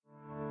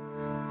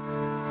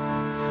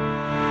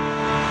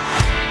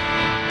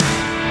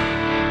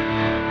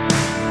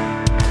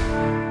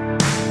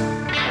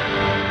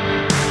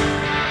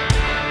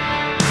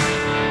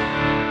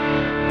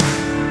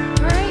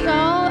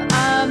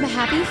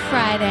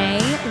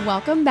Hey,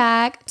 welcome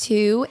back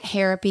to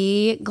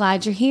Therapy.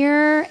 Glad you're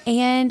here.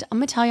 And I'm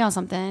going to tell y'all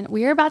something.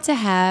 We're about to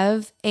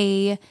have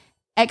a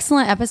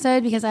excellent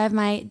episode because I have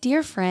my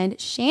dear friend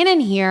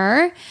Shannon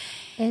here.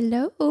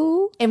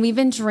 Hello. And we've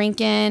been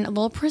drinking a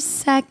little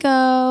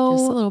Prosecco.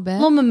 Just a little bit. A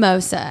little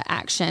mimosa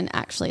action,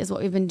 actually, is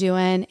what we've been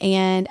doing.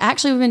 And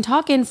actually, we've been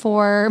talking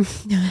for,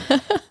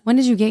 when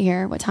did you get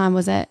here? What time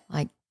was it?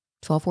 Like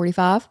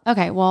 12:45.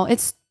 Okay, well,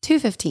 it's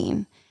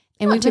 2:15.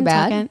 And Not we've too been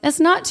bad. talking. It's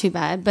not too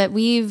bad, but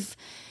we've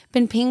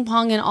been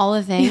ping-ponging all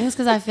the things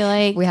because I feel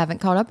like We haven't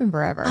caught up in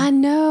forever. I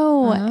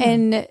know. Uh-huh.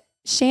 And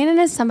Shannon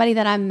is somebody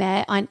that I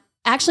met on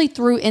actually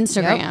through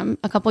Instagram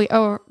a couple,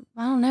 or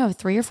I don't know,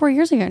 3 or 4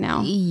 years ago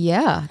now.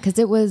 Yeah, because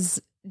it was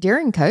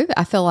during COVID.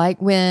 I feel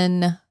like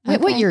when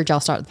what Okay. year did y'all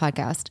start the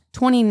podcast?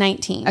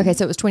 2019. Okay,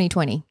 so it was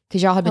 2020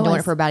 because y'all had been Oh, doing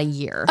it's- it for about a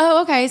year.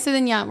 Oh, okay. So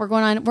then, yeah,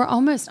 we're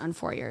almost on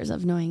 4 years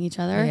of knowing each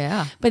other.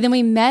 Yeah. But then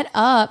we met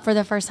up for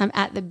the first time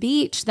at the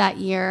beach that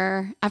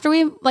year. After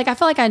we, like, I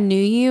felt like I knew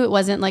you. It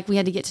wasn't like we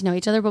had to get to know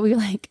each other, but we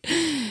like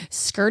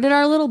skirted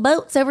our little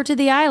boats over to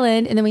the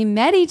island and then we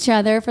met each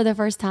other for the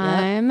first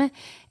time.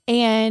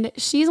 And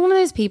she's one of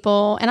those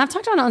people, and I've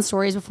talked about it on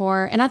stories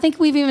before, and I think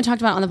we've even talked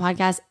about it on the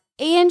podcast.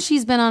 And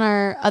she's been on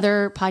our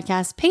other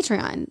podcast,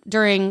 Patreon,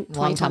 during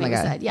Long time 2020. we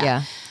ago. said.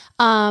 Yeah.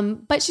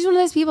 But she's one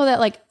of those people that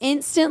like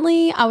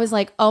instantly I was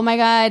like, oh my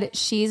God,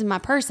 she's my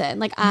person.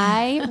 Like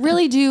I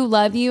really do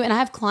love you. And I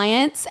have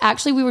clients.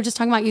 Actually, we were just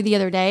talking about you the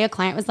other day. A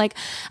client was like,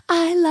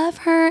 I love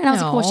her. And I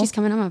was like, well, Aw. she's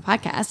coming on my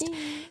podcast.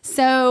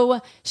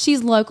 So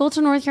she's local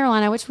to North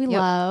Carolina, which we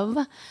love.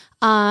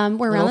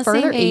 We're around the same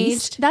further age.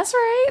 east. That's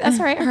right. That's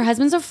right. Her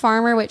husband's a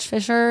farmer, which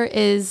Fisher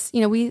is,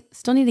 you know, we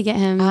still need to get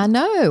him I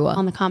know.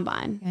 on the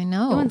combine. I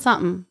know. Doing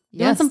something.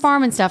 Doing Yes. some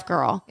farming stuff,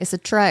 girl. It's a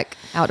trek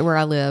out to where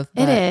I live.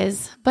 It but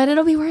is. But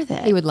it'll be worth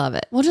it. He would love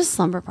it. We'll just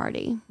slumber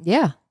party.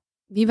 Yeah.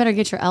 You better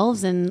get your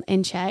elves in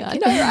check. I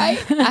know,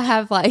 right? I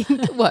have like,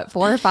 what,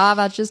 4 or 5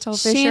 I just told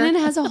Fisher. Shannon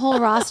has a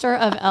whole roster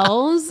of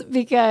elves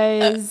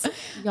because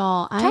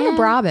y'all, Trying to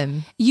bribe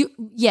him.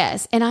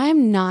 Yes, and I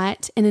am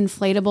not an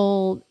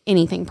inflatable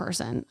anything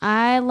person.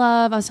 I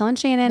was telling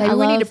Shannon, Maybe I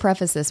we love, need to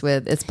preface this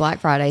with it's Black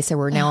Friday, so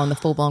we're now on the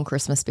full-blown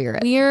Christmas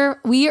spirit.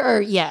 we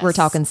are, yes. We're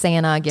talking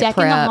Santa, get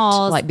Decking the prepped,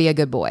 halls. like be a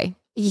good boy.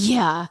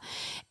 Yeah.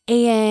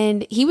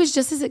 And he was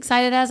just as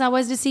excited as I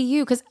was to see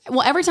you because,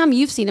 well, every time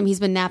you've seen him, he's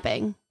been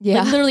napping.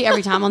 Yeah. Like, literally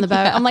every time on the boat.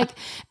 I'm like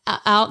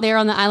out there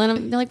on the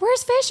island. They're like,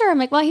 where's Fisher? I'm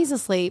like, well, he's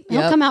asleep.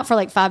 He'll Yep. come out for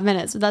like 5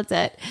 minutes, but that's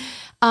it.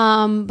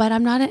 But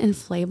I'm not an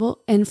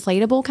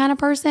inflatable kind of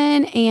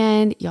person.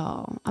 And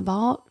y'all, I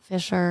bought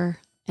Fisher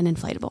an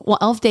inflatable. Well,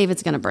 Elf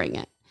David's going to bring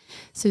it.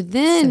 So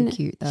then So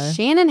cute, though.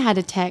 Shannon had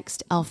to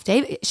text Elf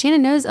David.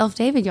 Shannon knows Elf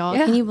David, y'all.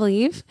 Yeah. Can you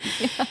believe?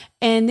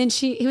 And then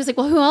he was like,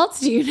 well, who else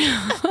do you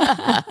know?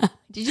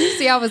 Did you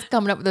see I was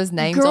coming up with those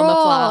names Girl, on the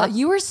fly?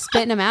 you were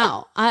spitting them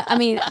out. I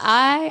mean,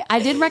 I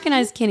did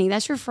recognize Kenny.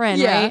 That's your friend,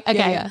 Yeah, right? Okay.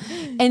 yeah,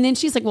 And then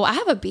she's like, well, I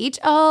have a beach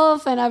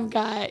elf and I've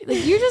got,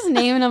 like, you're just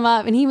naming them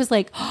up. And he was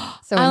like,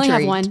 So I only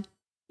have intrigued. one.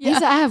 He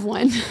said, I have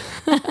one.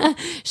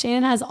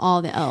 Shannon has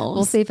all the elves.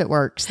 We'll see if it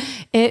works.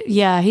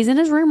 Yeah, he's in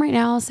his room right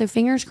now, so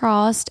fingers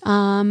crossed.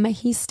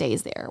 He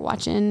stays there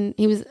watching.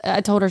 I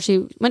told her she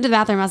went to the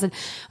bathroom. I said,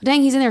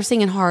 dang, he's in there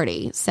singing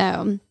Hardy.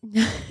 So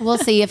we'll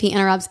see if he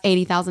interrupts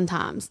 80,000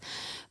 times.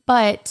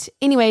 But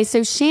anyway,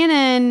 so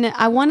Shannon,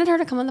 I wanted her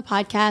to come on the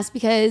podcast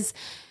because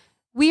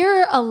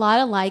we're a lot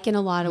alike in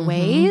a lot of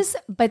ways.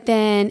 But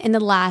then in the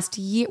last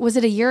year, was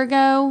it a year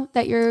ago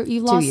that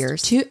you lost 2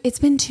 years? It's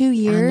been 2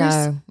 years.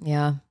 I know.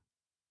 Yeah.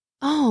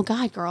 Oh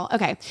God, girl.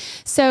 Okay.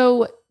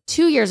 So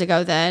 2 years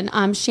ago then,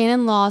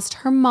 Shannon lost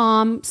her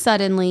mom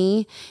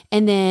suddenly.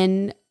 And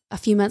then a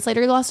few months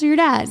later, you lost your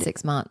dad.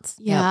 6 months.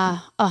 Yeah.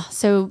 Oh,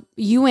 so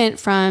you went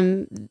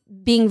from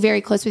being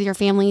very close with your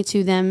family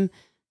to them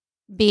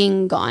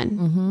being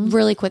gone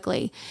really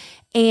quickly.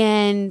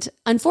 And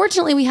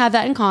unfortunately, we have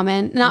that in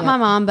common. Not my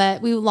mom,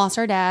 but we lost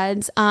our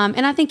dads.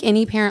 And I think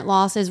any parent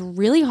loss is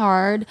really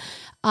hard,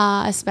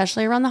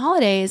 especially around the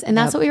holidays. And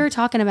that's what we were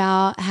talking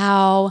about,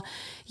 how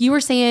you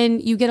were saying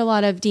you get a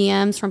lot of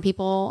DMs from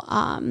people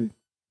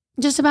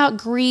just about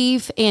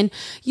grief. And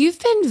you've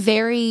been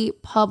very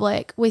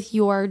public with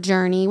your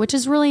journey, which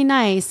is really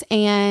nice.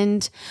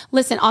 And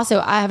listen, also,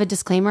 I have a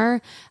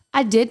disclaimer.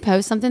 I did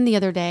post something the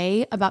other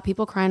day about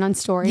people crying on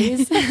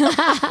stories,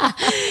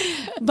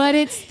 but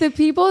it's the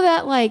people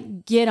that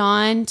like get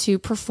on to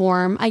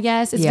perform, I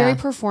guess. It's very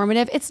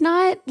performative. It's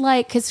not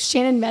like, because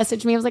Shannon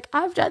messaged me, I was like,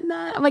 I've done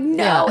that. I'm like,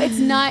 no, it's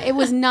not. It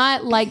was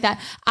not like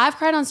that. I've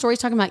cried on stories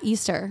talking about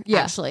Easter,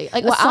 actually.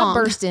 Like Well, a song.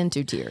 I burst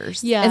into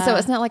tears. Yeah. And so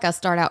it's not like I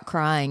start out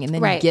crying and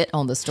then Right. get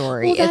on the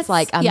story. Well, it's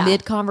like a yeah.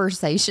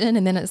 mid-conversation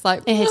and then it's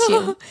like, It hits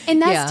you.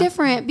 And that's Yeah.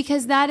 different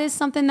because that is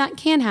something that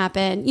can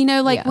happen. You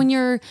know, like when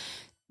you're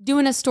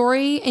doing a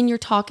story and you're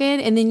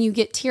talking and then you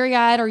get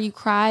teary-eyed or you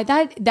cry,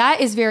 that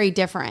is very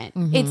different.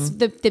 It's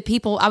the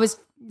people I was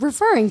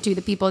referring to,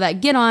 the people that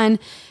get on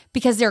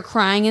because they're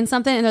crying in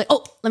something and they're like,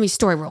 oh, let me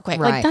story real quick.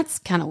 Like Right. that's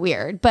kind of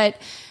weird. But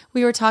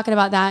we were talking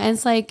about that and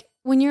it's like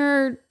when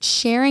you're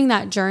sharing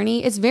that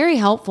journey, it's very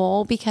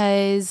helpful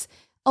because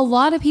a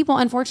lot of people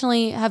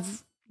unfortunately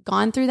have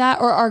gone through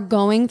that or are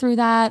going through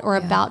that or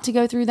about to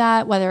go through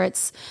that, whether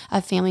it's a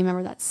family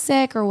member that's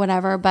sick or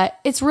whatever, but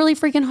it's really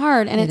freaking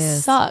hard and it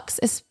sucks,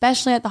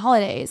 especially at the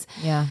holidays.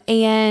 Yeah.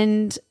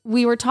 And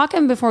we were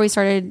talking before we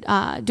started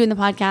doing the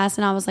podcast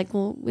and I was like,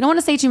 well, we don't want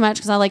to say too much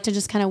because I like to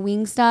just kind of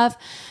wing stuff.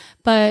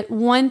 But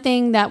one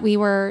thing that we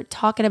were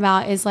talking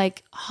about is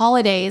like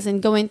holidays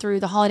and going through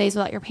the holidays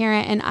without your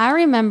parent. And I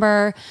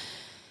remember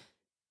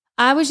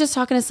I was just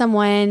talking to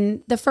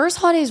someone, the first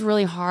holiday is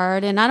really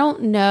hard. And I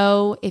don't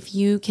know if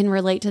you can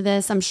relate to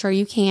this. I'm sure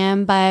you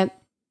can. But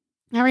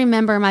I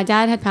remember my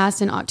dad had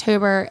passed in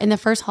October and the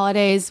first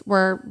holidays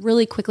were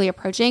really quickly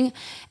approaching.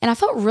 And I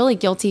felt really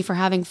guilty for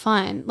having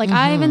fun. Like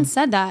I even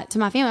said that to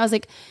my family. I was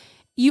like,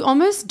 you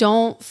almost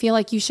don't feel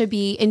like you should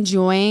be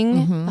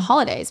enjoying the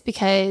holidays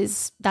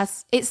because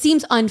it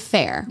seems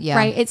unfair,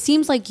 right? It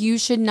seems like you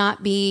should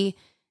not be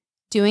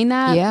doing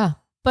that. Yeah.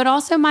 But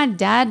also my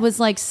dad was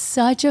like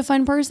such a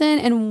fun person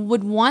and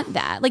would want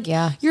that. Like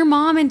your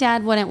mom and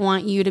dad wouldn't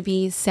want you to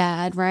be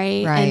sad,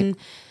 right? And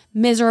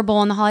miserable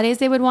on the holidays.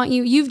 They would want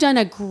you. You've done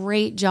a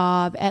great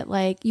job at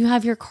like, you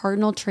have your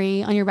cardinal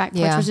tree on your back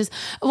porch, which is,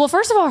 well,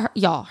 first of all,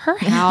 y'all, her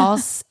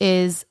house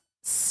is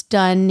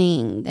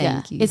stunning.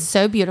 Thank you. It's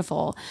so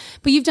beautiful.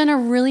 But you've done a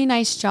really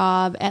nice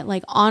job at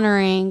like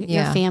honoring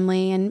your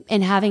family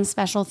and having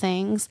special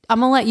things. I'm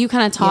going to let you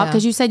kind of talk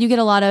because you said you get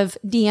a lot of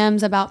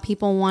DMs about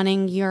people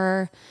wanting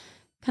your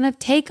kind of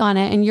take on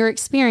it and your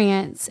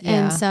experience.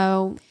 And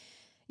so.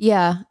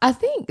 Yeah, I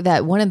think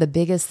that one of the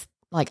biggest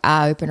like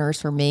eye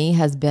openers for me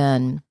has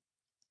been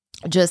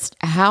just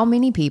how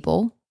many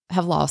people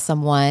have lost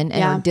someone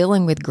and are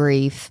dealing with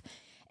grief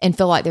and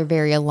feel like they're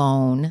very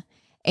alone.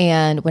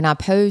 And when I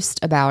post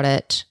about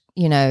it,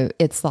 you know,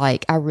 it's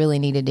like, I really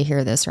needed to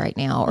hear this right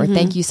now, or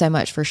thank you so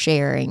much for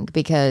sharing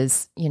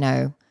because, you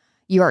know,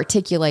 you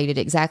articulated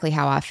exactly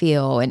how I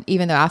feel. And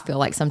even though I feel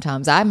like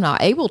sometimes I'm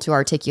not able to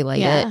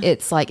articulate it,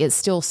 it's like, it's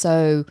still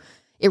so,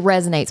 it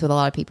resonates with a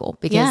lot of people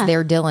because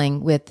they're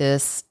dealing with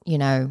this, you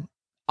know,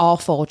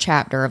 awful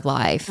chapter of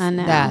life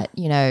that,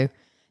 you know,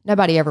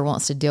 nobody ever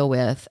wants to deal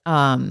with.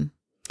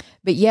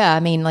 But yeah, I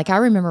mean, like I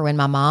remember when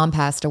my mom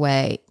passed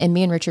away and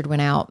me and Richard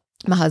went out,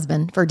 my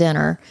husband, for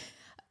dinner,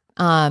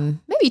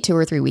 maybe 2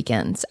 or 3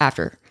 weekends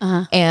after.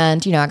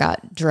 And, you know, I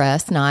got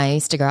dressed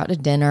nice to go out to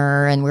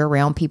dinner and we're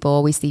around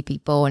people, we see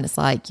people and it's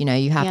like, you know,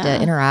 you have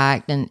to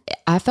interact. And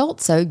I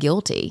felt so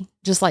guilty,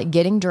 just like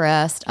getting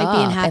dressed like up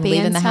being happy and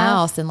leaving and the stuff.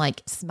 house and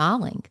like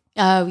smiling.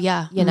 Oh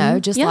yeah. You know,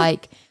 just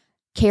like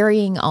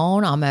carrying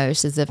on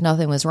almost as if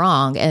nothing was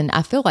wrong. And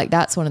I feel like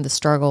that's one of the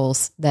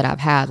struggles that I've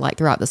had like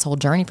throughout this whole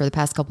journey for the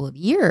past couple of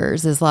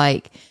years is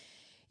like,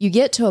 you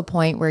get to a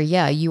point where,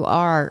 you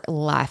are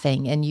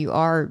laughing and you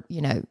are,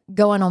 you know,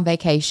 going on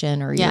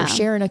vacation or you're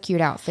sharing a cute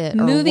outfit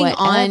or moving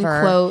whatever.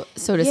 on, quote,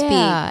 so to speak.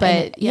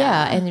 But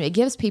and it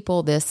gives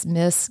people this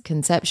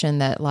misconception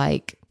that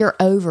like you're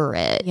over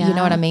it. You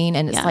know what I mean?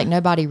 And it's like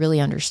nobody really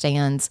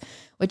understands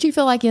what you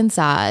feel like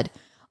inside.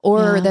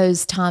 Or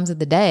those times of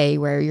the day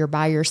where you're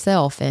by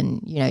yourself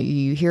and, you know,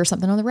 you hear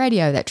something on the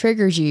radio that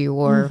triggers you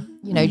or,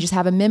 you know, you just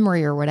have a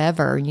memory or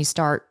whatever and you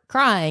start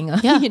crying,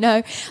 you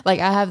know, like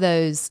I have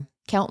those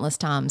countless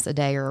times a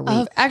day or a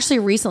week. Actually,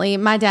 recently,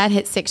 my dad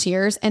hit 6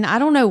 years and I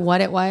don't know what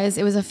it was.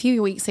 It was a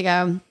few weeks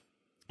ago.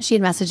 She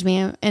had messaged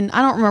me and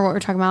I don't remember what we were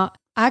talking about.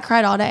 I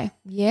cried all day.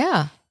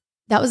 Yeah.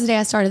 That was the day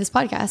I started this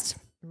podcast.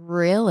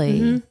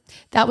 Really?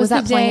 That was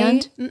that the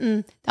day,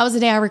 planned? That was the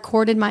day I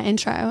recorded my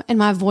intro and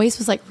my voice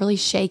was like really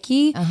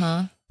shaky.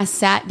 I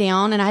sat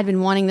down and I had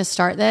been wanting to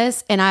start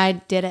this and I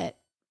did it.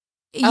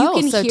 You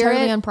can so hear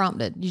totally it.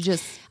 Unprompted.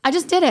 I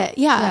just did it.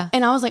 Yeah.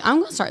 And I was like, I'm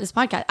going to start this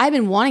podcast. I've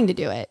been wanting to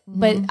do it,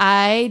 but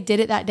I did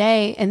it that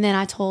day. And then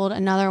I told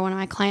another one of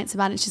my clients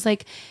about it. She's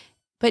like,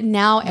 but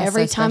now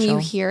every time you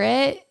hear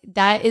it,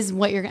 that is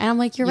what you're, and I'm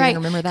like, you're right.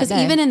 Remember that Because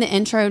day. even in the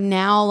intro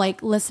now,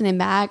 like listening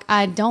back,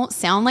 I don't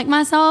sound like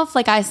myself.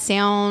 Like I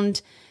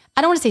don't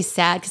want to say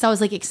sad because I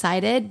was like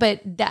excited,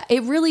 but that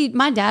it really,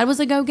 my dad was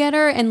a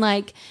go-getter and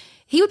like,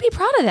 he would be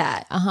proud of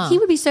that. He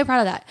would be so proud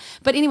of that.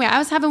 But anyway, I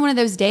was having one of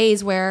those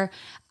days where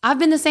I've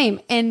been the same.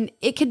 And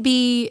it could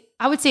be,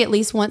 I would say at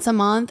least once a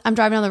month, I'm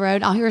driving on the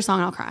road, I'll hear a song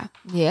and I'll cry.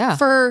 Yeah.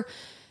 For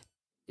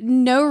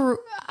no,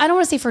 I don't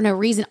want to say for no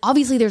reason.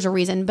 Obviously there's a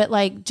reason, but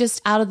like just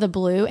out of the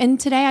blue. And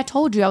today I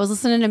told you I was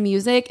listening to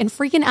music and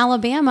freaking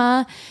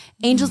Alabama,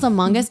 Angels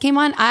Among Us came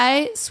on.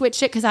 I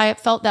switched it because I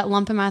felt that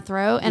lump in my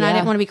throat and I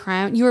didn't want to be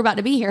crying. You were about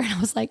to be here. And I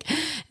was like,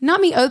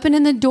 not me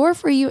opening the door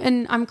for you.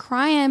 And I'm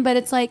crying, but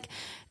it's like,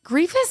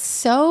 grief is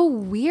so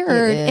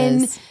weird.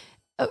 And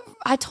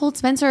I told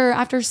Spencer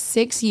after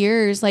 6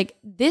 years, like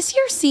this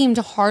year seemed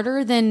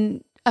harder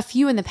than a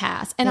few in the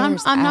past. And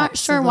I'm not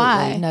sure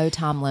why. No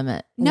time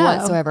limit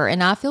whatsoever.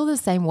 And I feel the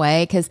same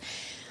way because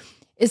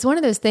it's one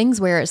of those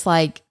things where it's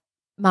like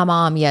my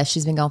mom, yes,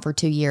 she's been gone for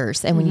 2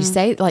 years. And when you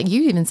say, like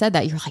you even said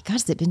that, you're like,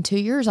 gosh, it's been 2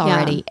 years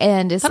already.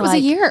 And it's that like, was a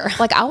year.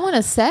 Like I want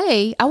to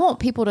say, I want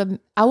people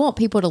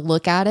to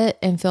look at it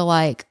and feel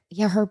like,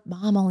 yeah, her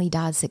mom only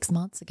died 6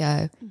 months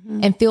ago,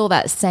 and feel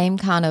that same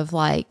kind of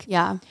like,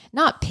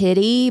 not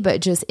pity, but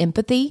just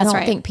empathy. I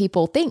don't think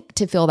people think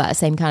to feel that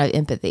same kind of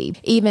empathy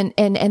even.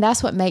 And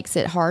that's what makes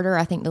it harder,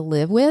 I think, to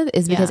live with,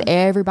 is because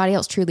everybody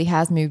else truly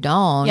has moved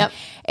on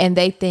and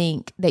they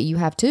think that you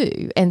have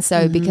too. And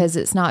so because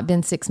it's not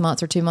been 6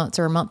 months or 2 months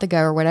or a month ago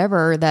or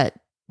whatever, that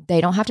they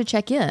don't have to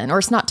check in, or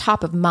it's not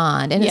top of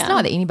mind. And it's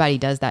not that anybody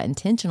does that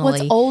intentionally.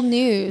 Well, it's old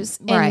news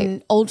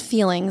and old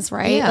feelings,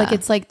 right? Yeah. Like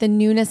it's like the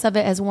newness of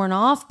it has worn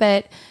off.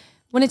 But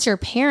when it's your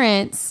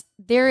parents,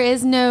 there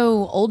is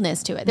no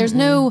oldness to it. There's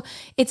no,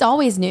 it's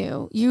always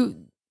new.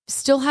 You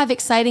still have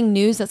exciting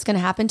news that's going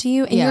to happen to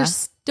you, and you're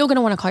still going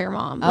to want to call your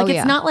mom. Like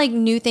it's not like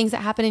new things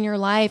that happen in your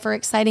life or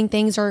exciting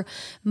things or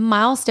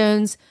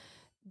milestones.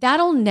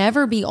 That'll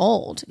never be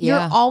old.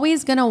 You're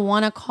always going to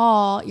want to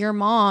call your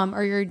mom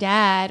or your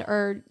dad,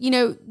 or, you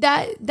know,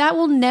 that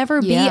will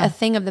never be a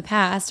thing of the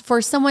past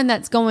for someone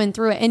that's going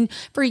through it. And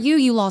for you,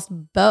 you lost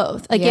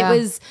both. Like it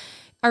was,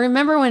 I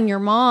remember when your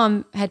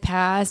mom had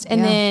passed,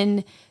 and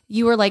then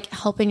you were like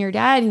helping your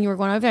dad and you were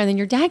going over there, and then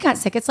your dad got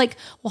sick. It's like,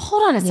 well,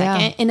 hold on a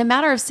second. In a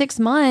matter of 6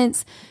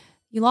 months,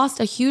 you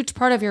lost a huge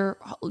part of your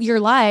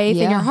life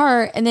and your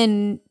heart. And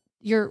then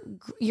you're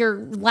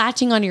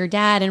latching on your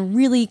dad and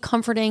really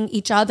comforting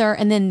each other,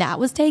 and then that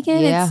was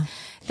taken.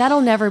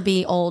 That'll never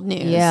be old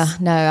news. Yeah,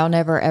 no, I'll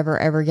never, ever,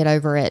 ever get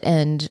over it.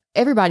 And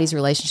everybody's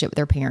relationship with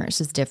their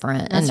parents is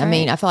different. I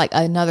mean, I feel like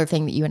another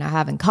thing that you and I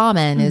have in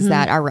common is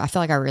that I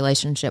feel like our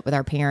relationship with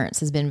our parents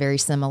has been very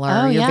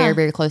similar. You're very,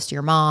 very close to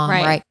your mom,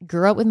 right?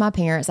 Grew up with my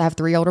parents. I have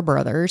 3 older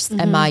brothers,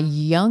 and my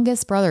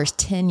youngest brother is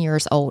 10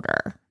 years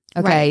older.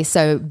 Okay.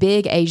 So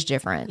big age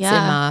difference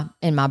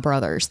in my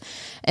brothers.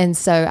 And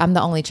so I'm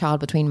the only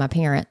child between my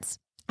parents.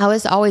 I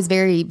was always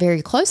very,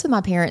 very close with my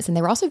parents, and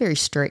they were also very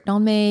strict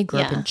on me. Grew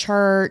up in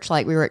church.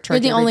 Like we were at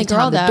church. You're the only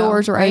girl, the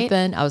doors were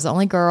open. I was the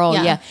only girl.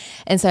 Yeah.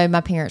 And so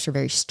my parents were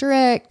very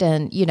strict,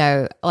 and, you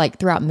know, like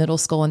throughout middle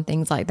school and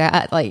things like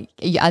that, like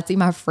I'd see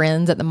my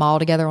friends at the mall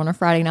together on a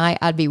Friday night.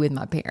 I'd be with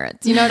my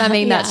parents. You know what I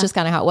mean? That's just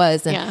kind of how it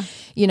was. And,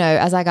 you know,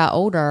 as I got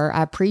older,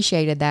 I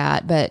appreciated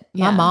that. But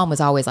my mom was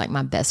always like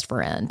my best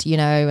friend, you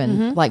know,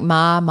 and like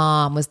my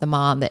mom was the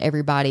mom that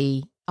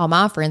all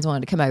my friends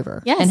wanted to come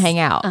over and hang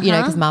out, you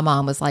know, because my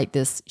mom was like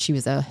this, she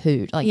was a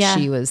hoot. Like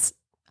she was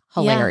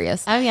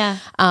hilarious.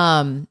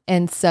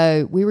 And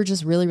so we were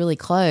just really, really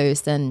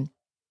close. And,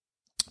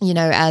 you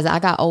know, as I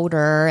got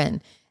older,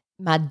 and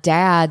my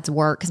dad's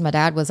work, because my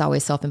dad was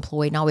always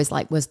self-employed and always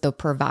like was the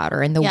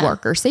provider and the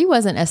worker. So he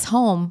wasn't at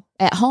home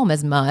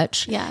as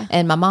much.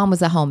 And my mom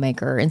was a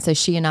homemaker. And so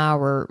she and I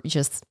were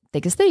just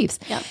thick as thieves.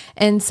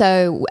 And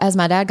so as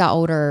my dad got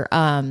older,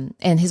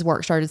 and his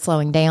work started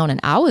slowing down,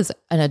 and I was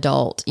an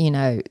adult, you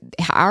know,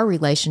 our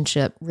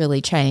relationship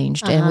really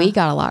changed, and we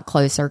got a lot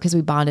closer because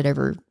we bonded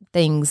over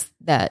things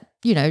that,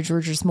 you know,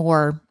 were just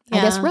more, I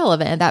guess,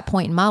 relevant at that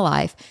point in my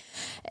life.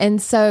 And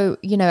so,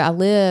 you know, I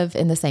live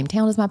in the same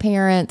town as my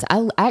parents.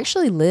 I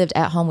actually lived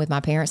at home with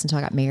my parents until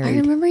I got married. I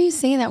remember you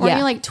saying that. Were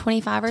you like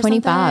 25 or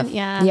 25. something?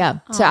 Yeah. Yeah.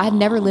 So I had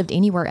never lived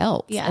anywhere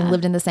else and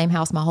lived in the same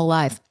house my whole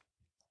life.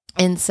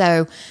 And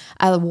so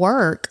I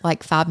work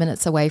like 5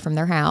 minutes away from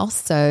their house.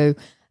 So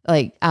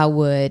like I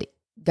would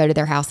go to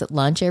their house at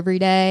lunch every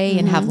day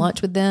and have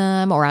lunch with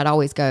them, or I'd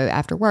always go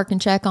after work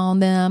and check on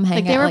them,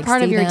 hang out. They were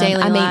part of your daily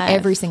life. I mean,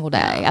 every single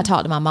day. I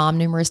talked to my mom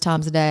numerous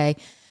times a day.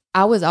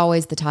 I was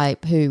always the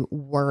type who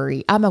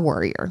I'm a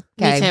worrier.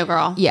 Okay? Me too,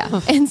 girl.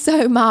 Yeah. And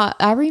so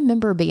I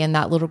remember being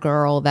that little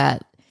girl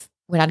that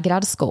when I'd get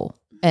out of school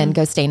and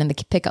go stand in the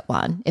pickup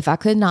line, if I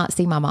could not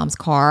see my mom's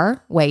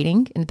car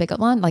waiting in the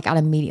pickup line, like I'd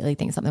immediately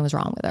think something was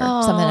wrong with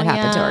her. Something had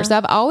happened to her. So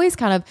I've always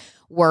kind of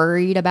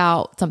worried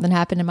about something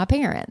happened to my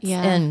parents.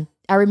 And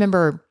I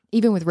remember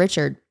even with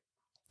Richard,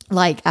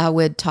 like I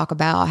would talk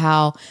about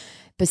how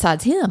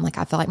besides him, like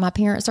I feel like my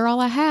parents are all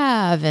I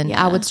have. And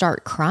I would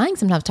start crying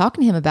sometimes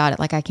talking to him about it.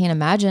 Like I can't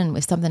imagine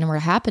if something were to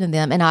happen to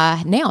them. And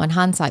I now in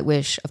hindsight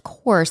wish, of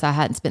course, I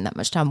hadn't spent that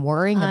much time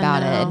worrying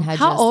about it. And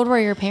how old were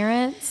your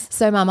parents?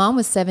 So my mom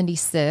was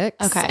 76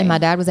 and my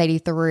dad was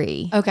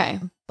 83. Okay.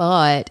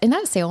 And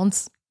that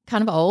sounds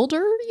kind of older,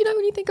 you know,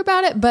 when you think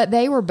about it, but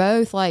they were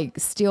both like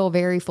still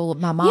very full of,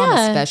 my mom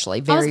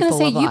especially, very full of life. I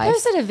was going to say, you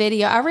posted a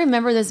video. I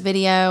remember this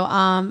video.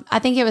 I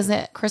think it was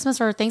at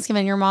Christmas or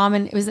Thanksgiving, your mom,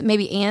 and it was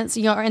maybe aunts,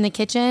 you know, in the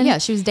kitchen. Yeah.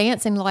 She was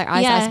dancing like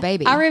Ice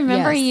Baby. I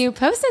remember you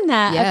posting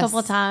that a couple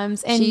of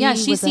times, and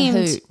she seemed,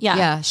 a hoot.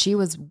 Yeah. She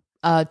was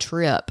a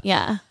trip.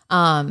 Yeah.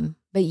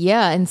 But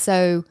yeah. And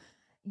so,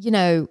 you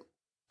know,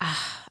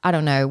 I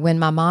don't know, when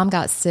my mom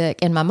got sick,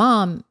 and my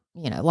mom,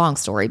 you know, long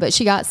story, but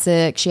she got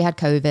sick. She had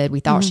COVID. We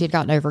thought she had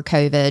gotten over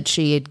COVID.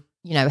 She had,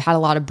 you know, had a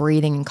lot of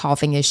breathing and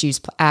coughing issues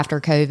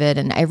after COVID.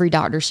 And every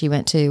doctor she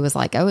went to was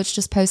like, oh, it's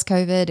just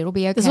post-COVID. It'll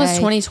be okay. This was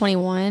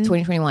 2021?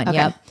 2021, okay.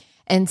 Yep.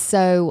 And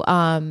so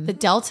the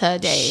Delta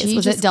days.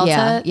 Was it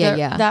Delta?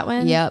 Yeah. That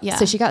one? Yep. Yeah.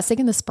 So she got sick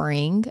in the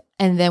spring,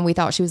 and then we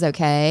thought she was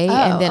okay.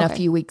 And then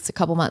a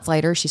couple months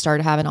later, she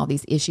started having all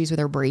these issues with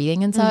her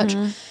breathing and such.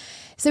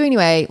 So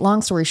anyway,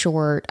 long story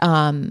short,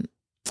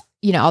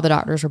 all the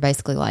doctors were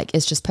basically like,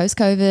 it's just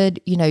post-COVID,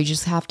 you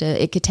just have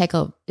to, it could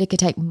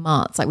take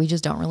months. Like, we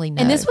just don't really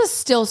know. And this was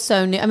still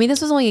so new. I mean,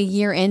 this was only a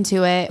year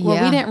into it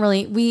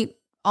where we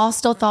all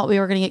still thought we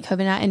were going to get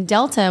COVID, and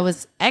Delta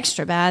was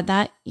extra bad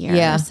that year.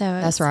 Yeah, so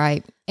that's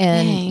right.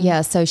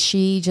 And so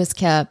she just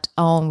kept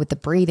on with the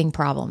breathing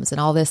problems and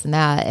all this and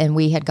that. And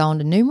we had gone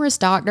to numerous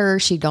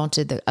doctors. She'd gone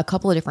to a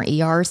couple of different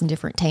ERs in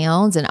different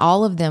towns, and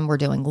all of them were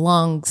doing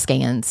lung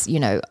scans,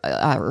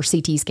 or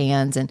CT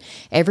scans. And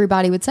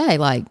everybody would say,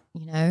 like,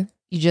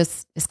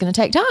 it's going to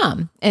take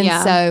time. And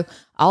so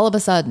all of a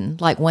sudden,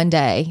 like one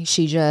day,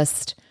 she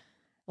just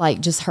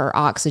her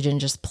oxygen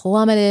just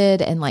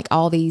plummeted, and like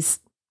all these,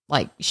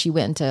 like she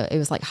went into, it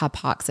was like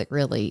hypoxic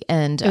really.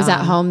 And it was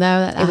at home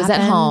though? It was at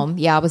home.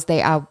 Yeah. I was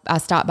there. I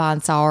stopped by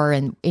and saw her,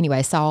 and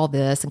anyway, saw all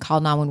this and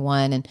called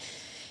 911. And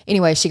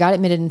anyway, she got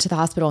admitted into the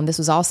hospital. And this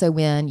was also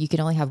when you could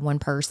only have one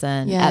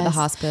person at the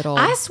hospital.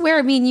 I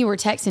swear, me and you were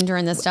texting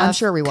during this stuff. I'm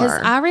sure we were.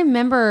 Because I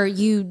remember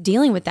you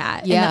dealing with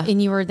that. Yeah.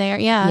 And you were there.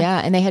 Yeah. Yeah.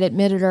 And they had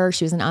admitted her.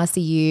 She was in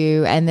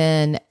ICU. And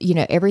then,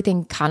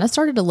 everything kind of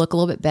started to look a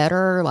little bit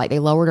better. Like, they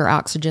lowered her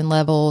oxygen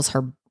levels,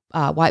 her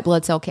white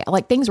blood cell count,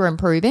 like things were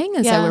improving.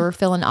 And so we were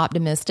feeling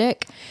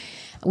optimistic.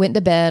 I went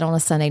to bed on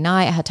a Sunday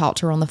night. I had talked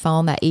to her on the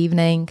phone that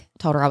evening,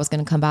 told her I was going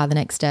to come by the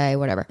next day,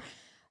 whatever.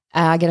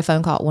 I get a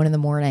phone call at 1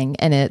 a.m,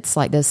 and it's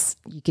like this,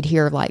 you could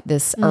hear like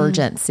this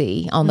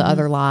urgency on the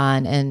other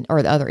line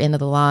or the other end of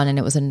the line. And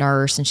it was a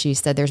nurse. And she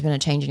said, there's been a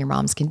change in your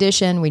mom's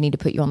condition. We need to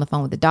put you on the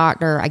phone with the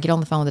doctor. I get on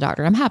the phone with the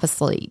doctor, and I'm half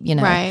asleep,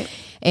 Right.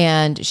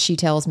 And she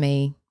tells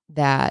me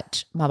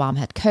that my mom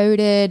had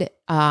coded,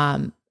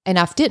 and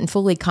I didn't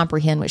fully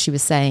comprehend what she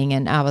was saying.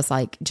 And I was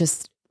like,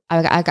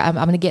 I'm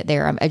going to get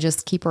there. I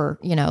just keep her,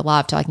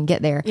 alive till I can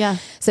get there. Yeah.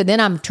 So then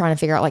I'm trying to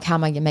figure out, like, how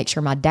am I going to make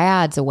sure my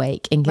dad's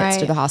awake and gets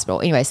to the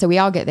hospital? Anyway, so we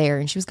all get there,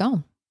 and she was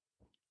gone.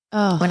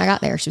 Oh. When I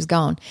got there, she was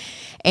gone.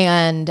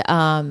 And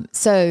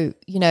so,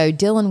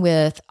 dealing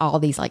with all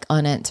these like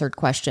unanswered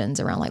questions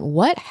around like,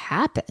 what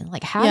happened?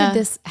 Like, how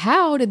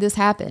did this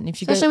happen?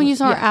 If you Especially when you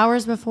saw her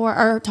hours before,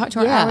 or talked to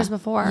her hours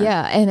before.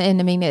 Yeah.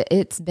 And I mean,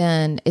 it's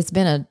been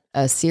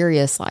a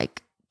seriously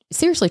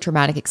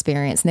traumatic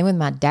experience. And then with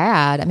my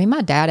dad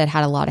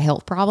had a lot of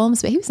health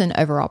problems, but he was in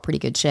overall pretty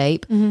good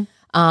shape.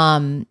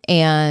 Mm-hmm.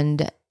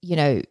 And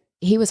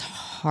he was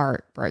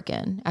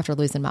heartbroken after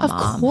losing my mom.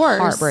 Of course.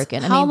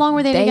 Heartbroken. How long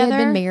were they together? They had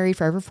been married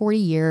for over 40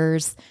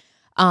 years.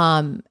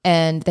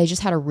 And they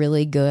just had a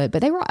really good,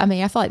 but I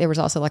feel like there was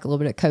also like a little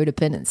bit of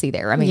codependency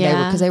there. I mean,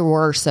 they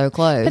were so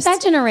close. But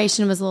that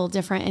generation was a little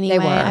different anyway.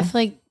 They were. I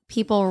feel like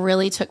people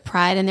really took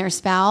pride in their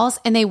spouse,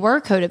 and they were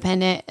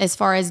codependent as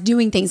far as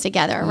doing things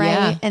together, right?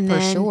 Yeah, and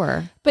for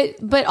sure.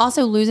 But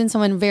also losing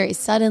someone very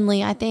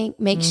suddenly, I think,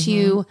 makes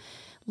you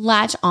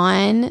latch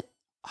on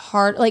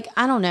hard. Like,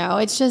 I don't know.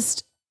 It's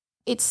just,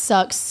 it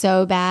sucks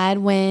so bad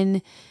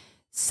when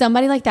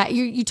somebody like that,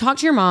 you talk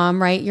to your mom,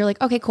 right? You're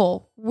like, okay,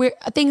 cool.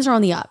 Things are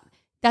on the up.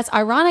 That's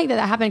ironic that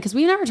happened, because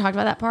we never talked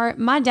about that part.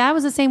 My dad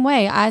was the same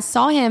way. I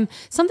saw him,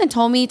 something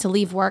told me to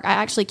leave work. I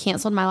actually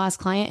canceled my last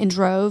client and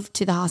drove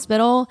to the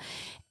hospital.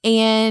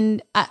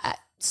 And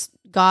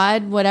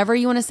God, whatever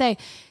you want to say,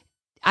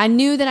 I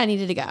knew that I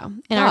needed to go.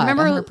 And I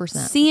remember 100%.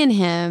 seeing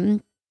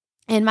him,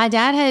 and my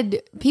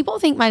dad people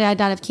think my dad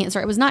died of cancer.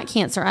 It was not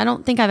cancer. I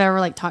don't think I've ever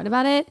like talked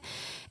about it.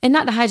 And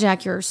not to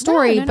hijack your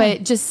story,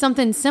 but just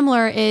something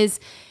similar is,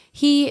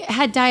 he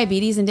had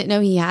diabetes and didn't know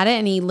he had it,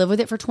 and he lived with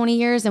it for 20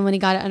 years. And when he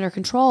got it under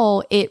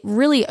control, it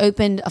really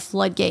opened a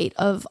floodgate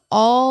of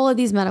all of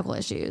these medical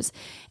issues.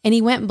 And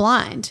he went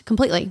blind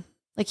completely.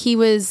 Like, he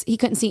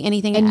couldn't see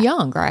anything. And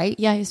young, right?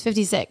 Yeah, he was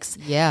 56.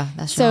 Yeah,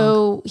 that's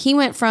so young. He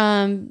went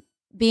from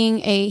being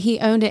he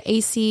owned an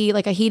AC,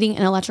 like a heating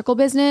and electrical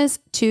business,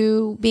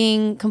 to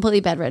being completely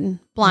bedridden,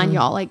 blind,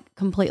 y'all, like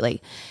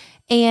completely.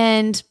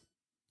 And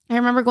I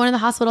remember going to the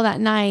hospital that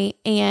night,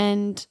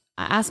 and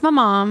I asked my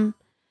mom,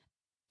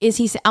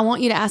 I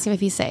want you to ask him if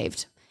he's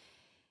saved.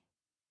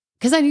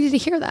 Because I needed to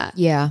hear that.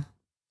 Yeah.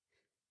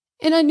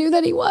 And I knew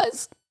that he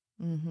was.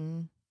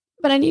 Mm-hmm.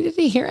 But I needed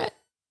to hear it.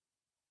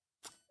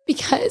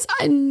 Because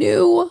I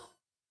knew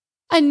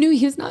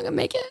he was not going to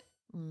make it.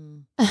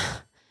 Mm.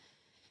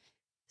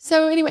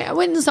 So anyway, I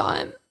went and saw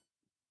him.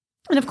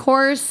 And of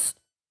course,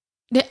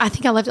 I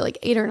think I left at like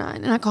 8 or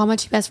 9. And I called my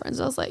 2 best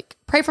friends. I was like,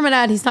 pray for my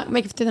dad. He's not going to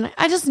make it through the night.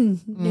 I just knew.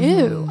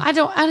 Mm-hmm. I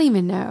don't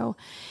even know.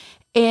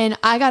 And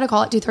I got a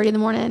call at 2:30 in the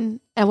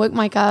morning. I woke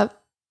Mike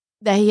up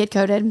that he had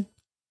coded,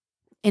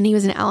 and he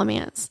was in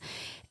Alamance.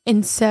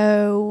 And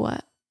so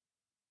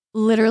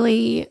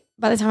literally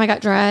by the time I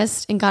got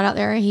dressed and got out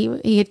there,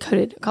 he had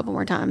coded a couple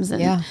more times.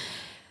 And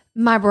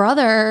my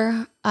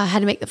brother had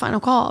to make the final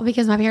call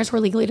because my parents were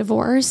legally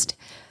divorced.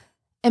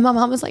 And my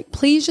mom was like,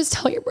 please just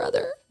tell your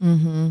brother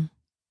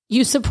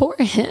you support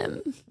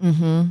him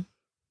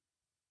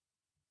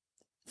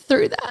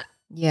through that.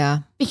 Yeah.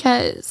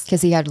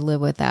 Because he had to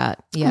live with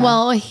that. Yeah.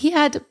 Well, he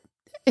had to,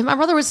 and my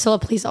brother was still a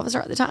police officer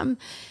at the time.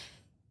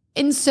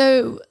 And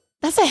so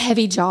that's a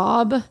heavy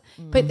job,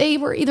 but they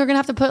were either going to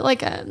have to put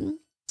like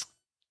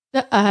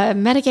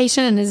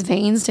medication in his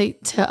veins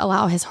to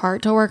allow his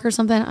heart to work or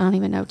something. I don't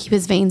even know. Keep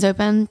his veins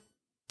open.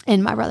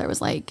 And my brother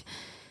was like,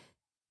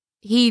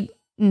 he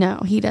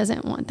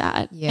doesn't want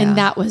that. Yeah. And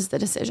that was the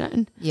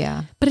decision.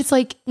 Yeah. But it's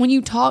like when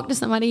you talk to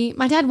somebody,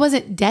 my dad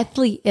wasn't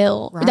deathly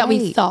ill that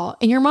we thought.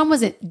 And your mom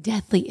wasn't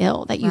deathly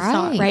ill that you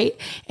thought, right?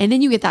 And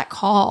then you get that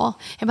call.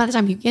 And by the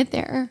time you get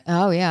there.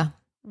 Oh, yeah.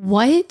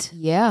 What?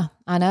 Yeah,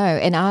 I know.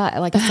 And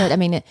like I said, I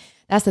mean,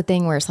 that's the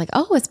thing where it's like,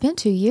 oh, it's been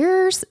 2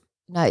 years.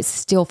 No, it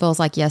still feels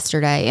like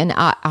yesterday. And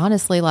I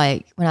honestly,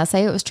 like when I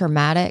say it was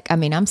traumatic, I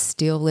mean, I'm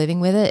still living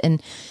with it.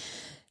 And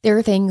there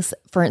are things,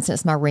 for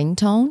instance, my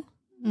ringtone,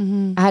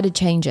 I had to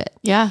change it.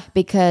 Yeah.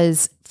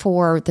 Because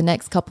for the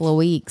next couple of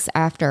weeks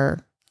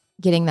after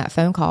getting that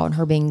phone call and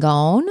her being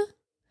gone,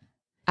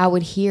 I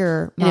would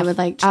hear, and it would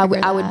like,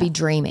 I would be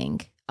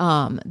dreaming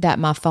that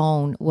my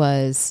phone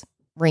was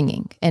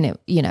ringing, and it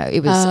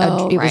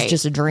was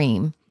just a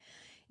dream.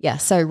 Yeah.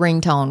 So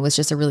ringtone was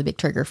just a really big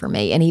trigger for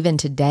me. And even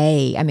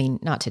today, I mean,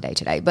 not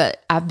today,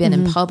 but I've been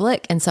in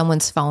public and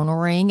someone's phone will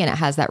ring and it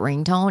has that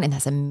ringtone, and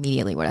that's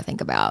immediately what I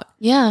think about.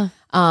 Yeah.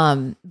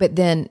 But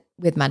then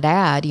with my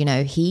dad,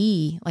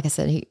 he, like I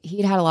said,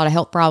 he'd had a lot of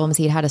health problems.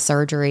 He'd had a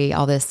surgery,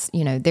 all this,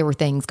 there were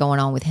things going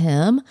on with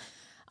him.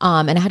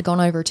 And I had gone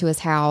over to his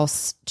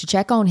house to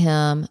check on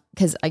him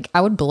because I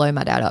would blow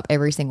my dad up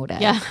every single day.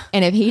 Yeah.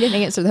 And if he didn't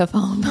answer the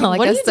phone by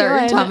like a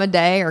certain time of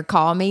day or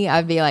call me,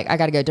 I'd be like, I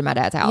got to go to my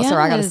dad's house,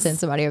 or I got to send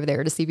somebody over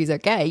there to see if he's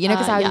okay.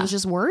 Because I was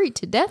just worried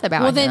to death about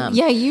him. Well, then,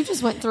 you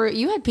just went through,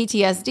 you had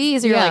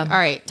PTSD. So you're like, all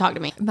right, talk to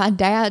me. My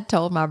dad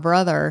told my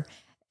brother,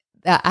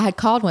 I had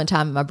called one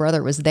time and my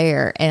brother was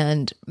there,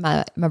 and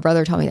my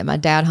brother told me that my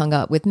dad hung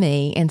up with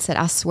me and said,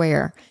 I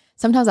swear,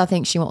 sometimes I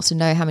think she wants to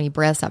know how many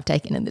breaths I've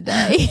taken in the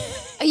day.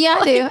 Yeah,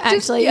 I do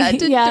actually.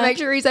 To make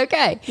sure he's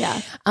okay.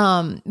 Yeah.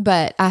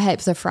 But it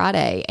was a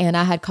Friday, and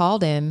I had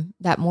called him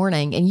that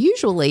morning, and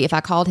usually if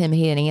I called him and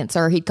he didn't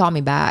answer, he'd call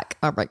me back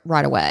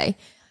right away.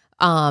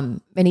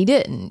 And he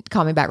didn't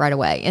call me back right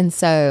away. And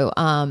so,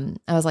 I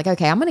was like,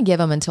 okay, I'm going to give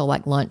him until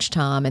like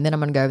lunchtime, and then I'm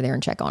going to go over there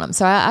and check on him.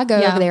 So I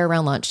go over there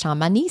around lunchtime.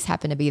 My niece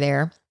happened to be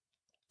there,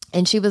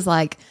 and she was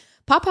like,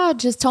 Papa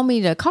just told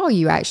me to call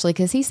you actually,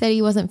 because he said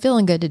he wasn't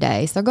feeling good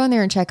today. So I go in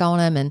there and check on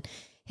him, and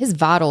his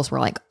vitals were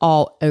like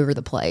all over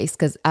the place.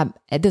 Because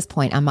at this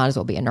point, I might as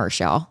well be a nurse,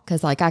 y'all.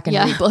 Because like I can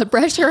read blood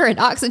pressure and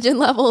oxygen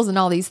levels and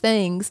all these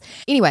things.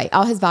 Anyway,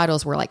 all his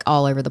vitals were like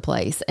all over the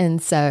place.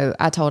 And so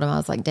I told him, I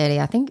was like, Daddy,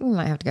 I think we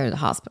might have to go to the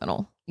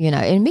hospital. And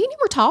me and him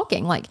were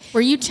talking. Like, were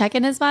you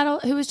checking his vital?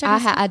 Who was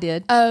checking? I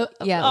did. Oh,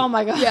 yeah. Oh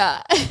my God.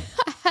 Yeah.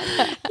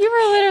 You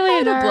were literally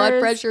a blood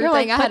pressure thing.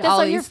 Like, I had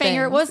all these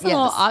finger. things. What's the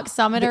little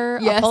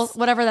oximeter, pulse,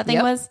 whatever that thing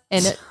was?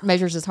 And it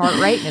measures his heart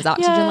rate and his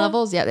oxygen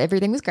levels. Yeah,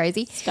 everything was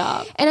crazy.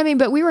 Stop. And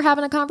but we were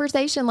having a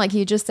conversation. Like,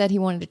 he just said he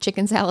wanted a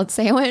chicken salad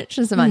sandwich,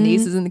 and so my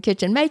niece is in the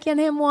kitchen making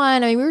him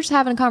one. We were just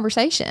having a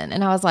conversation,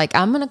 and I was like,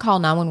 I'm going to call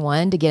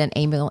 911 to get an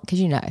ambulance,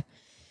 because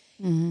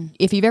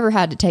if you've ever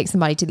had to take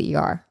somebody to the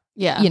ER.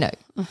 Yeah.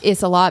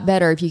 It's a lot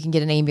better if you can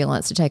get an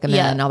ambulance to take them in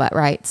and all that,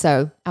 right?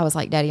 So I was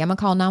like, Daddy, I'm going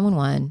to call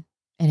 911.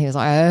 And he was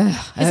like,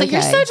 oh, he's like,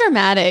 you're so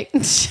dramatic.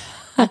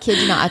 I kid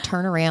you not. I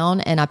turn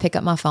around and I pick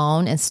up my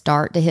phone and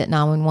start to hit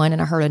 911,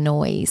 and I heard a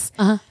noise.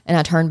 And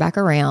I turned back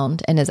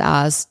around, and his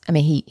eyes,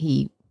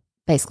 he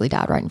basically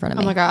died right in front of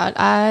me. Oh my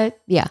God.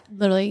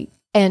 Literally.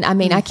 And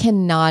I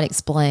cannot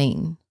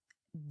explain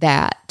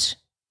that,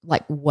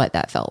 like what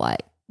that felt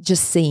like,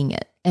 just seeing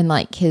it, and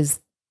like his,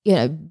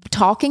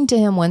 talking to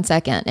him 1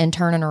 second and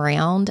turning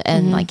around,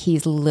 and like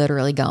he's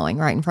literally going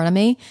right in front of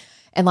me,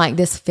 and like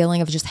this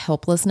feeling of just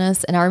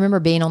helplessness. And I remember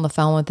being on the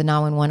phone with the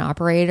 911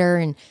 operator,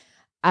 and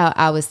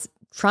I was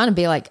trying to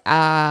be like,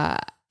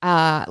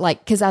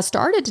 because I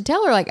started to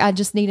tell her, like, I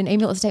just need an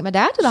ambulance to take my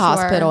dad to the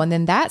hospital. And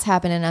then that's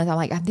happening. And I'm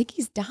like, I think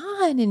he's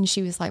dying. And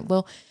she was like,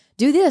 well,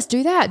 do this,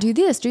 do that, do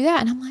this, do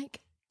that. And I'm like,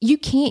 you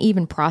can't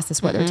even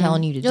process what they're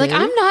telling you to do. You're like,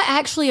 I'm not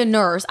actually a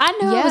nurse. I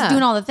know I was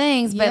doing all the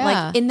things, but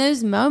like in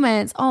those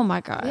moments, oh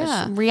my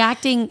gosh,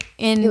 reacting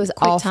in it was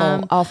quick awful,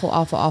 time.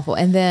 awful.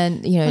 And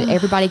then,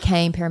 everybody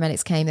came,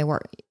 paramedics came, they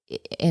worked,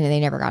 and they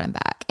never got him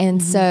back.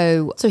 And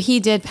so he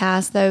did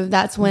pass though.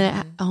 That's when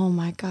it, oh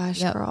my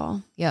gosh,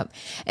 girl. Yep.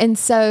 And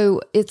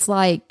so it's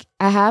like,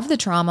 I have the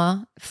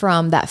trauma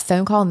from that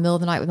phone call in the middle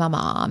of the night with my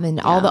mom,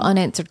 and all the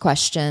unanswered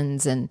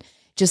questions, and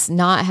just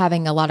not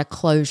having a lot of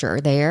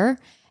closure there.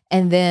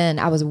 And then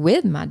I was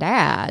with my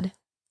dad.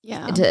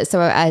 Yeah.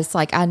 So it's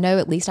like, I know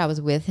at least I was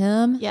with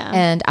him. Yeah.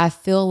 And I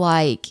feel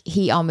like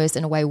he almost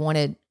in a way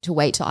wanted to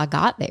wait till I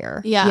got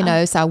there.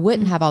 Yeah. So I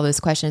wouldn't have all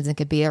those questions and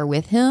could be there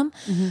with him.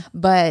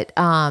 But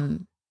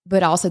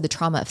also the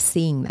trauma of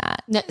seeing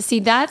that. No,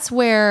 see, that's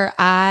where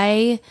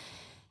I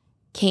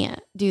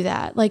can't do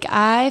that. Like,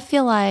 I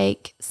feel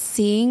like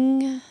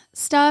seeing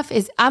stuff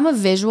I'm a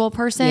visual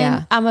person.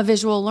 Yeah. I'm a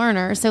visual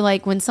learner. So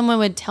like when someone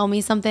would tell me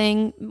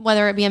something,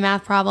 whether it be a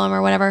math problem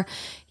or whatever,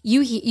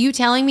 you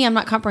telling me I'm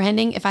not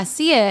comprehending, if I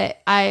see it,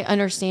 I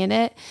understand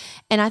it.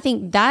 And I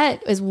think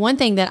that is one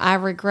thing that I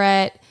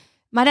regret.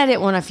 My dad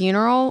didn't want a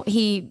funeral.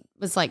 He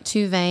was like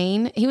too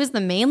vain. He was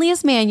the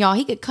manliest man, y'all.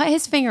 He could cut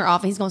his finger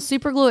off and he's going to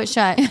super glue it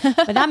shut.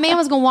 But that man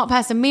was going to walk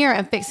past a mirror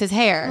and fix his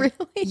hair.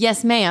 Really?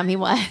 Yes, ma'am, he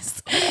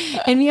was.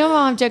 And me and my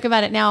mom joke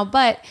about it now,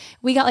 but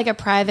we got like a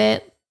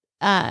private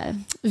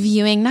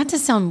viewing, not to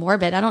sound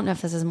morbid. I don't know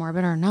if this is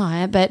morbid or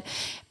not, but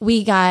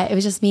it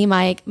was just me,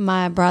 Mike,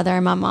 my brother,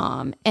 and my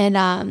mom. And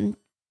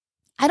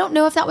I don't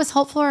know if that was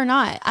helpful or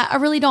not. I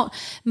really don't.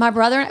 My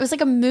brother, it was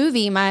like a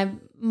movie. My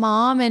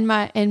mom and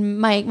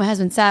Mike, my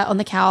husband, sat on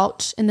the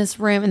couch in this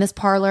room, in this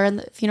parlor in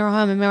the funeral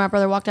home. And me and my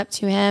brother walked up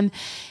to him.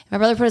 My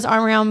brother put his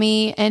arm around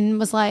me and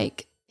was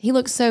like, he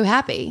looked so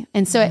happy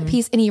and so at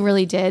peace. And he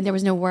really did. There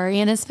was no worry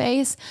in his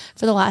face.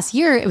 For the last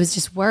year, it was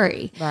just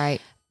worry. Right.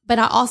 But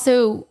I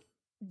also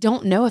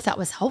don't know if that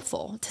was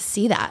helpful to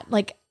see that.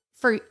 Like,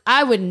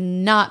 I would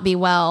not be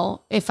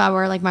well if I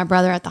were like my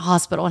brother at the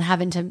hospital and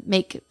having to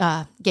make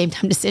game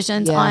time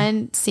decisions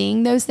on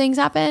seeing those things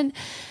happen.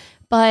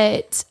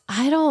 But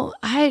I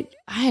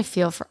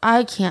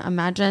can't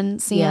imagine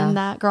seeing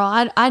that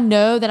girl. I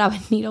know that I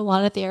would need a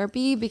lot of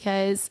therapy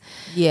because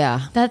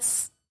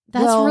that's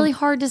really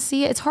hard to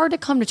see. It's hard to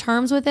come to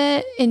terms with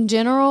it in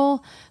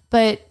general,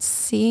 but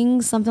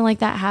seeing something like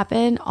that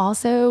happen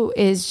also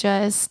is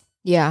just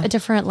a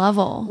different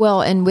level.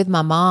 Well, and with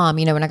my mom,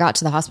 when I got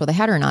to the hospital, they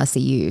had her in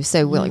ICU.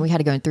 So we had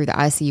to go through the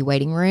ICU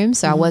waiting room.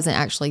 So I wasn't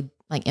actually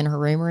like in her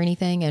room or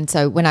anything. And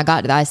so when I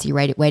got to the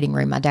ICU waiting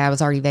room, my dad was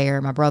already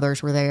there. My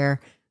brothers were there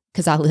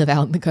because I live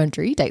out in the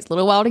country. It takes a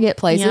little while to get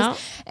places. Yep.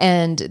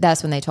 And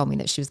that's when they told me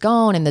that she was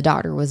gone. And the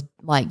doctor was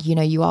like,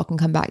 you all can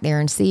come back there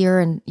and see her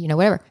and,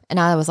 whatever.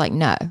 And I was like,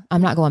 no,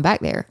 I'm not going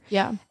back there.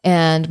 Yeah.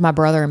 And my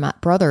brother and my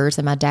brothers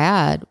and my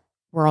dad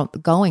were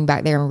going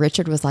back there. And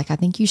Richard was like, I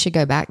think you should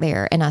go back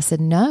there. And I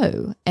said,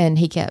 no. And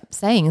he kept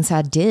saying, and so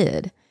I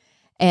did.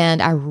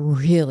 And I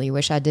really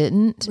wish I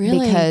didn't.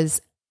 Really?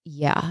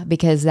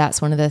 Because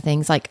that's one of the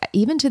things, like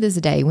even to this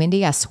day,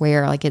 Wendy, I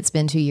swear, like it's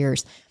been 2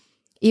 years.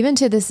 Even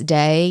to this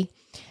day,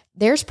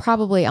 there's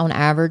probably on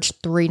average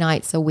 3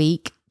 nights a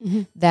week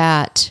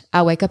that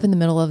I wake up in the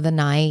middle of the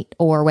night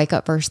or wake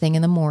up first thing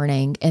in the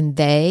morning and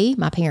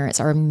my parents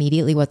are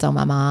immediately what's on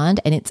my mind.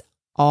 And it's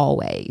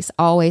always,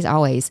 always,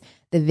 always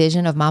the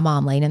vision of my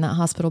mom laying in that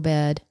hospital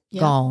bed,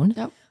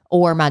 gone,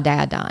 or my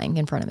dad dying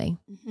in front of me.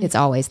 It's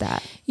always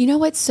that. You know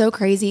what's so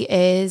crazy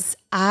is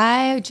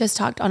I just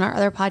talked on our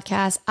other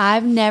podcast.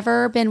 I've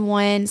never been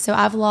one. So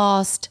I've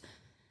lost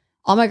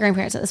all my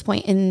grandparents at this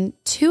point, and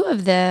 2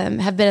 of them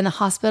have been in the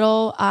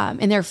hospital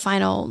in their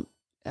final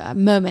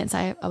moments,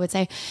 I would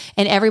say.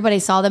 And everybody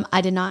saw them.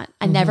 I did not.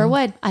 I never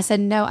would. I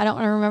said, no, I don't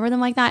want to remember them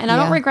like that. And I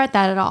don't regret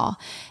that at all.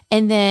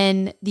 And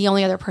then the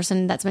only other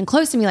person that's been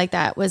close to me like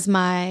that was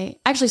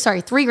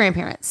 3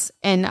 grandparents.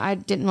 And I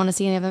didn't want to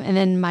see any of them. And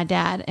then my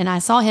dad. And I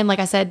saw him, like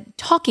I said,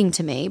 talking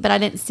to me, but I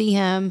didn't see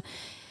him.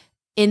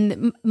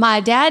 My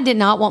dad did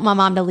not want my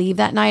mom to leave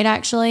that night,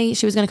 actually.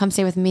 She was going to come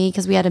stay with me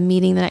because we had a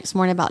meeting the next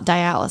morning about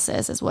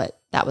dialysis is what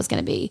that was going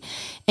to be.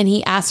 And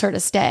he asked her to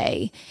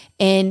stay.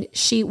 And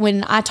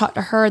when I talked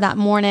to her that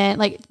morning,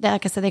 like I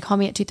said, they called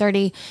me at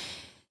 2:30.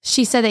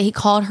 She said that he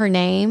called her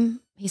name.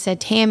 He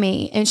said,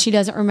 Tammy, and she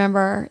doesn't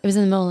remember. It was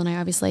in the middle of the night,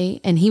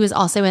 obviously. And he was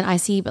also in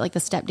IC, but like the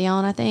step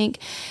down, I think.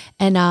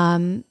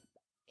 And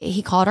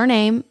he called her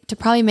name to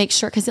probably make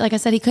sure, because like I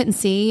said, he couldn't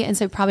see. And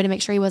so probably to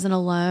make sure he wasn't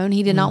alone.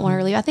 He did not want her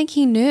to leave. I think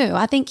he knew.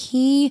 I think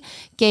he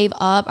gave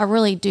up. I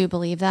really do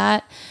believe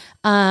that.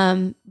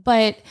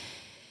 But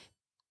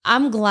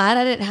I'm glad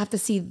I didn't have to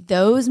see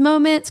those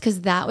moments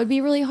because that would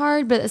be really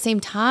hard. But at the same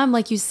time,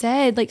 like you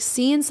said, like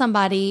seeing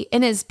somebody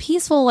and as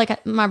peaceful,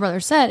 like my brother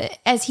said,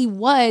 as he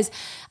was,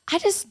 I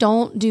just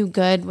don't do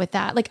good with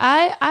that. Like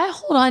I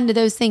hold on to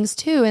those things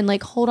too. And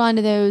like hold on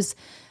to those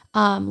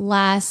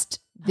last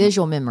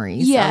visual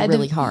memories are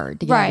really hard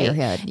to get out of your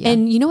head. Yeah.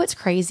 And you know what's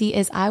crazy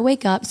is I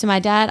wake up. So my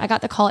dad, I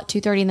got the call at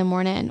 2:30 in the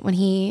morning when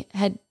he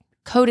had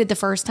coded the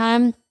first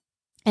time.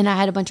 And I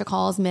had a bunch of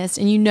calls missed.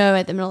 And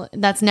at the middle,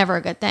 that's never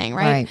a good thing,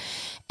 right?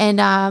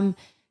 And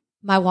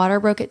my water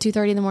broke at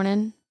 2:30 in the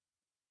morning.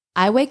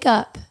 I wake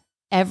up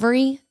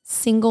every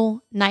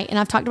single night. And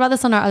I've talked about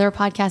this on our other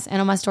podcasts and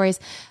on my stories.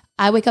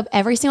 I'm going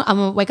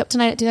to wake up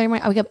tonight at 2:30 in the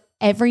morning. I wake up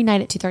every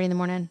night at 2:30 in the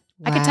morning.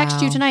 Wow. I could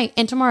text you tonight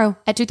and tomorrow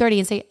at 2:30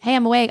 and say, hey,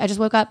 I'm awake. I just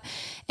woke up.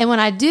 And when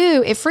I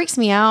do, it freaks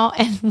me out.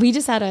 And we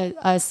just had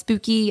a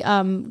spooky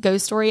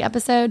ghost story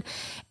episode.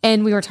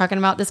 And we were talking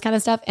about this kind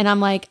of stuff. And I'm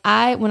like,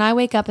 when I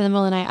wake up in the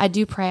middle of the night, I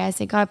do pray. I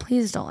say, God,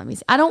 please don't let me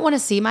see. I don't want to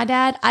see my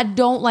dad. I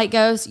don't like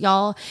ghosts.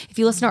 Y'all, if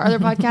you listen to our other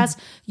podcasts,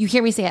 you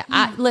hear me say it.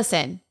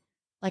 Listen,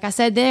 like I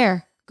said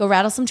there, go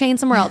rattle some chains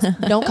somewhere else.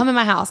 Don't come in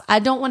my house. I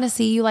don't want to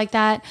see you like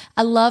that.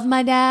 I love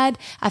my dad.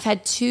 I've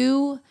had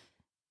two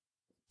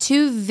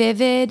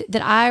vivid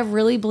that I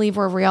really believe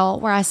were real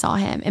where I saw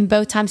him. And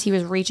both times he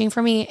was reaching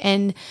for me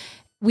and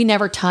we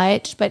never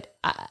touched, but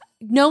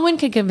no one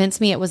could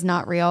convince me it was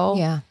not real.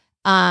 Yeah.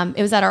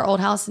 It was at our old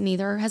house.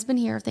 Neither has been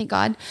here, thank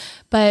God.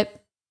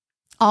 But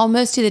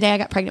almost to the day I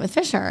got pregnant with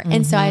Fisher.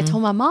 And so I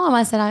told my mom,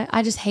 I said,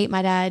 I just hate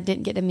my dad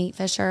didn't get to meet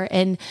Fisher.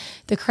 And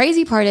the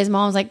crazy part is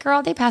mom was like,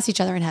 girl, they passed each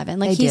other in heaven.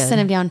 Like he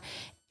sent him down.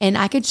 And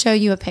I could show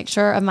you a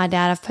picture of my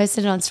dad. I've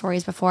posted it on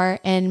stories before.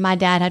 And my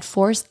dad had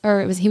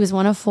he was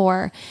one of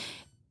 4.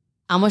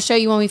 I'm going to show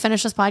you when we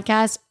finish this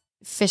podcast.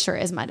 Fisher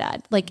is my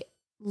dad. Like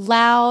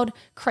loud,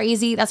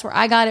 crazy. That's where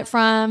I got it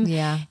from.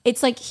 Yeah.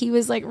 It's like he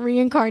was like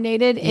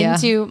reincarnated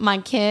into my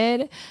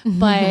kid.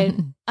 But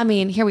I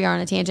mean, here we are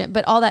on a tangent.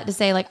 But all that to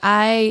say, like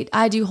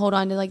I do hold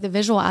on to like the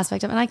visual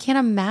aspect of it. And I can't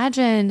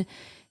imagine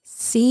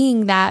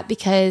seeing that,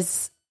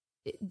 because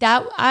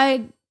that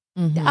I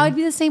would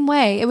be the same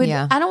way. It would,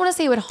 I don't want to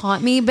say it would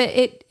haunt me, but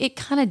it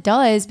kind of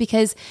does,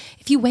 because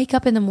if you wake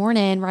up in the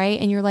morning, right,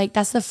 and you're like,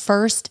 that's the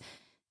first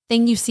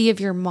thing you see of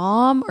your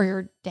mom or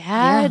your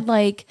dad,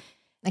 like,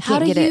 how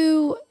do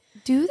you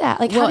do that?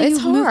 Like, how do you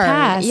move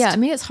past? Yeah, I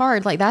mean, it's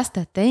hard. Like, that's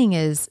the thing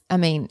is, I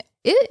mean,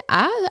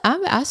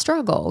 I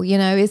struggle, you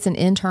know, it's an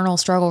internal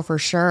struggle for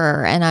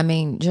sure. And I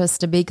mean,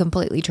 just to be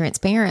completely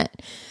transparent,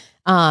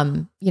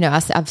 you know,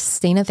 I've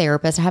seen a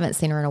therapist. I haven't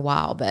seen her in a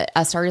while, but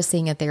I started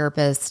seeing a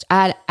therapist.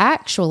 I'd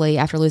actually,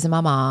 after losing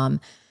my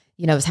mom,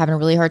 you know, was having a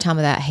really hard time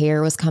with that.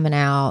 Hair was coming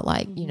out,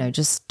 like, you know,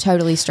 just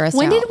totally stressed out.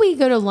 When did we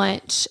go to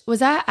lunch? Was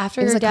that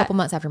after your dad? It was a couple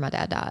months after my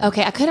dad died.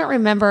 Okay. I couldn't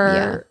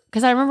remember,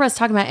 because I remember us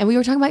talking about it, and we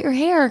were talking about your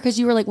hair, because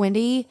you were like,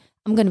 Wendy,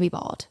 I'm going to be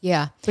bald.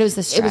 Yeah. But it was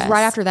the stress. It was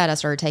right after that I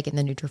started taking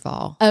the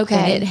Nutrafol. Okay.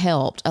 And it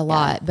helped a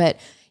lot. But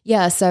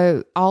yeah,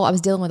 so I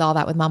was dealing with all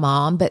that with my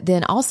mom, but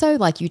then also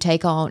like you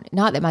take on,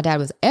 not that my dad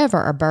was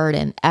ever a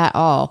burden at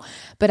all,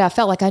 but I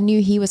felt like I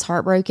knew he was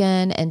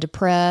heartbroken and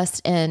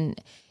depressed,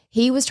 and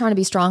he was trying to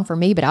be strong for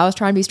me, but I was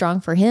trying to be strong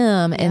for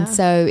him. And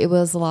so it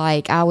was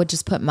like, I would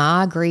just put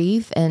my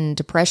grief and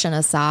depression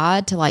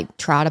aside to like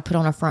try to put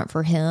on a front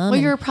for him. Well,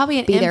 you're probably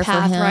an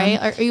empath,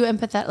 right? Are you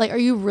empathetic? Like, are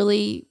you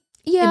really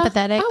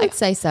empathetic? I would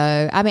say so.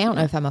 I mean, I don't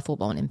know if I'm a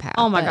full-blown empath.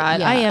 Oh my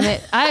God. I am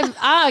it.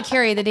 I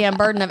carry the damn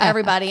burden of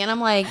everybody. And I'm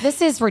like,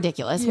 this is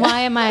ridiculous.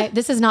 Why am I,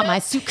 this is not my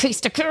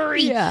suitcase to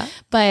carry. Yeah.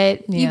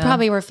 But you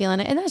probably were feeling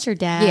it. And that's your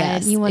dad.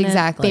 Yes, you want to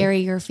exactly. bury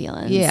your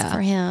feelings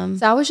for him.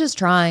 So I was just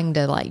trying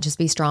to like, just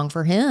be strong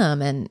for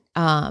him. And,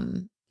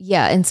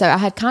 and so I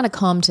had kind of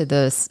come to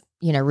this,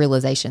 you know,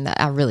 realization that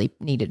I really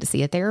needed to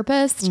see a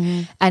therapist.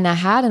 And I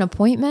had an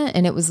appointment,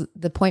 and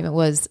the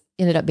appointment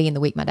ended up being the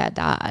week my dad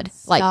died.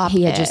 Like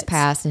he had just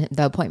passed, and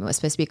the appointment was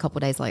supposed to be a couple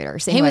of days later.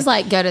 So anyway, he was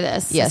like, go to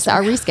this. Yes. So I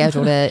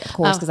rescheduled it, of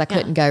course, because I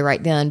couldn't go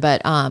right then.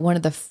 But one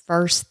of the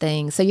first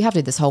things, so you have to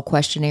do this whole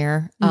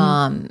questionnaire.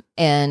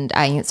 And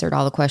I answered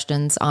all the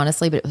questions,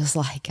 honestly, but it was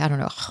like, I don't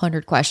know,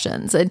 100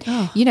 questions. And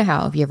you know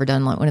how, have you ever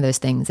done like one of those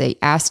things, they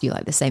ask you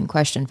like the same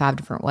question 5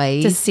 different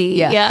ways? To see.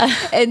 Yeah.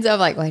 And so I'm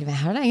like, wait a minute,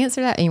 how did I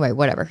answer that? Anyway,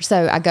 whatever.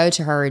 So I go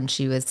to her, and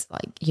she was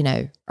like, you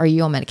know, are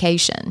you on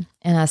medication?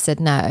 And I said,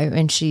 no.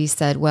 And she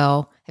said,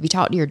 well, have you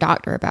talked to your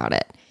doctor about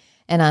it?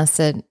 And I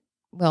said,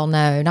 well,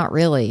 no, not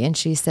really. And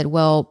she said,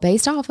 well,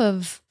 based off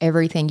of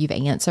everything you've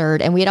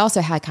answered, and we had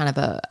also had kind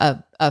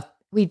of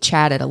we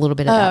chatted a little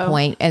bit at that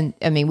point. And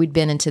I mean, we'd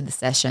been into the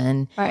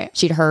session. Right.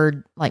 She'd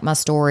heard like my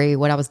story,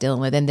 what I was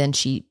dealing with. And then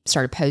she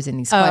started posing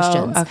these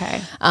questions.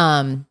 Okay.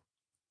 And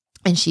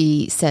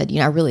she said, you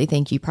know, I really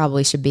think you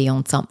probably should be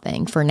on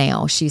something for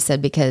now. She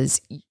said,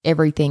 because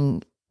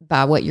everything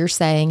by what you're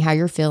saying, how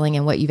you're feeling,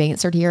 and what you've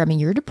answered here, I mean,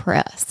 you're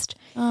depressed.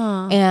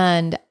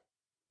 And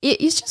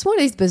it's just one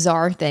of these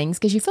bizarre things,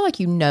 because you feel like,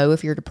 you know,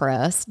 if you're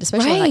depressed,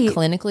 especially like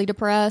clinically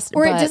depressed,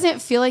 or it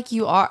doesn't feel like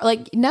you are.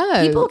 Like,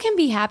 no, people can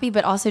be happy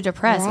but also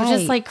depressed, which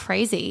is like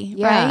crazy.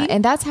 Yeah. Right?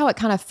 And that's how it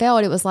kind of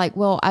felt. It was like,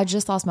 well, I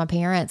just lost my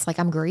parents. Like,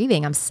 I'm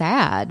grieving, I'm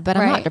sad, but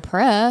I'm not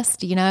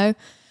depressed, you know?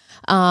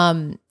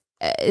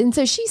 And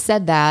so she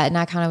said that, and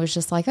I kind of was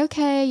just like,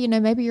 okay, you know,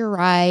 maybe you're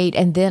right.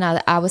 And then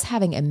I was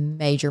having a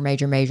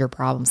major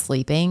problem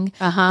sleeping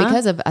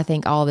because of, I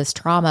think, all this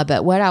trauma.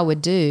 But what I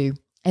would do,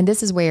 and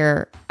this is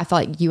where I feel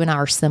like you and I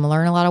are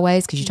similar in a lot of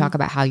ways, because you talk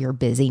about how you're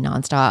busy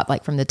nonstop,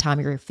 like from the time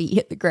your feet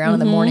hit the ground in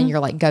the morning, you're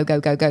like,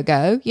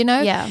 go, you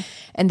know? Yeah.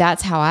 And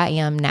that's how I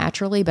am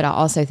naturally. But I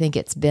also think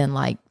it's been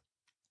like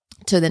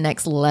to the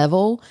next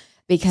level,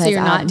 because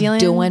I'm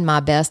doing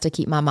my best to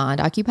keep my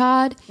mind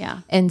occupied.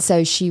 Yeah. And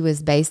so she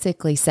was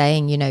basically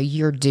saying, you know,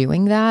 you're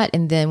doing that.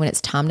 And then when it's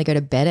time to go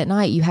to bed at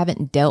night, you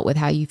haven't dealt with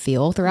how you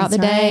feel throughout the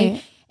day.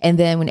 Right. And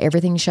then when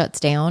everything shuts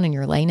down and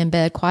you're laying in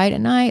bed quiet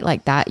at night,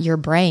 like that, your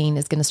brain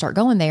is going to start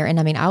going there. And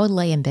I mean, I would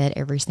lay in bed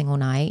every single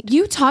night.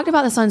 You talked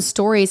about this on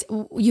stories.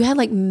 You had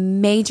like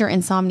major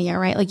insomnia,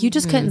 right? Like you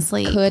just couldn't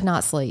sleep. Could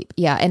not sleep.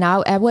 Yeah. And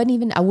I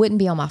wouldn't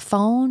be on my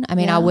phone. I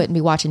mean, I wouldn't be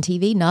watching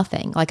TV,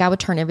 nothing. Like I would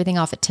turn everything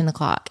off at 10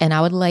 o'clock, and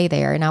I would lay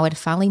there, and I would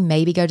finally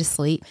maybe go to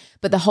sleep.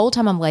 But the whole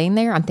time I'm laying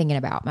there, I'm thinking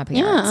about my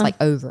parents like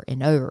over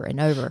and over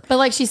and over. But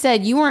like she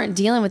said, you weren't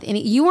dealing with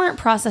you weren't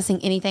processing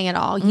anything at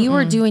all. You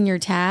were doing your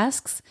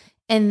tasks.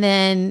 And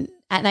then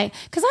at night,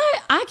 because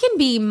I can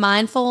be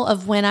mindful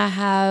of when I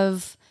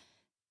have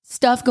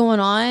stuff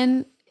going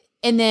on,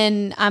 and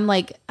then I'm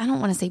like, I don't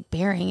want to say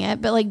burying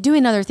it, but like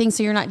doing other things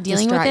so you're not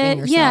dealing with it.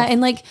 Yourself. Yeah.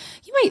 And like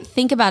you might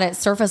think about it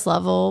surface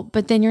level,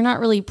 but then you're not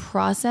really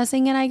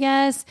processing it, I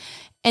guess.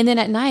 And then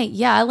at night,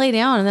 I lay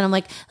down and then I'm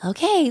like,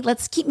 okay,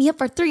 let's keep me up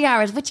for 3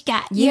 hours. What you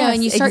got? You know,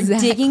 and you start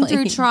digging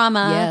through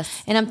trauma.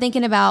 Yes. And I'm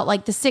thinking about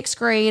like the 6th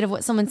grade of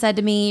what someone said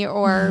to me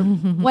or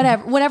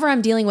whatever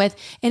I'm dealing with.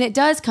 And it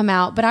does come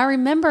out. But I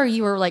remember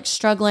you were like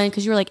struggling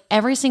because you were like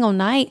every single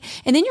night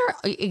and then you're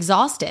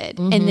exhausted.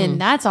 And then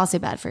that's also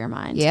bad for your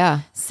mind.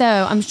 Yeah. So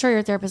I'm sure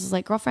your therapist was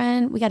like,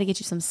 girlfriend, we got to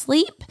get you some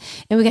sleep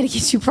and we got to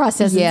get you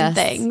processing some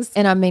things.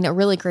 And I mean, a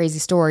really crazy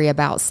story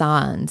about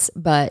signs,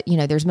 but you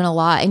know, there's been a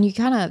lot. And you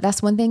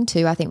that's one thing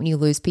too, I think when you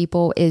lose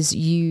people is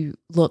you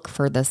look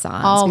for the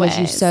signs. Always. Because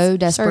you so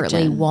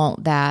desperately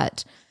want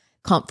that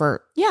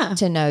comfort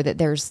to know that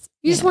there's,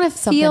 you just want to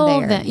feel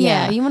them.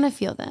 Yeah. You want to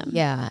feel them.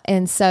 Yeah.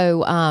 And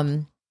so,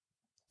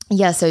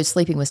 so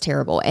sleeping was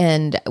terrible.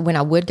 And when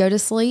I would go to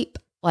sleep,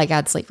 like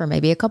I'd sleep for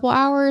maybe a couple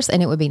hours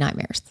and it would be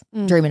nightmares,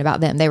 dreaming about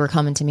them. They were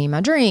coming to me in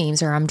my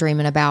dreams, or I'm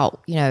dreaming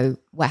about, you know,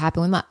 what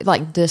happened with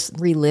like just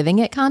reliving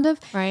it kind of.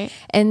 Right.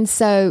 And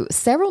so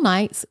several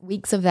nights,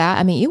 weeks of that,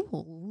 I mean, it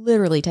will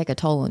literally take a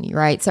toll on you.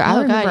 Right. So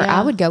I remember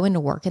I would go into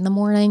work in the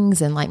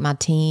mornings and like my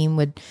team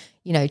would,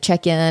 you know,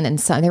 check in. And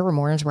so there were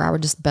mornings where I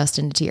would just bust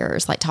into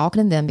tears, like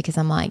talking to them because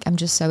I'm like, I'm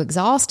just so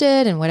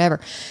exhausted and whatever.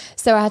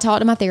 So I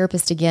talked to my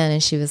therapist again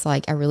and she was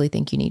like, I really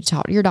think you need to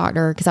talk to your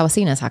doctor. Cause I was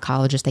seeing a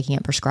psychologist. They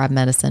can't prescribe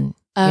medicine,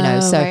 you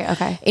know? So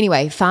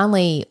anyway,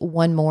 finally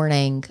one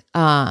morning,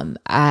 I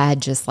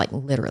had just like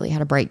literally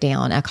had a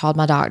breakdown. I called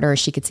my doctor.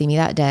 She could see me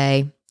that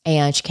day.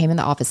 And she came in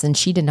the office and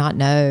she did not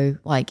know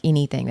like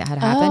anything that had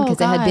happened because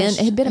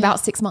it had been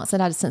about 6 months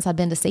since I'd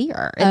been to see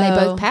her, and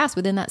they both passed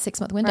within that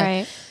 6-month window.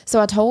 Right.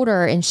 So I told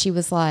her, and she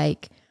was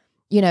like,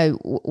 you know,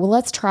 well,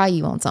 let's try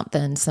you on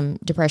something, some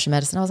depression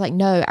medicine. I was like,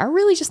 no, I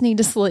really just need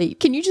to sleep.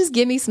 Can you just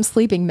give me some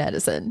sleeping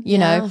medicine? You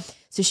know?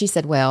 So she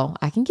said, well,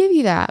 I can give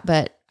you that,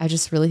 but I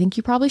just really think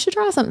you probably should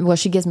try something. Well,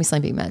 she gives me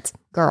sleeping meds.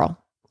 Girl,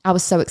 I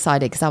was so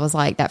excited because I was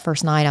like, that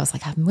first night, I was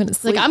like, I'm going to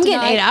sleep. Like, I'm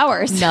getting 8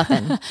 hours.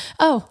 Nothing.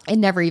 It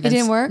never even. It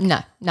didn't work?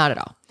 No, not at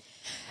all.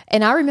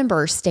 And I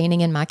remember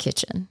standing in my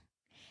kitchen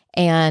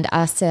and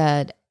I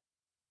said,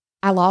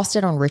 I lost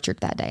it on Richard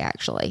that day,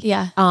 actually.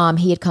 Yeah.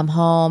 He had come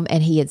home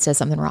and he had said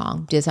something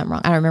wrong, did something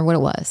wrong. I don't remember what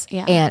it was.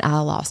 Yeah. And I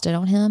lost it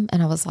on him.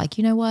 And I was like,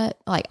 you know what?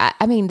 Like,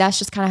 I mean, that's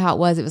just kind of how it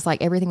was. It was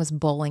like everything was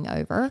boiling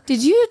over.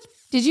 Did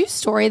you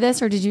story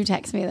this or did you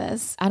text me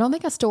this? I don't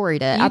think I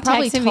storied it. I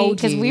probably told you.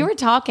 Because we were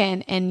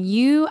talking and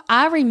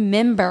I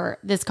remember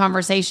this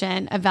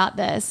conversation about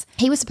this.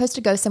 He was supposed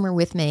to go somewhere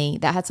with me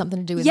that had something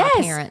to do with my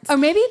parents. Or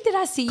maybe did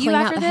I see you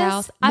after the this?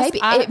 House. Maybe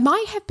it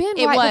might have been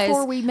right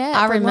before we met.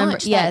 I remember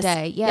that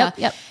day. Yeah.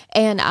 Yep.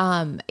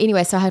 And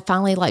anyway, so I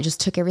finally like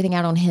just took everything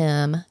out on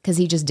him because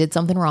he just did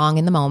something wrong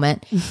in the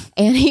moment.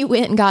 And he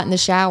went and got in the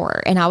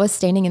shower. And I was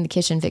standing in the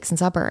kitchen fixing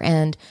supper.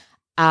 And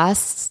I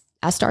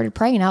started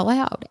praying out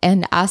loud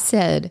and I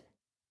said,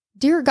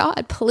 dear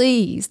God,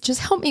 please just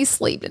help me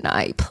sleep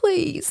tonight.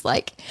 Please,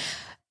 like,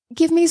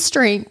 give me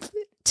strength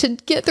to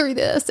get through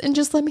this and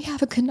just let me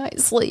have a good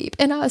night's sleep.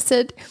 And I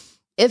said,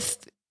 if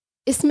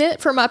it's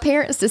meant for my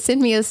parents to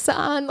send me a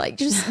sign, like,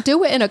 just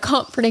do it in a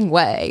comforting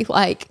way.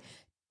 Like,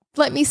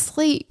 let me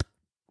sleep.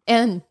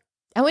 And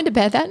I went to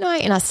bed that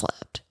night and I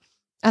slept.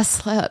 I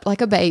slept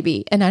like a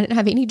baby and I didn't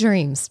have any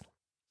dreams.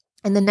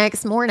 And the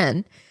next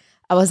morning,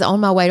 I was on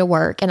my way to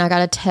work and I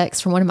got a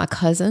text from one of my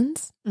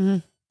cousins.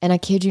 Mm-hmm. And I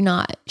kid you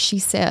not, she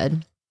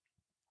said,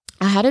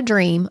 I had a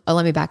dream. Oh,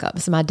 let me back up.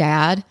 So my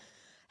dad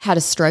had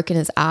a stroke in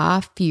his eye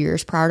a few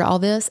years prior to all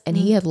this. And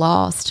he had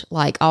lost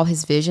like all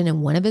his vision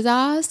in one of his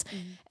eyes.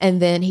 And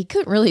then he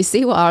couldn't really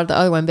see well out of the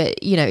other one.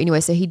 But, you know,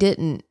 anyway, so he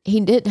didn't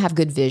have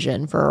good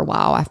vision for a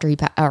while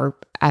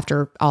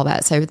after all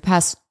that. So the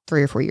past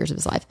 3 or 4 years of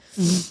his life,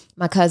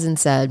 my cousin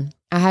said,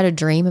 I had a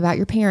dream about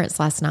your parents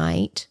last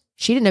night.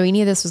 She didn't know any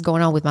of this was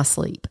going on with my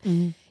sleep.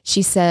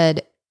 She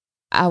said,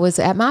 I was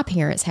at my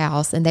parents'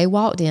 house and they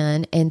walked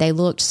in and they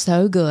looked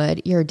so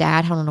good. Your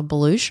dad had on a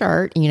blue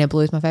shirt, and you know,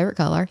 blue is my favorite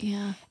color.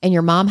 Yeah. And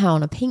your mom had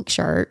on a pink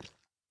shirt.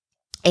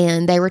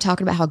 And they were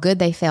talking about how good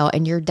they felt.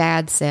 And your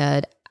dad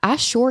said, I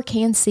sure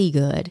can see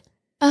good.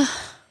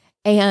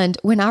 And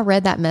when I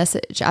read that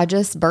message, I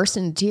just burst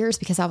into tears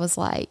because I was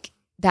like,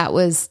 that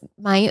was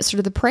my answer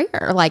to the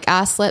prayer. Like,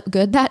 I slept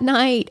good that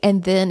night.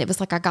 And then it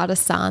was like I got a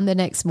sign the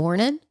next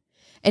morning.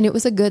 And it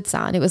was a good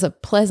sign. It was a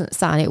pleasant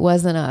sign. It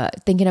wasn't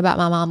thinking about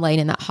my mom laying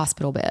in that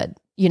hospital bed,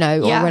 you know,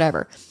 or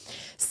whatever.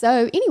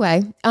 So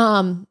anyway,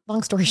 long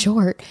story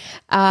short,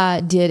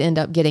 I did end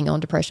up getting on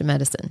depression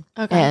medicine.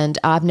 Okay. And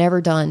I've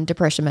never done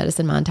depression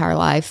medicine my entire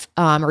life,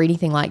 or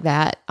anything like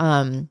that.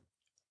 And,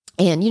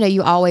 you know,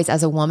 you always,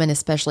 as a woman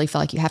especially, feel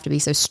like you have to be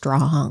so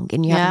strong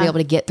and you have to be able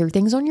to get through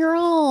things on your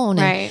own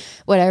and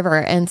whatever.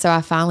 And so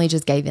I finally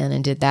just gave in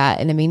and did that.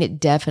 And I mean,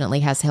 it definitely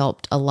has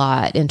helped a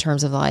lot in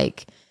terms of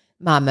like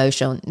my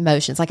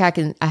emotions. Like I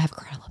have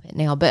cried a little bit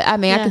now, but I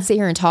mean, I can sit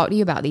here and talk to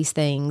you about these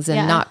things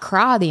and not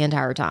cry the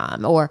entire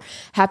time, or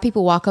have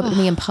people walk up to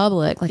me in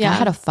public. Like I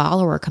had a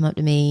follower come up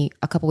to me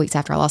a couple weeks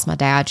after I lost my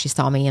dad. She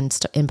saw me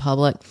in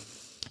public.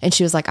 And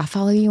she was like, I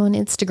follow you on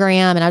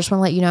Instagram and I just want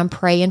to let you know I'm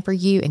praying for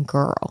you. And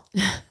girl,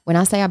 when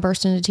I say I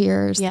burst into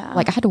tears,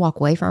 like I had to walk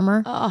away from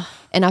her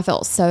and I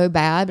felt so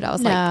bad, but I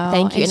was like,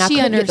 thank you. And I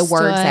couldn't get the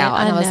words out.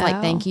 And I was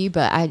like, thank you.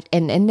 But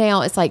and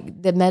now it's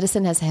like the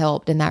medicine has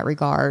helped in that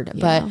regard.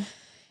 But,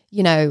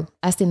 you know,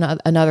 I see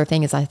another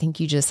thing is I think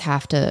you just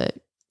have to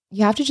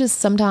just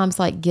sometimes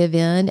like give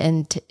in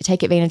and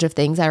take advantage of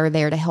things that are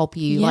there to help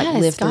you like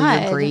live through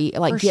your grief,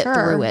 like get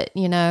through it,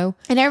 you know?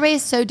 And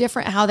everybody's so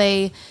different how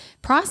they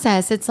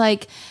process. It's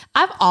like,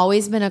 I've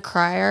always been a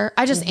crier.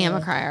 I just am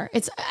a crier.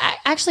 It's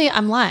actually,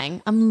 I'm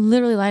lying. I'm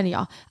literally lying to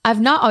y'all. I've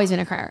not always been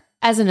a crier.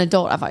 As an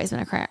adult, I've always been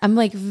a crier. I'm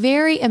like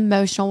very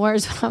emotional.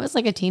 Whereas when I was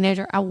like a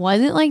teenager, I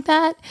wasn't like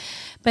that.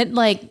 But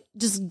like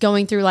just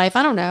going through life,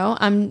 I don't know.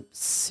 I'm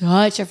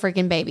such a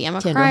freaking baby. I'm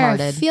a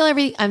crier. I feel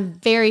everything. I'm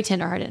very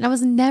tenderhearted. And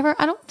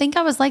I don't think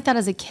I was like that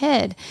as a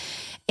kid.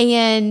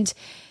 And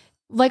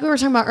like we were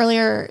talking about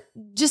earlier,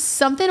 just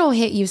something will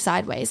hit you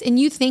sideways and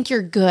you think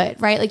you're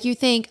good, right? Like you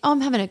think, oh,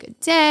 I'm having a good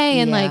day.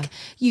 And like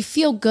you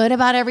feel good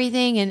about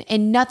everything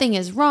and nothing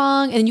is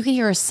wrong. And you can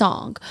hear a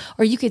song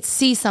or you could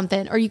see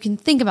something or you can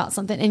think about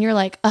something and you're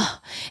like, oh,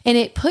 and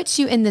it puts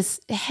you in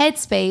this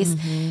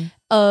headspace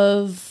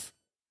of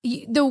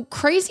the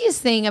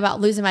craziest thing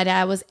about losing my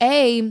dad was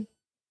I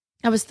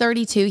was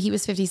 32, he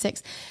was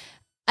 56.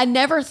 I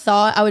never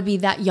thought I would be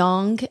that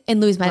young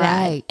and lose my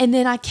dad. And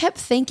then I kept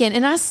thinking,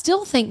 and I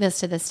still think this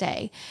to this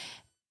day,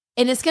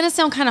 and it's going to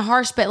sound kind of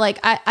harsh, but like,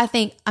 I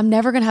think I'm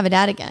never going to have a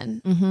dad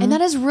again. And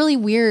that is really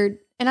weird.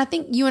 And I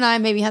think you and I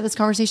maybe had this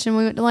conversation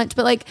when we went to lunch,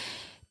 but like,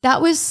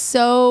 that was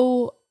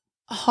so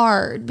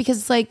hard because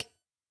it's like,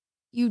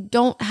 you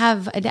don't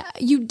have a dad.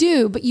 You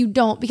do, but you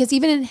don't, because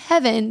even in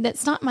heaven,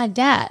 that's not my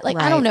dad. Like,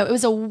 I don't know. It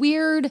was a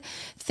weird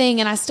thing.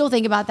 And I still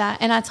think about that.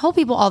 And I told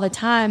people all the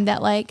time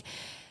that like,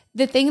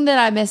 the thing that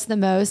I miss the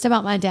most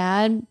about my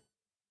dad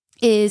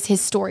is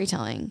his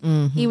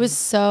storytelling. He was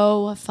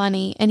so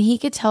funny and he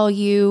could tell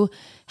you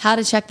how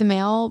to check the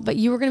mail, but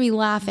you were going to be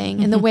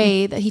laughing in the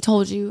way that he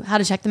told you how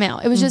to check the mail.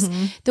 It was just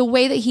the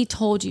way that he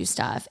told you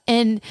stuff.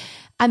 And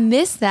I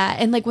miss that.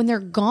 And like when they're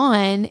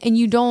gone and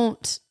you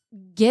don't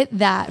get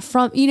that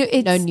from, you know,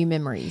 it's no new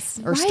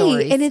memories or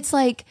stories. And it's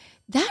like,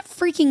 that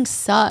freaking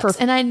sucks. For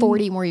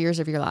 40 more years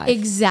of your life.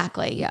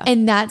 Exactly. Yeah.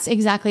 And that's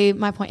exactly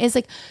my point. It's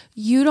like,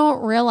 you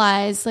don't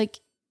realize like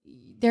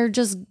they're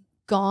just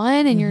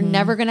gone and you're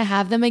never going to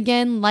have them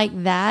again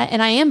like that.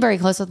 And I am very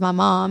close with my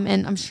mom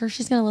and I'm sure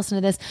she's going to listen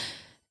to this.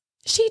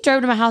 She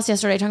drove to my house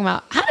yesterday talking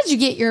about, how did you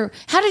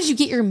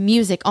get your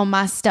music on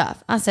my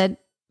stuff? I said,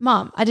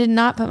 Mom, I did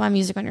not put my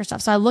music on your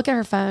stuff. So I look at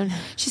her phone.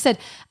 She said,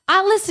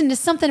 I listened to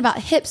something about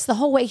hips the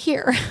whole way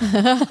here.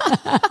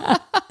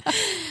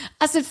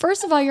 I said,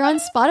 first of all, you're on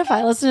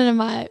Spotify listening to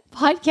my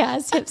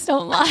podcast, Hips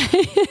Don't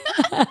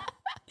Lie.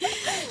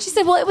 She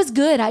said, well, it was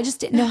good. I just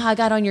didn't know how I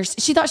got on your,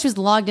 she thought she was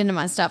logged into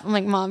my stuff. I'm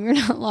like, Mom, you're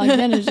not logged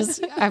in. It's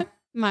just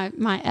my,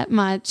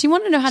 she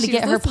wanted to know how to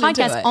get her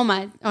podcast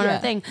on her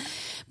thing.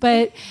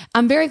 But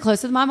I'm very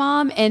close with my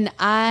mom and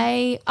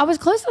I was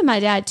close with my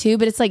dad too,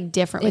 but it's like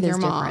different with your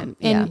mom.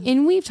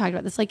 And we've talked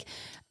about this, like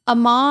a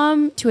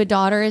mom to a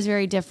daughter is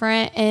very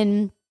different.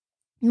 And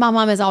my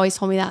mom has always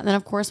told me that. And then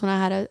of course, when I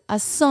had a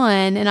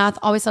son and I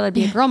always thought I'd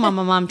be a girl mom,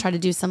 my mom tried to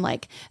do some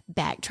like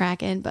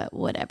backtracking, but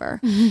whatever.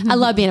 I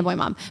love being a boy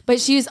mom, but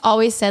she's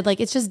always said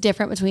like, it's just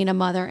different between a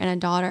mother and a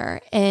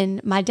daughter.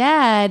 And my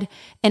dad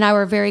and I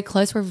were very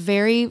close. We're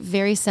very,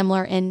 very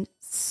similar in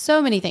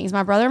so many things.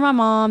 My brother and my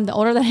mom, the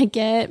older that I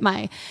get,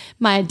 my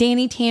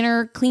Danny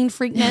Tanner clean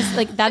freakness,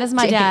 like that is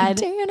my dad.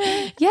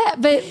 Tanner. Yeah.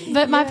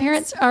 But my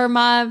parents or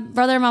my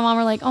brother and my mom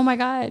were like, oh my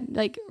God,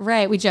 like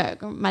Ray, we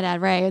joke, my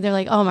dad, Ray, they're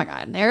like, oh my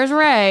God, there's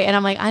Ray. And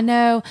I'm like, I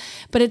know,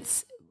 but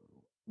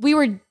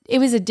it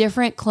was a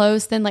different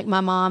close than like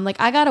my mom. Like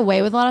I got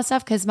away with a lot of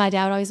stuff because my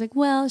dad would always like,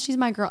 well, she's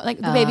my girl, like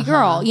the baby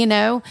girl, you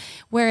know?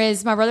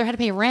 Whereas my brother had to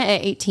pay rent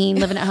at 18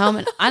 living at home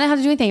and I didn't have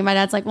to do anything. My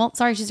dad's like, well,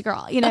 sorry, she's a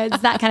girl. You know, it's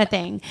that kind of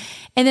thing.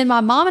 And then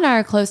my mom and I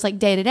are close like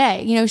day to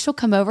day. You know, she'll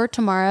come over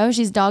tomorrow.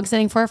 She's dog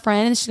sitting for a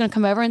friend and she's going to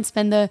come over and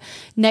spend the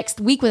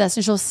next week with us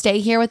and she'll stay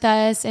here with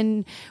us.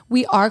 And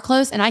we are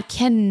close and I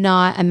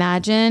cannot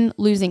imagine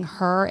losing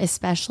her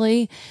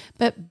especially,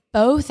 but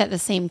both at the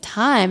same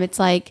time. It's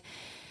like,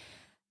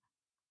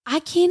 I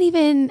can't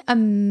even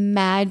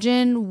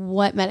imagine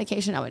what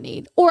medication I would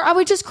need. Or I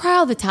would just cry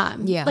all the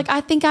time. Yeah. Like I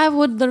think I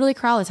would literally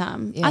cry all the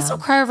time. Yeah. I still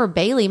cry over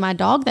Bailey, my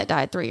dog that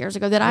died 3 years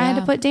ago that I had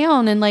to put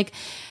down. And like,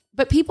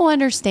 but people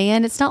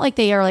understand. It's not like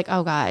they are like,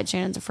 oh God,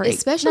 Shannon's a freak.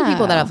 Especially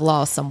people that have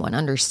lost someone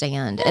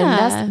understand. Yeah.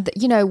 And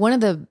that's, you know, one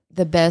of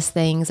the best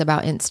things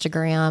about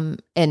Instagram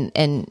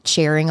and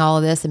sharing all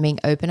of this and being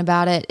open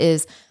about it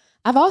is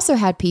I've also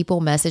had people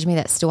message me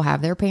that still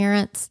have their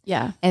parents.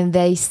 Yeah. And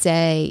they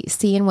say,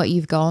 seeing what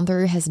you've gone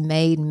through has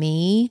made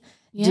me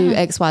do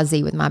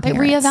XYZ with my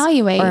parents.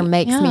 Reevaluate. Or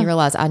makes me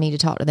realize I need to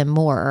talk to them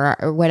more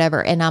or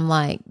whatever. And I'm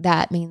like,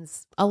 that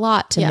means a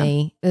lot to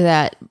me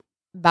that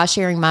by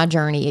sharing my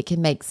journey, it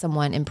can make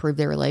someone improve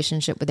their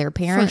relationship with their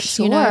parents,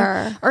 For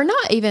sure. or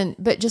not even,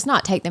 but just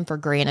not take them for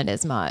granted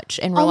as much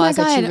and realize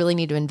that you really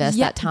need to invest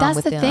that time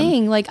with them. That's the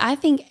thing. Like, I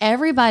think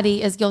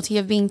everybody is guilty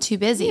of being too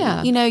busy.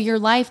 Yeah. Your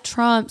life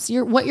trumps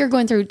what you're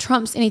going through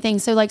trumps anything.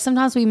 So like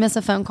sometimes we miss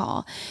a phone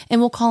call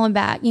and we'll call him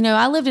back.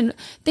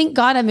 Thank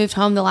God I moved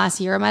home the last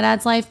year of my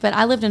dad's life, but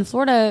I lived in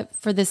Florida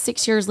for the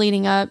 6 years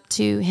leading up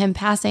to him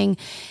passing.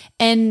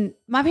 And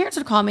my parents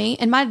would call me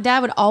and my dad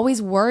would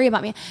always worry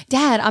about me.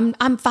 Dad,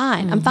 I'm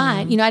fine. I'm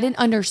fine. I didn't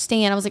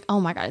understand. I was like, oh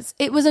my God,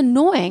 it was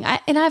annoying.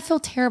 And I feel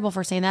terrible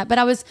for saying that, but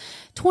I was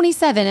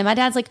 27 and my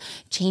dad's like,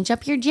 change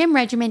up your gym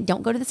regimen.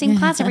 Don't go to the same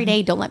class every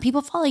day. Don't let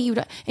people follow you.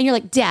 And you're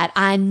like, Dad,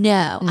 I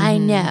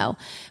know.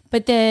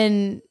 But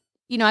then,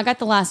 I got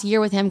the last year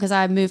with him because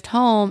I moved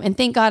home, and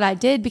thank God I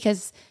did,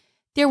 because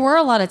there were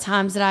a lot of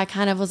times that I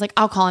kind of was like,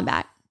 I'll call him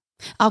back.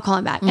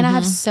 And I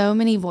have so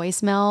many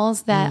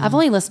voicemails that I've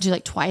only listened to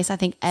like twice, I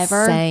think,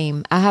 ever.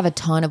 Same. I have a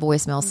ton of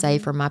voicemails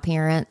saved from my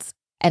parents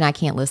and I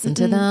can't listen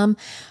to them.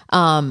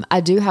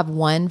 I do have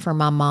one from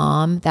my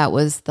mom. That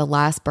was the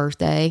last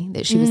birthday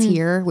that she was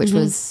here, which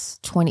was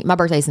my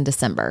birthday's in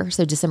December.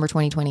 So December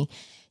 2020.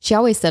 She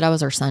always said I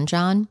was her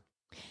sunshine.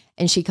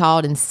 And she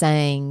called and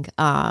sang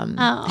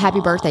happy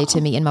birthday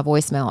to me in my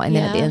voicemail. And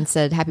then at the end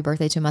said, happy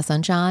birthday to my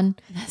sunshine.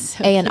 That's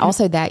so and cute.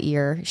 Also that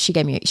year, she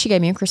gave me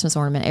a Christmas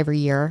ornament every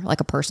year, like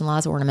a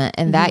personalized ornament.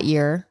 And that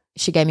year,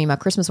 she gave me my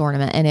Christmas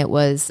ornament, and it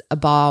was a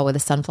ball with a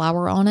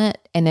sunflower on it.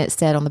 And it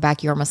said on the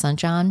back, "You are my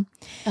sunshine."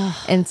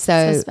 And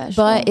so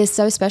but it's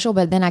so special.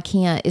 But then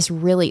it's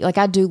really, like,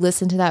 I do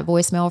listen to that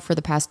voicemail for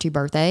the past 2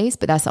 birthdays,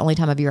 but that's the only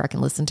time of year I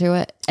can listen to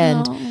it.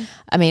 And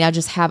I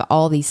just have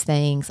all these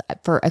things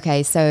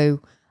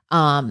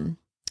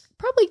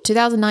probably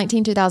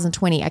 2019,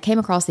 2020, I came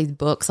across these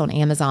books on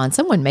Amazon.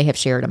 Someone may have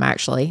shared them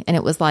actually. And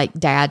it was like,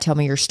 Dad, tell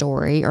me your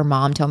story, or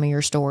Mom, tell me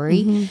your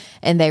story.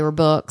 And they were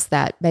books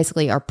that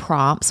basically are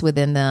prompts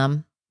within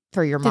them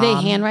for your mom. Do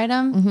they handwrite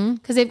them?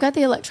 Because they've got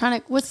the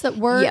electronic, what's the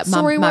word? Yeah,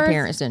 my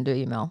parents didn't do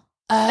email.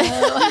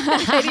 Oh.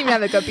 They didn't even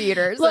have a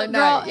computer. So Look,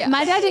 girl,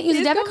 my dad didn't use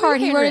a debit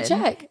card. He wrote a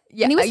check.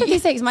 Yeah. And he was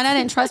 56. My dad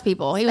didn't trust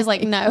people. He was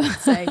like, no.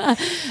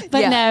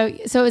 But no,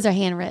 so it was a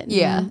handwritten.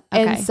 Yeah.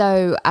 Okay. And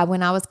so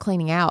when I was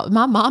cleaning out,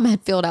 my mom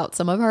had filled out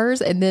some of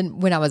hers. And then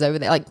when I was over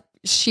there, like,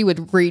 she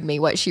would read me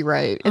what she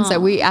wrote. And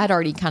so I'd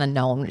already kind of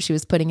known what she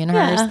was putting in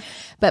hers.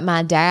 But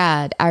my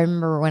dad, I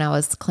remember when I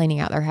was cleaning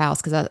out their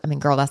house, because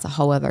girl, that's a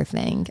whole other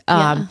thing.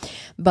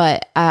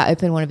 But I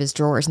opened one of his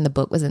drawers and the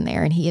book was in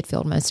there, and he had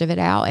filled most of it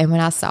out. And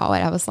when I saw it,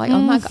 I was like, oh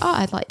my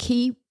God, like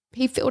he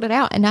filled it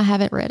out, and I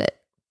haven't read it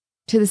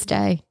to this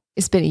day.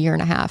 It's been over a year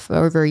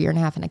and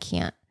a half, and I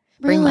can't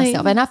bring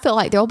myself. And I feel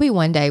like there'll be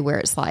one day where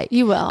it's like,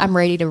 you will. I'm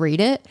ready to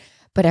read it,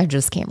 but I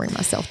just can't bring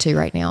myself to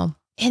right now.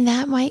 And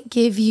that might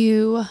give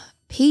you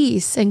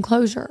peace and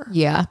closure.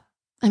 Yeah.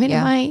 It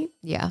might.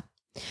 Yeah.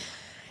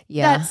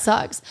 Yeah. That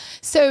sucks.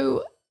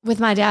 So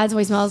with my dad's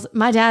voicemails,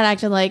 my dad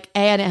acted like,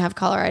 I didn't have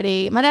caller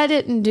ID. My dad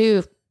didn't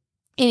do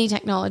any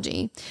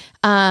technology.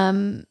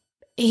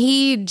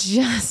 He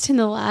just in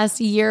the last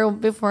year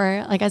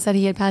before, like I said,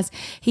 he had passed,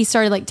 he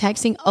started like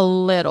texting a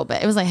little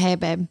bit. It was like, hey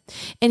babe.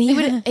 And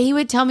he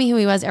would tell me who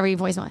he was every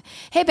voicemail.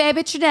 Hey babe,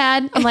 it's your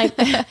dad. I'm like,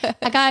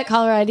 I got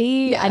caller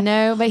ID. Yeah. I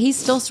know, but he's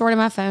still stored in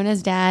my phone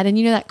as dad. And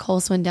you know that Cole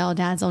Swindell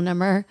dad's own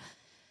number?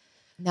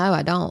 No,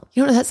 I don't.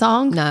 You don't know that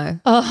song? No.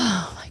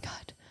 Oh my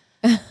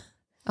God.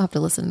 I'll have to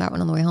listen to that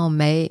one on the way home.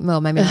 Maybe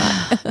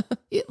not.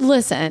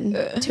 Listen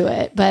to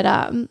it.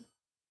 But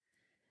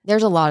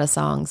there's a lot of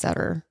songs that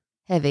are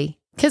heavy.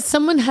 Because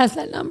someone has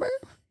that number.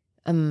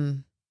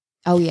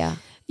 Oh yeah.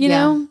 You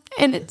know,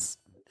 and it's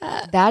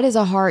that is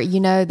a hard.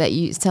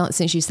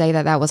 Since you say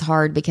that was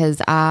hard,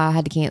 because I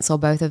had to cancel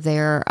both of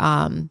their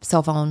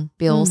cell phone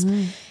bills,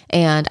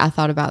 and I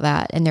thought about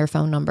that and their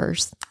phone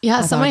numbers.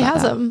 Yeah, somebody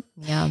has them.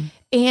 Yeah,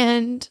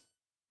 and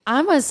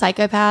I'm a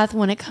psychopath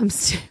when it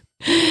comes to.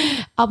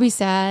 I'll be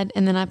sad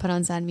and then I put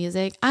on sad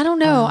music. I don't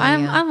know.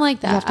 I'm like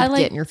that. You have to I like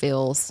get in your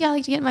feels. Yeah, I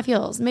like to get in my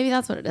feels. Maybe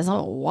that's what it is.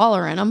 I'll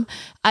waller in them.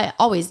 I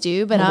always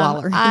do, but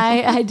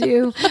I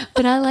do.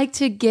 But I like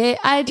to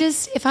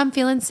if I'm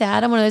feeling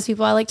sad, I'm one of those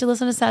people. I like to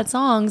listen to sad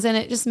songs, and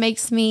it just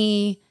makes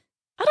me.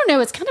 I don't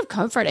know. It's kind of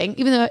comforting,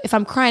 even though if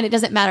I'm crying, it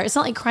doesn't matter. It's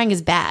not like crying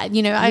is bad.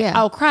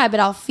 I'll cry, but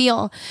I'll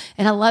feel,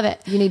 and I love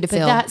it. You need to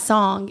feel. That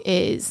song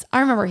is.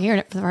 I remember hearing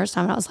it for the first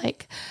time, and I was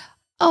like,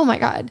 oh my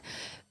God,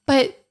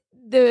 but.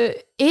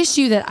 The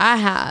issue that I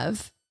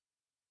have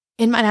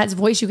in my dad's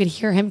voice, you could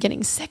hear him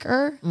getting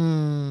sicker,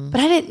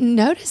 but I didn't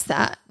notice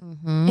that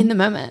in the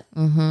moment.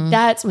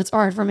 That's what's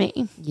hard for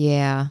me.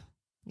 Yeah.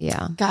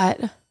 Yeah.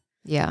 God.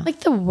 Yeah. Like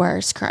the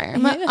worst crier.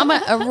 I'm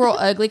a real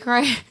ugly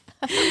crier.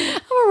 I'm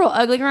a real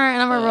ugly crier,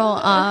 and I'm a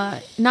real,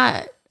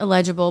 not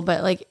illegible,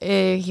 but like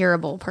a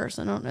hearable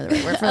person. I don't know the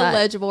right word for that.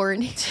 Illegible or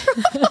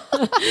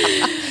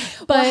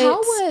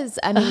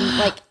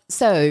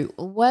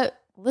but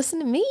listen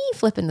to me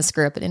flipping the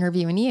script and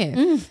interviewing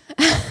you.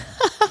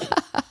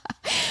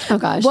 Oh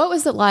gosh. What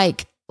was it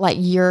like like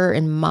your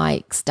and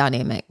Mike's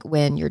dynamic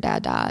when your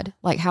dad died?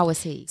 Like, how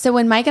was he? So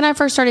when Mike and I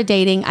first started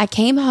dating, I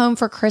came home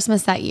for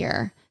Christmas that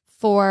year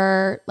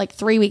for like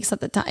 3 weeks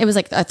at the time. It was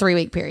like a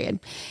 3-week period.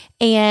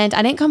 And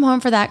I didn't come home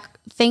for that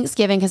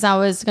Thanksgiving because I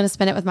was going to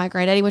spend it with my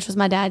granddaddy, which was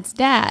my dad's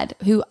dad,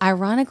 who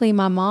ironically,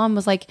 my mom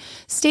was like,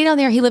 stay down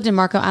there. He lived in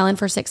Marco Island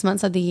for 6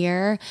 months of the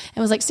year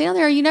and was like, stay down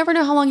there. You never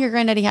know how long your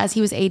granddaddy has.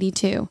 He was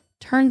 82.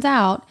 Turns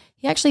out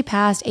he actually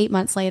passed 8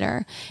 months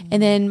later.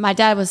 And then my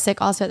dad was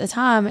sick also at the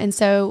time. And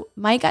so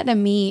Mike got to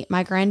meet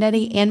my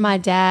granddaddy and my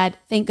dad.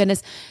 Thank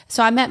goodness.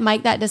 So I met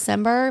Mike that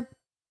December.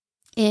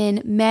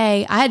 In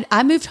May,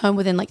 I moved home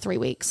within like 3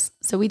 weeks.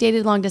 So we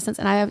dated long distance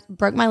and I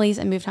broke my lease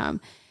and moved home.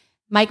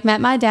 Mike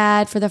met my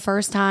dad for the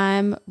first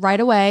time right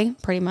away,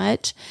 pretty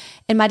much.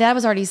 And my dad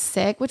was already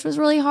sick, which was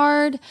really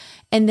hard.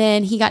 And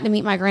then he got to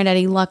meet my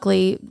granddaddy,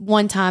 luckily,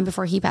 one time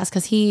before he passed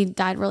because he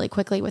died really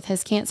quickly with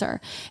his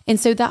cancer. And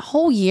so that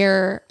whole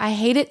year, I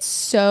hate it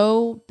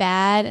so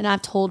bad. And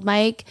I've told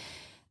Mike,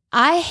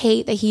 I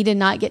hate that he did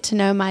not get to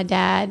know my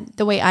dad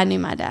the way I knew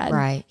my dad.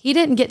 Right. He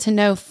didn't get to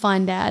know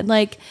fun dad.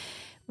 Like,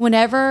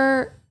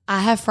 whenever I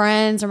have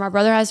friends or my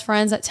brother has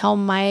friends that tell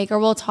Mike or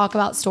we'll talk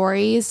about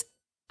stories,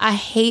 I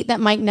hate that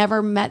Mike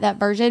never met that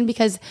version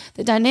because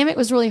the dynamic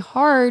was really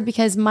hard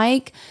because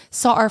Mike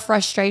saw our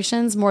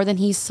frustrations more than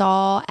he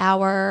saw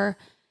our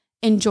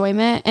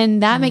enjoyment.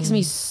 And that makes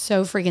me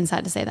so freaking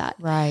sad to say that.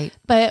 Right.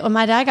 But when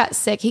my dad got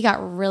sick, he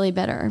got really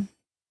bitter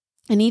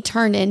and he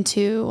turned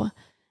into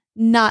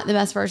not the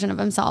best version of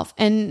himself.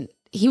 And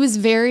he was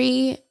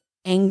very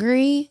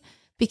angry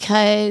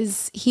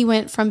because he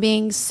went from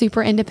being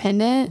super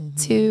independent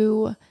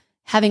to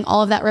having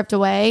all of that ripped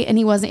away, and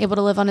he wasn't able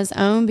to live on his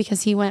own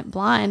because he went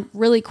blind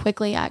really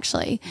quickly,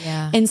 actually.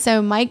 Yeah. And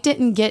so Mike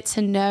didn't get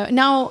to know.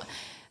 Now,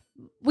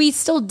 we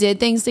still did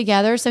things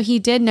together, so he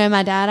did know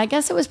my dad. I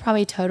guess it was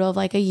probably a total of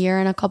like a year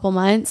and a couple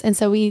months, and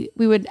so we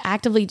would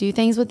actively do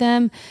things with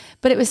him,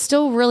 but it was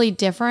still really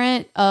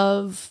different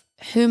of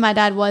who my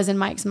dad was in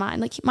Mike's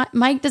mind. Like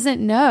Mike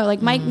doesn't know.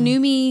 Like Mike knew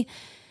me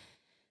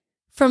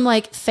from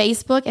like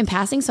Facebook and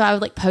passing. So I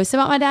would like post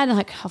about my dad and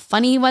like how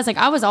funny he was. Like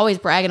I was always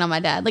bragging on my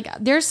dad. Like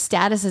there's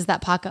statuses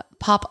that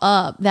pop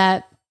up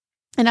that,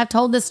 and I've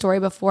told this story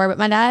before, but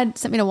my dad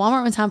sent me to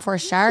Walmart one time for a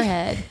shower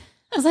head.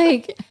 I was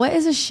like, what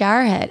is a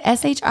shower head?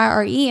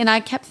 SHIRE. And I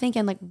kept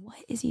thinking like,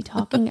 what is he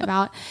talking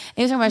about? And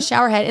he was talking about a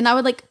shower head. And I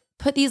would like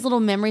put these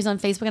little memories on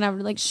Facebook and I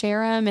would like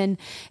share them. And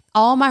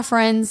all my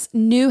friends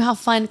knew how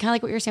fun, kind of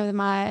like what you're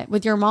saying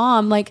with your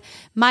mom. Like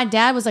my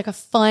dad was like a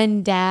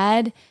fun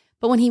dad.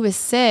 But when he was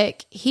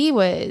sick, he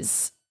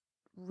was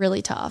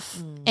really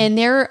tough. And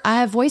I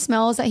have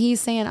voicemails that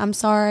he's saying, I'm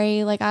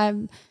sorry, like I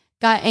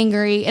got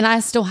angry, and I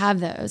still have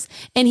those.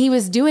 And he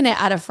was doing it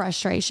out of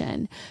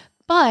frustration.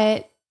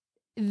 But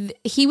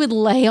he would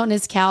lay on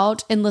his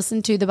couch and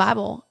listen to the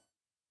Bible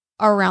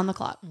around the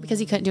clock because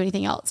he couldn't do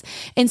anything else.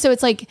 And so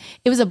it's like,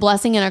 it was a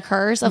blessing and a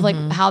curse of like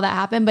how that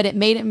happened, but it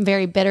made him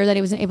very bitter that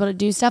he wasn't able to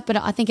do stuff. But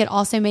I think it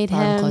also made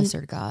him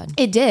closer to God.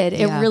 It did.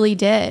 Yeah. It really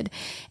did.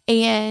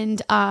 And,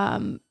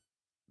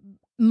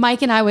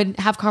 Mike and I would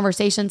have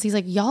conversations. He's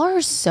like, y'all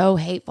are so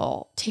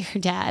hateful to your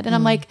dad. And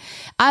I'm like,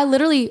 I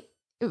literally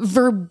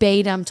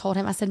verbatim told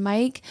him, I said,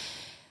 Mike,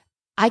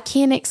 I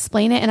can't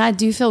explain it. And I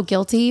do feel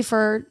guilty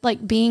for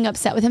like being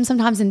upset with him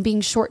sometimes and being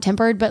short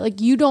tempered, but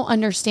like, you don't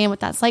understand what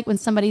that's like when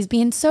somebody's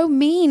being so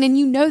mean and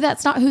you know,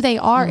 that's not who they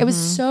are. It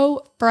was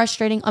so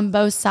frustrating on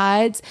both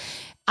sides.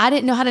 I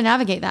didn't know how to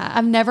navigate that.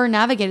 I've never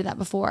navigated that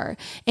before.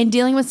 And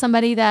dealing with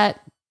somebody that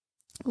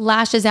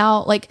lashes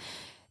out, like,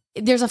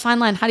 there's a fine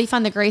line. How do you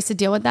find the grace to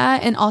deal with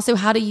that? And also,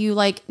 how do you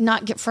like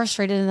not get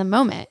frustrated in the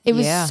moment? It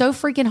was so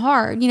freaking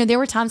hard. You know, there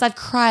were times I'd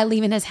cry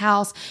leaving his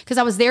house because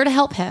I was there to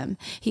help him.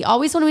 He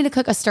always wanted me to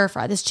cook a stir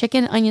fry, this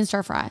chicken onion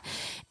stir fry.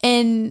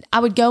 And I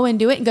would go and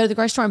do it and go to the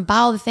grocery store and buy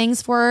all the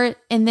things for it.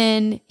 And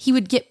then he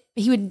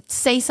would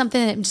say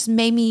something that just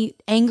made me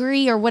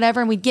angry or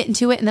whatever. And we'd get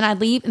into it and then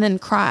I'd leave and then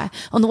cry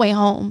on the way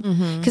home.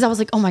 Cause I was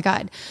like, oh my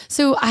God.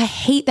 So I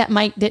hate that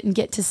Mike didn't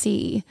get to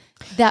see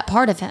that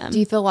part of him. Do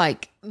you feel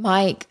like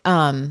Mike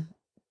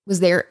was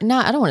there?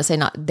 Not, I don't want to say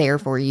not there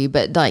for you,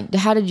 but like,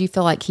 how did you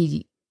feel like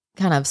he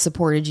kind of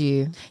supported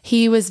you?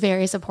 He was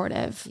very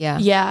supportive. Yeah.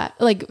 Yeah.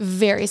 Like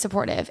very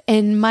supportive.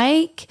 And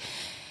Mike,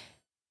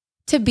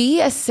 to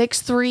be a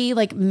 6'3",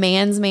 like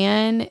man's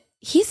man,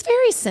 he's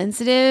very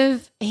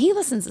sensitive. He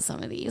listens to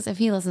some of these. If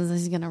he listens,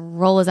 he's going to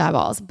roll his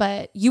eyeballs,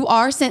 but you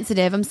are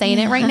sensitive. I'm saying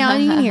it right now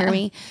and you can hear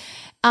me.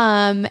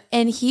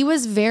 And he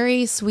was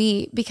very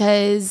sweet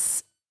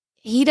because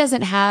he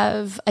doesn't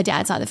have a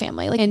dad side of the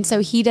family. And so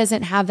he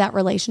doesn't have that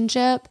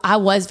relationship. I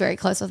was very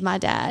close with my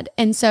dad.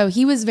 And so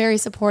he was very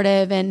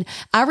supportive. And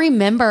I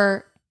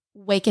remember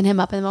waking him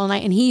up in the middle of the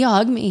night and he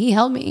hugged me. He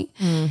held me.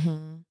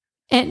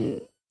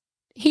 And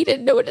he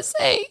didn't know what to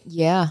say.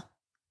 Yeah.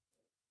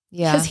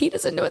 Yeah. Because he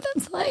doesn't know what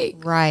that's like.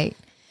 Right.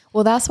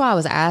 Well, that's why I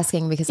was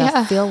asking, because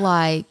I feel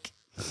like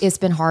it's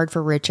been hard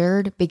for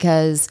Richard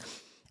because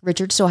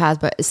Richard still has,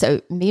 but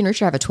so me and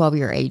Richard have a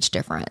 12-year age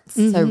difference.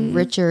 So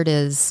Richard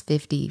is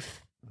 50,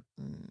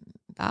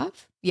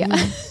 5? Yeah.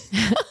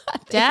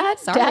 Dad?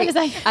 Sorry.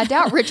 Dad I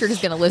doubt Richard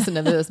is going to listen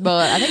to this,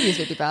 but I think he's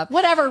 55.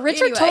 Whatever.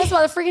 Richard told us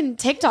about the freaking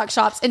TikTok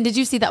shops. And did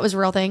you see that was a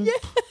real thing?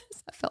 Yes.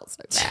 I felt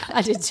so bad.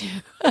 I did too.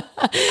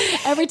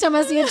 Every time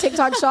I see a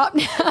TikTok shop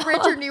now.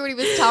 Richard knew what he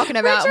was talking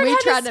about. Richard And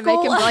we tried to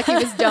make him like he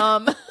was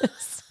dumb.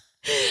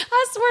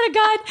 I swear to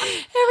God,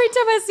 every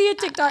time I see a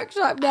TikTok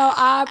shop now,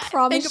 I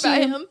promise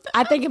him.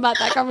 I think about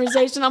that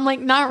conversation. I'm like,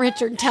 not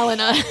Richard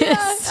telling us.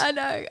 Yeah, I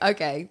know.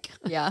 Okay.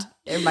 Yeah.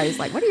 Everybody's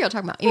like, what are y'all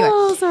talking about? Anyway.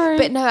 Oh, sorry.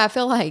 But no, I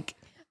feel like,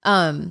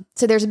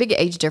 so there's a big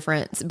age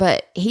difference,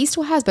 but he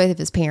still has both of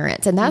his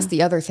parents. And that's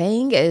the other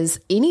thing is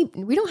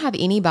we don't have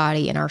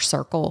anybody in our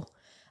circle,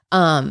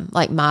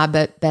 like my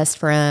best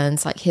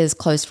friends, like his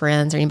close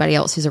friends or anybody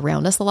else who's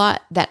around us a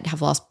lot that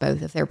have lost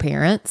both of their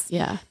parents.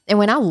 Yeah. And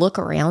when I look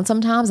around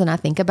sometimes and I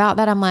think about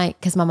that, I'm like,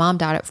 cause my mom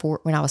died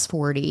when I was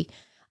 40.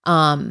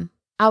 I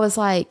was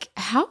like,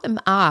 how am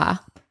I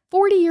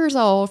 40 years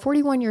old,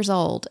 41 years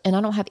old, and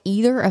I don't have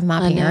either of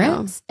my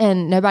parents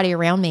and nobody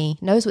around me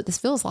knows what this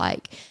feels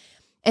like.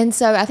 And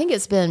so I think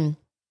it's been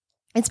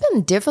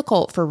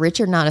difficult for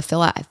Richard and I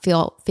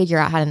to figure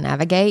out how to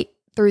navigate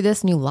through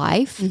this new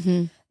life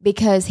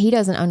because he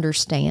doesn't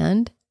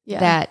understand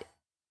that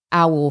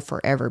I will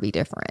forever be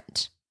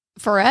different.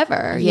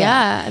 Forever.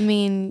 Yeah. I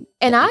mean,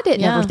 and I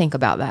didn't ever think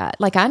about that.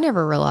 Like I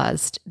never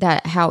realized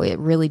that how it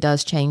really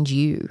does change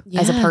you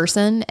as a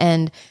person.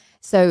 And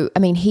so, I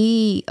mean,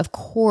 he, of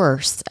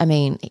course, I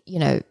mean, you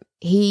know,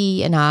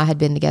 he and I had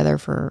been together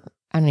for,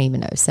 I don't even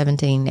know,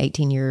 17,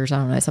 18 years. I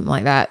don't know, something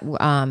like that.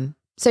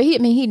 So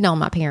he'd known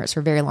my parents for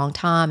a very long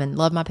time and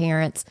loved my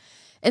parents.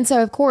 And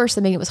so, of course,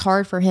 I mean, it was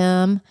hard for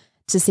him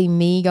to see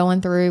me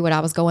going through what I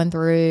was going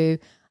through.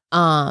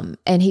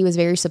 And he was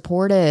very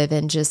supportive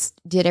and just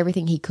did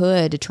everything he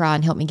could to try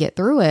and help me get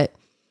through it.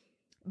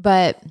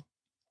 But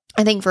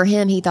I think for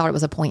him, he thought it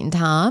was a point in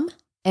time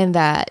and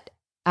that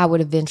I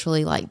would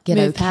eventually like get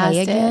move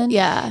okay again.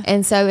 Yeah.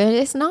 And so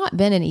it's not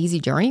been an easy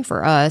journey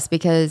for us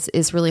because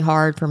it's really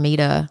hard for me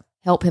to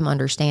help him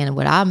understand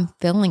what I'm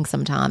feeling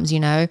sometimes, you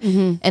know?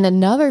 And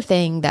another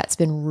thing that's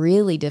been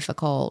really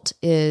difficult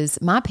is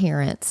my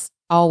parents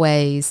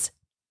always,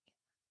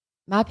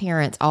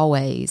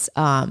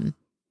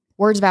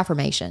 words of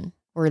affirmation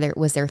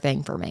was their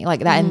thing for me. Like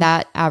that, and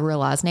that I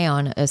realize now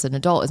and as an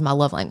adult is my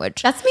love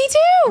language. That's me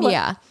too.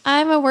 Yeah.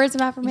 I'm a words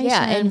of affirmation.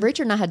 Yeah. And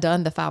Richard and I had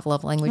done the 5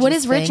 love languages. What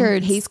is thing.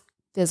 Richard's? He's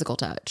physical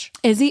touch.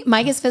 Is he?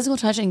 Mike is physical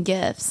touch and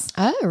gifts.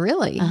 Oh,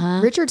 really?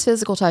 Richard's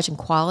physical touch and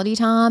quality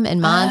time,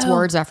 and mine's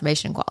words of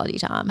affirmation and quality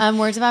time.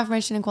 Words of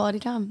affirmation and quality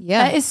time.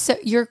 Yeah. That is so,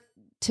 you're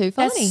too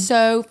funny. That's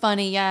so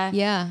funny. Yeah.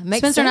 Yeah.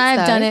 Spencer and I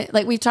have done it.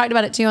 Like we've talked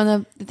about it too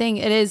on the thing.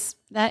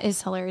 That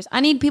is hilarious. I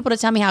need people to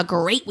tell me how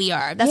great we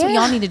are. That's what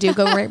y'all need to do.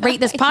 Go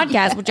rate this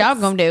podcast, what y'all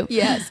gonna do.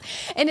 Yes.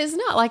 And it's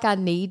not like I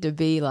need to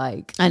be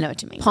like, I know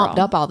what you mean, pumped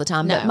girl. up all the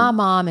time. No. But my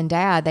mom and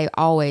dad, they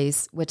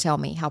always would tell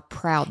me how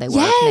proud they were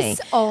of me.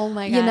 Oh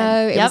my God. You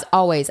know, it was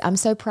always, I'm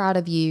so proud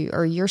of you,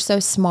 or you're so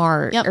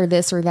smart, or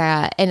this or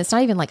that. And it's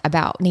not even like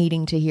about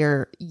needing to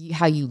hear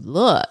how you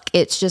look.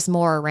 It's just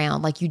more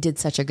around like you did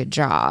such a good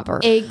job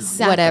or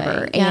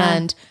whatever. Yeah.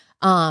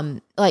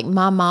 And like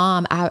my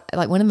mom,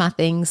 like one of my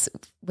things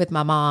with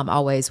my mom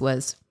always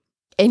was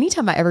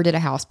anytime I ever did a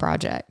house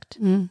project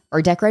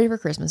or decorated for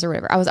Christmas or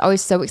whatever, I was always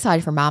so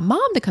excited for my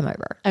mom to come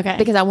over. Okay.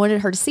 Because I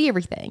wanted her to see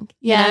everything.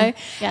 You know?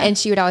 Yeah. And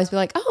she would always be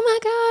like, oh my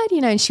God,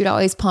 you know, and she would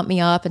always pump me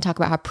up and talk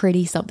about how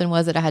pretty something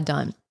was that I had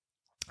done.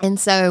 And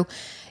so,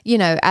 you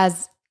know,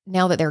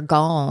 now that they're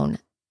gone,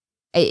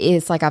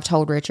 it's like I've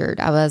told Richard,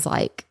 I was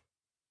like,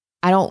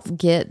 I don't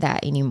get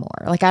that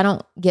anymore. Like I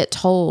don't get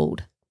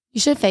told you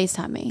should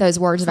FaceTime me. Those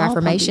words of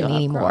affirmation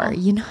anymore,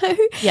 you know?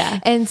 Yeah.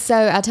 And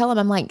so I tell him,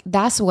 I'm like,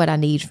 that's what I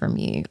need from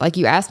you. Like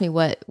you ask me,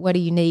 what do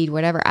you need?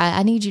 Whatever.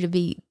 I need you to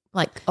be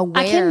like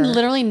aware. I can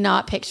literally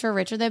not picture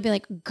Richard. They'd be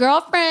like,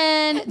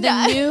 girlfriend,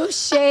 the new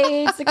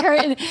shades, the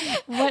curtain.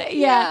 What?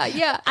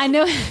 Yeah. I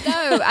know.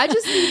 No, I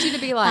just need you to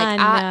be like,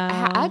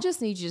 I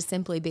just need you to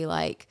simply be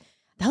like,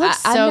 that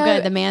looks so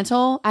good. The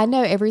mantle. I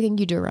know everything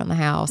you do around the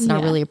house and I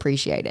really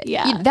appreciate it.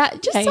 Yeah.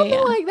 Something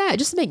like that.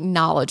 Just an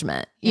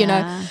acknowledgement, you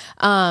know?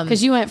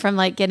 Because you went from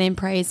like getting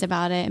praised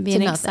about it and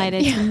being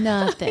excited to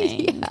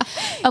nothing.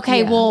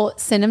 Okay. Well,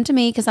 send them to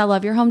me because I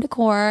love your home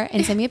decor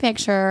and send me a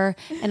picture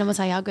and I'm going to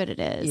tell you how good it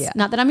is. Yeah.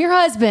 Not that I'm your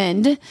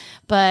husband,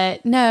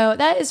 but no,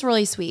 that is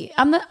really sweet.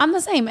 I'm the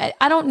same.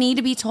 I don't need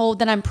to be told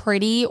that I'm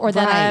pretty or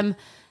that I'm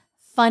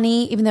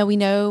funny, even though we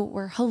know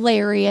we're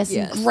hilarious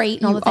and great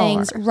and all the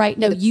things. Right.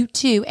 No, you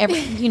too.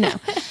 You know.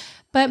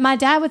 But my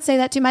dad would say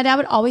that too. My dad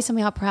would always tell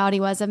me how proud he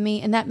was of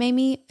me. And that made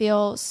me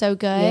feel so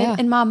good. Yeah.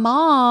 And my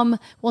mom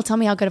will tell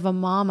me how good of a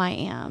mom I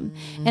am.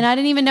 And I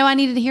didn't even know I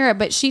needed to hear it.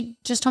 But she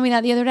just told me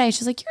that the other day.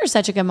 She's like, you're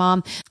such a good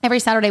mom. Every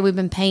Saturday we've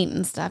been painting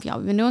and stuff, y'all.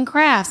 We've been doing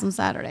crafts on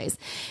Saturdays.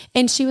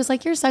 And she was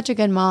like, you're such a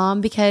good mom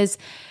because,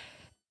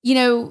 you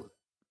know,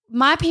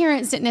 my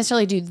parents didn't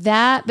necessarily do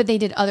that, but they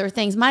did other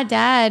things. My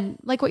dad,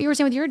 like what you were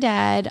saying with your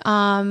dad,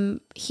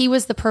 he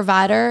was the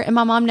provider, and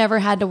my mom never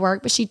had to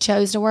work, but she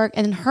chose to work.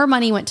 And then her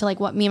money went to like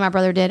what me and my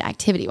brother did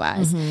activity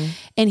wise.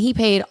 And he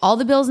paid all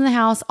the bills in the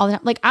house, all the,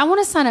 like, I want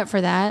to sign up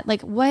for that.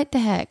 Like, what the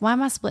heck? Why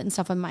am I splitting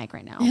stuff with Mike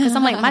right now? Because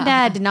I'm like, my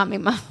dad did not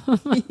make my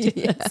money do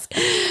this.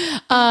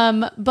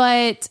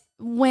 But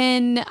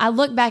when I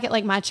look back at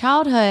like my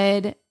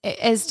childhood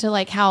as to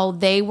like how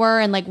they were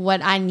and like what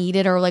I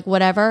needed or like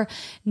whatever,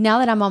 now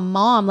that I'm a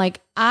mom,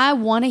 like I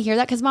want to hear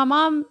that, because my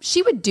mom,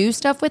 she would do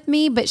stuff with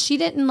me, but she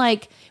didn't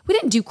like, we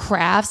didn't do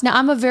crafts. Now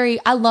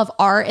I love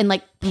art and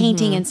like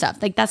painting and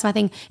stuff. Like that's my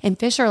thing. And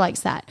Fisher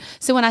likes that.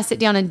 So when I sit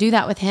down and do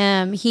that with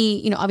him, he,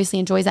 you know, obviously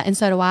enjoys that. And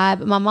so do I.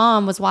 But my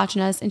mom was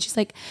watching us and she's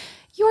like,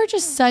 you are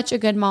just such a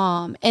good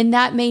mom. And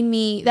that makes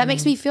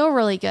me feel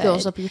really good.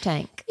 Fills up your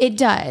tank. It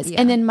does. Yeah.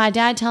 And then my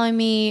dad telling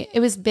me, it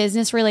was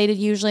business related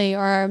usually,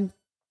 or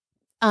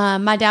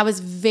my dad was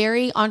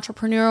very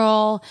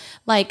entrepreneurial,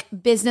 like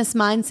business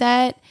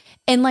mindset.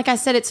 And like I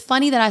said, it's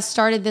funny that I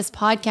started this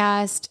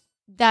podcast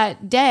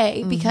that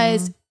day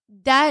because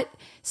that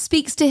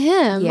speaks to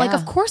him. Like,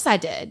 of course I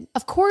did.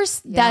 Of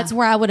course that's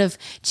where I would have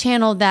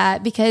channeled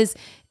that, because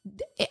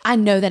I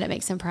know that it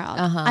makes him proud.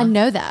 I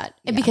know that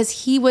because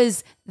he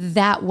was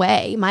that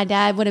way. My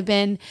dad would have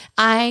been,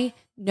 I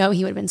know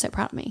he would have been so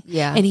proud of me.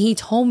 Yeah. And he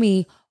told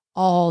me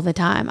all the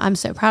time, I'm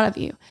so proud of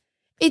you.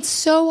 It's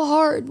so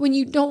hard when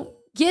you don't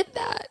get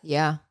that.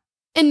 Yeah.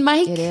 And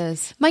Mike, it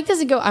is. Mike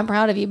doesn't go, I'm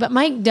proud of you, but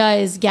Mike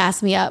does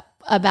gas me up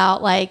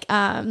about like,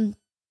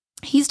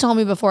 he's told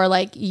me before,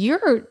 like,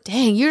 you're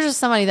just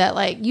somebody that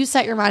like, you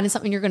set your mind to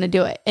something, you're going to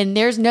do it. And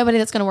there's nobody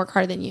that's going to work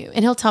harder than you.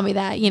 And he'll tell me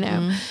that, you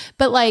know,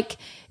 but like,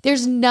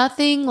 there's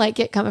nothing like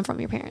it coming from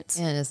your parents.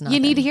 It is nothing.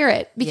 You need to hear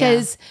it,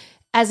 because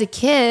as a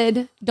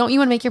kid, don't you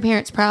want to make your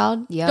parents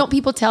proud? Yep. Don't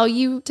people tell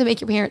you to make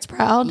your parents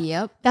proud?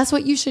 Yep. That's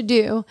what you should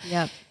do.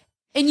 Yep.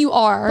 And you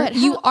are,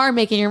 you are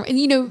making your, and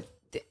you know,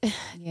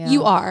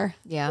 you are.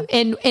 Yeah.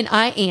 And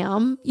I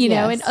am, you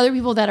know, and other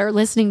people that are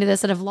listening to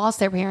this that have lost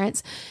their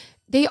parents,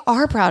 they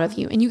are proud of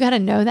you, and you got to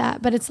know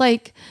that. But it's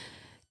like,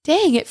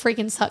 dang, it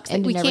freaking sucks.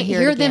 And we can't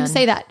hear them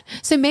say that.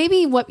 So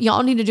maybe what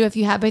y'all need to do, if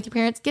you have both your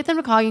parents, get them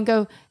to call you and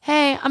go,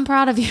 hey, I'm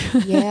proud of you.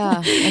 Yeah.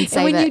 And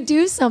say when you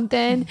do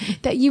something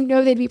that you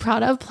know they'd be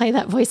proud of, play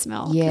that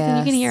voicemail. Yeah. Then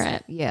you can hear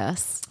it.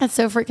 Yes. That's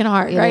so freaking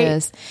hard, right? It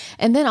is.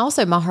 And then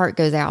also my heart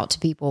goes out to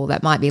people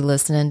that might be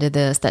listening to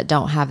this that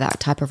don't have that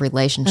type of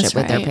relationship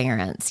with their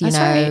parents, you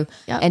know,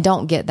 and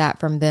don't get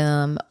that from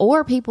them,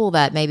 or people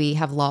that maybe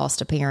have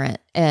lost a parent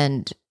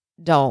and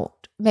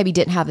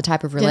didn't have the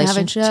type of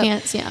relationship. Didn't have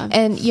a chance, yeah.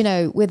 And, you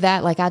know, with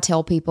that, like I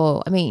tell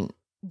people, I mean,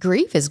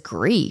 grief is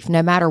grief,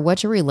 no matter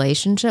what your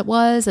relationship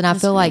was. And I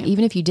feel like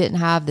even if you didn't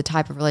have the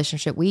type of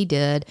relationship we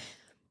did,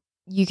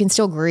 you can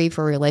still grieve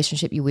for a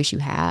relationship you wish you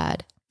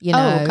had, you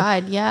know? Oh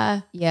God.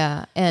 Yeah.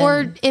 Yeah.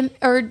 And,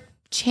 or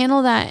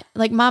channel that.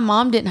 Like my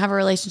mom didn't have a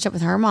relationship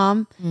with her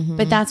mom,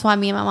 but that's why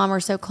me and my mom were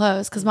so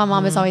close. Cause my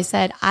mom has always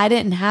said, I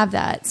didn't have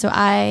that. So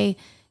I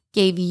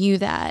gave you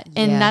that.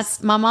 And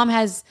that's, my mom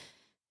has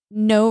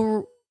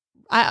no,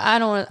 I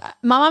don't,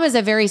 my mom is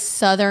a very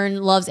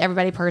Southern, loves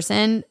everybody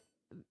person.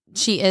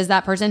 She is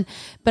that person,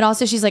 but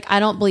also she's like, I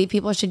don't believe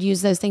people should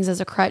use those things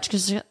as a crutch,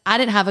 because I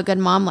didn't have a good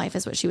mom life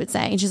is what she would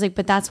say. And she's like,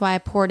 but that's why I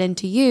poured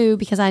into you,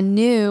 because I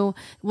knew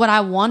what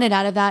I wanted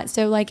out of that.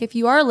 So like, if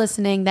you are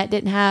listening that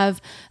didn't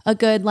have a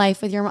good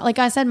life with your mom, like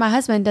I said, my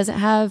husband doesn't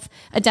have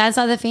a dad's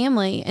side of the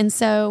family. And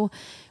so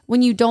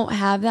when you don't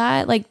have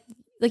that, like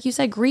you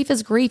said, grief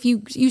is grief.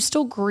 You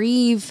still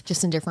grieve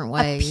just in different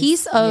ways. A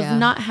piece of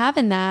not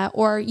having that,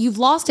 or you've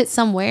lost it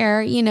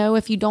somewhere, you know,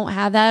 if you don't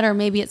have that, or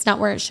maybe it's not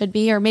where it should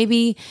be, or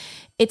maybe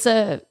it's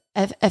a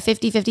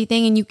 50-50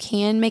 thing and you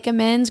can make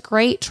amends.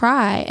 Great,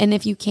 try. And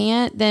if you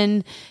can't,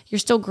 then you're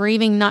still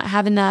grieving not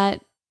having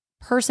that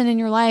person in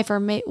your life,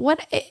 or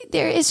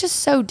it's just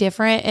so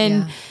different,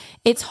 and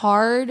it's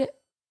hard.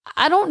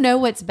 I don't know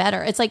what's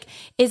better. It's like,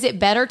 is it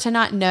better to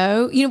not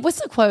know? You know,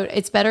 what's the quote?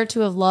 It's better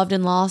to have loved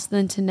and lost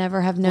than to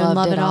never have known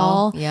love at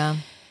all. Yeah.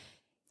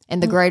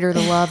 And the greater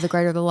the love, the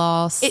greater the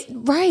loss.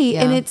 Right.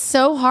 Yeah. And it's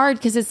so hard,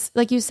 because it's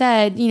like you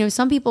said, you know,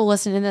 some people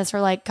listening to this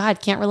are like,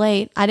 God, can't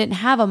relate. I didn't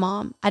have a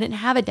mom. I didn't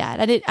have a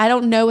dad. I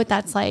don't know what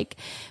that's like.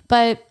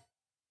 But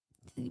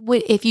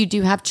if you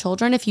do have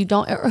children, if you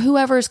don't, or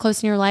whoever is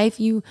close in your life,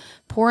 you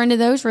pour into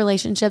those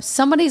relationships.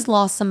 Somebody's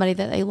lost somebody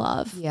that they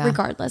love,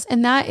 regardless.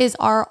 And that is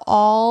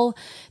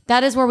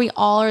that is where we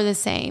all are the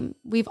same.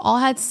 We've all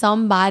had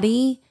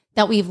somebody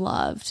that we've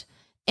loved,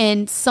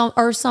 and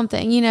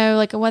something, you know,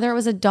 like whether it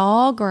was a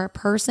dog or a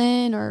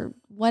person or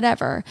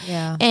whatever.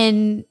 Yeah.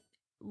 And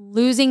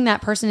losing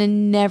that person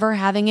and never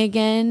having it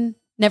again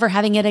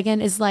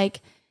is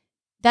like,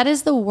 that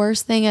is the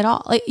worst thing at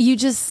all. Like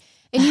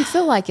and you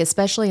feel like,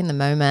 especially in the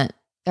moment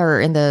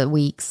or in the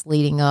weeks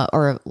leading up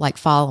or like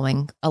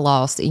following a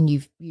loss, and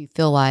you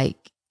feel like,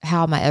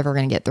 how am I ever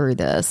going to get through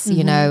this?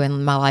 You know,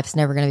 and my life's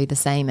never going to be the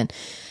same. And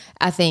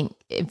I think,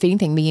 if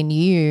anything, me and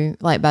you,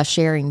 like by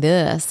sharing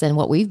this and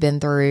what we've been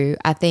through,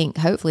 I think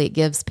hopefully it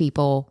gives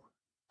people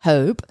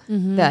hope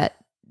that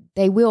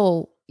they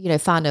will,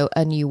 find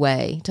a new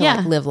way to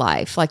like live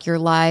life. Like your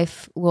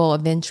life will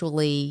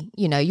eventually,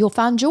 you'll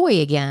find joy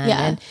again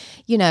and,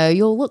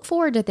 you'll look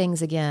forward to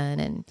things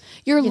again and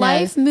your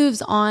life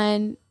moves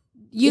on.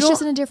 It's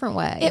just in a different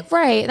way.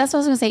 Right. That's what I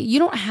was going to say. You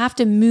don't have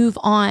to move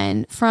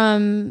on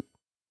from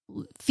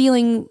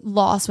feeling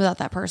lost without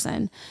that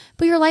person,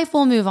 but your life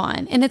will move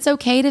on and it's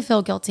okay to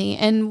feel guilty.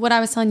 And what I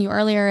was telling you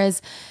earlier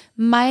is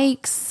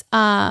Mike's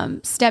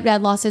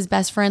stepdad lost his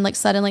best friend like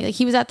suddenly. Like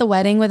he was at the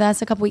wedding with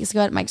us a couple weeks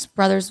ago at Mike's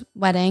brother's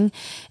wedding,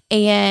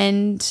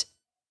 and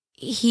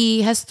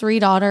he has 3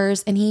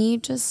 daughters, and he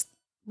just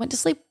went to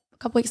sleep a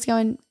couple weeks ago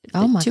and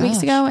 2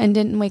 weeks ago and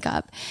didn't wake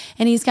up.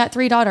 And he's got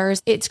 3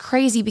 daughters. It's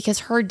crazy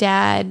because her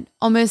dad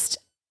almost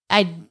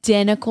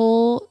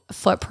identical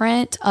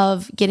footprint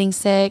of getting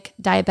sick,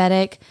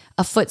 diabetic,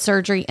 a foot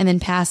surgery, and then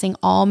passing,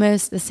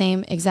 almost the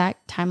same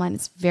exact timeline.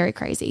 It's very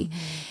crazy. Mm-hmm.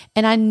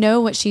 And I know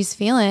what she's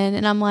feeling.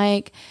 And I'm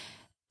like,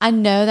 I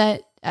know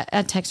that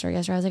I texted her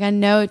yesterday. I was like, I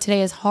know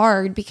today is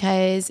hard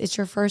because it's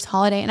your first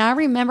holiday. And I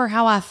remember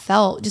how I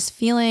felt, just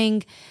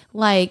feeling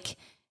like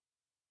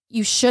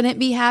you shouldn't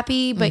be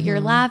happy, but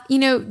you're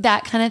laughing,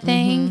 that kind of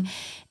thing.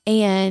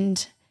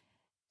 And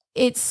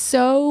it's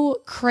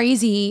so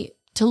crazy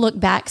to look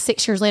back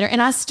 6 years later.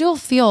 And I still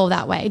feel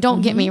that way.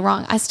 Don't get me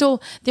wrong.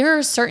 There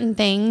are certain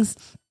things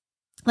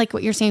like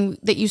what you're saying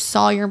that you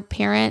saw your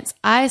parents.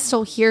 I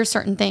still hear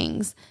certain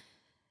things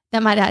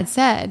that my dad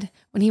said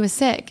when he was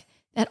sick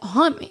that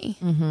haunt me.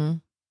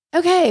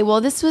 Okay,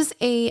 well, this was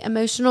a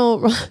emotional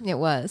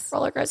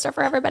roller coaster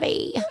for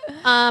everybody.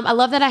 I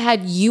love that I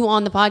had you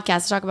on the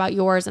podcast to talk about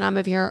yours, and I'm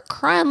over here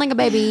crying like a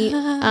baby.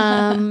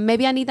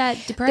 Maybe I need that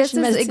depression This is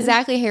medicine.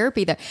 exactly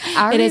therapy, though.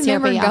 I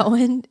remember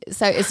going.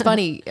 So it's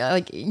funny,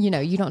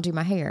 you don't do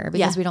my hair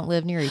because we don't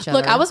live near each other.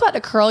 Look, I was about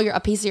to curl a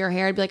piece of your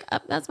hair and be like, oh,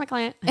 that's my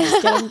client.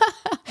 Just kidding.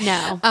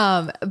 No.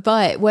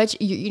 But what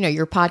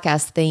your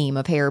podcast theme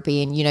of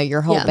therapy and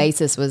your whole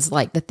basis was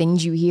like the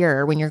things you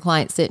hear when your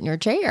clients sit in your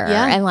chair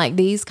and like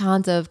these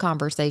kinds of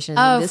conversations,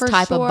 this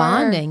type of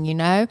bonding,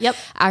 Yep.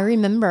 I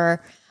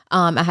remember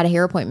I had a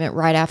hair appointment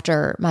right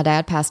after my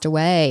dad passed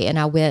away, and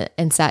I went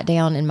and sat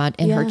down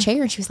in her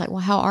chair, and she was like, well,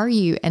 how are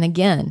you? And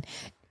again,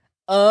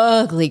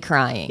 ugly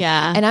crying.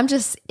 Yeah. And I'm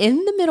just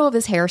in the middle of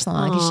his hair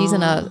salon because she's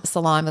in a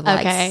salon with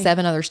like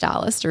 7 other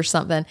stylists or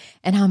something.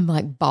 And I'm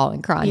like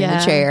bawling, crying in the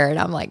chair. And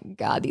I'm like,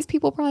 God, these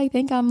people probably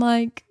think I'm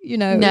like,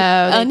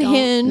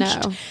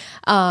 unhinged.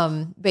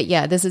 No. But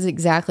yeah, this is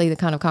exactly the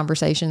kind of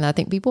conversation that I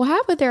think people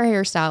have with their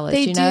hairstylist,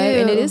 They do.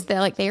 And it is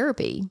like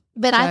therapy.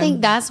 But I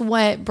think that's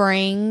what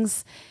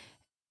brings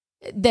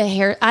the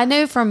hair. I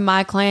know from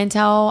my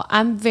clientele,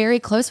 I'm very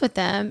close with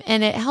them,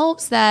 and it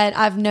helps that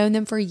I've known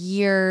them for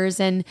years.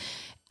 And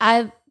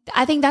I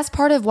think that's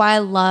part of why I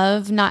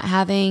love not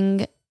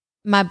having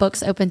my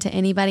books open to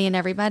anybody and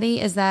everybody,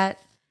 is that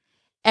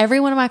every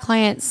one of my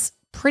clients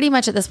pretty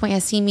much at this point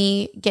has seen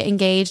me get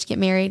engaged, get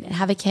married,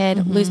 have a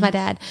kid, lose my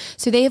dad.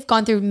 So they have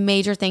gone through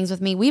major things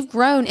with me. We've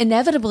grown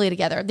inevitably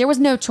together. There was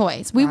no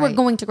choice. We were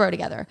going to grow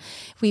together.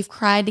 We've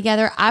cried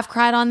together. I've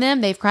cried on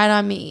them. They've cried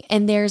on me.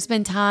 And there's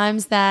been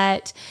times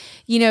that,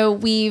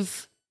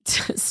 we've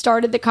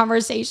started the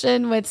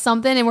conversation with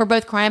something and we're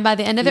both crying by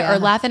the end of it or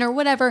laughing or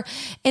whatever.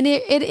 And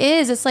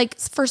it's like,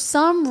 for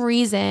some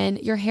reason,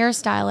 your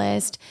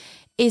hairstylist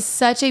is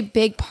such a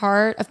big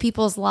part of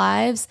people's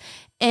lives.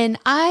 And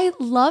I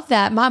love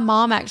that. My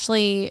mom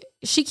actually,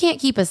 she can't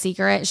keep a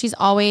secret. She's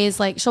always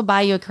like, she'll buy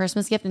you a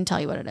Christmas gift and tell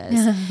you what it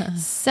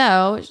is.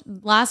 So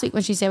last week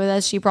when she stayed with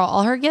us, she brought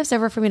all her gifts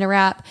over for me to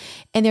wrap.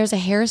 And there's a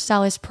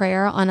hairstylist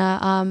prayer on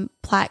a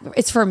plaque.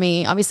 It's for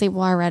me, obviously.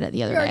 Well, I read it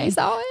the other day.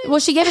 Saw it? Well,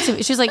 she gave it to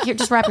me. She was like, here,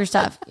 just wrap your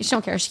stuff. She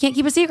don't care. She can't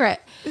keep a secret.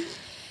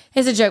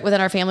 It's a joke within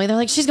our family. They're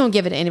like, she's going to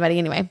give it to anybody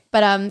anyway.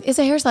 But it's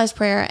a hairstylist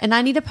prayer, and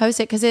I need to post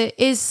it because it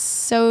is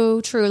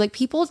so true. Like,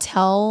 people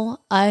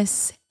tell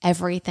us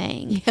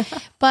everything,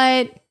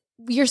 but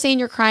you're saying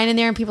you're crying in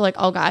there and people are like,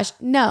 oh gosh,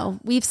 no,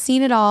 we've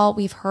seen it all.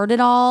 We've heard it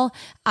all.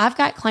 I've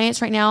got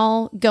clients right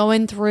now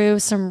going through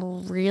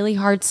some really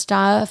hard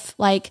stuff,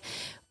 like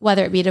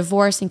whether it be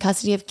divorce and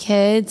custody of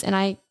kids. And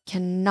I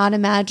cannot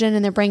imagine.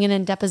 And they're bringing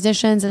in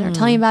depositions and they're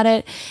telling me about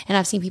it. And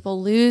I've seen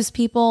people lose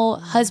people,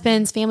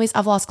 husbands, families.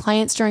 I've lost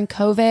clients during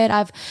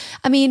COVID.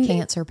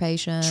 Cancer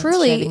patients.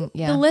 Truly,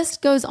 the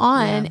list goes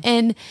on.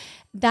 And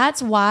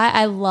that's why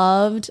I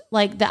loved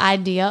like the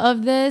idea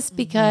of this,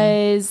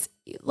 because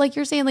like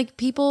you're saying, like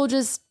people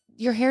just,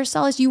 your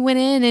hairstylist, you went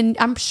in and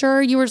I'm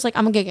sure you were just like,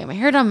 I'm going to get my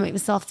hair done, I'm going to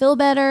make myself feel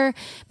better.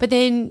 But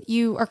then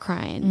you are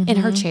crying in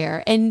her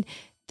chair, and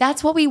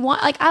that's what we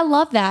want. Like, I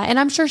love that. And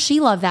I'm sure she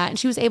loved that. And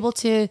she was able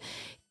to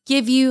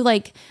give you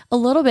like a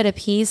little bit of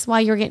peace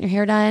while you're getting your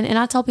hair done. And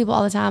I tell people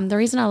all the time, the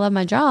reason I love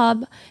my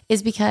job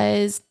is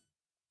because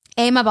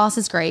A, my boss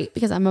is great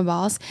because I'm a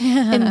boss.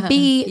 And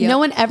B, no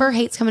one ever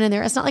hates coming in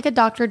there. It's not like a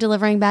doctor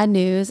delivering bad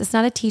news. It's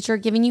not a teacher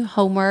giving you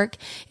homework.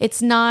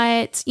 It's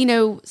not,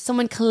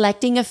 someone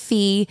collecting a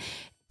fee.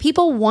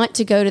 people want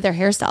to go to their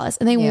hairstylist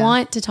and they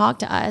want to talk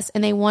to us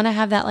and they want to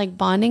have that like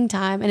bonding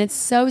time. And it's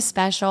so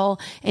special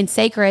and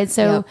sacred.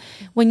 So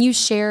when you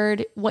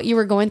shared what you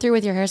were going through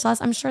with your hairstylist,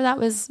 I'm sure that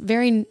was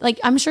very, like,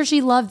 I'm sure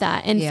she loved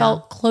that and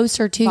felt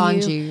closer to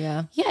Bond you.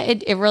 Yeah,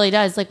 it really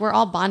does. Like, we're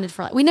all bonded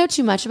for, like, we know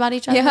too much about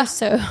each other. Yeah.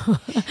 So,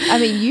 I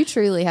mean, you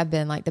truly have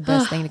been like the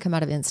best thing to come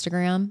out of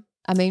Instagram.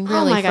 I mean,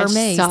 really, for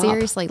me,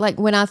 seriously, like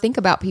when I think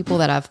about people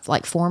that I've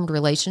like formed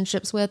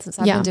relationships with since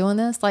I've been doing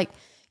this, like,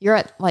 you're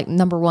at like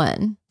number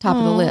one, top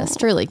of the list,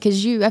 truly.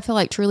 Cause I feel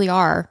like truly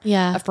are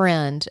a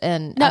friend.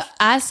 And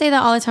I say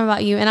that all the time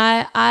about you. And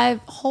I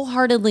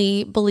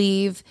wholeheartedly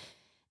believe,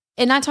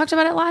 and I talked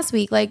about it last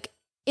week, like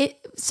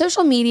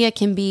social media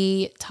can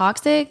be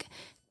toxic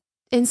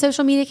and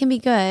social media can be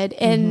good.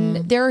 And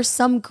there are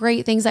some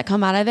great things that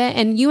come out of it.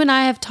 And you and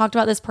I have talked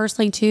about this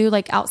personally too,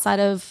 like outside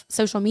of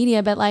social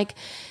media, but like,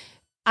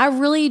 I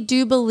really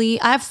do believe,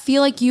 I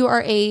feel like you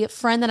are a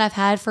friend that I've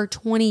had for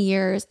 20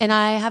 years and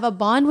I have a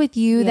bond with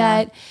you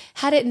that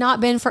had it not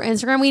been for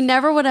Instagram, we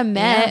never would have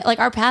met. Like,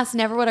 our paths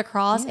never would have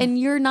crossed and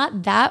you're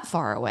not that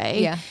far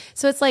away. Yeah.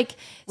 So it's like,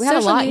 we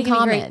have a lot in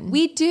common.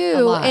 We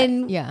do.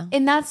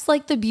 And that's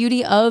like the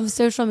beauty of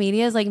social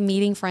media is like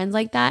meeting friends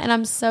like that. And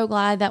I'm so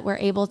glad that we're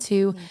able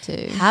to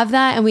have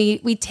that. And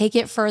we take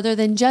it further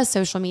than just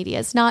social media.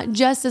 It's not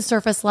just a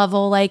surface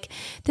level, like,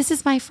 this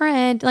is my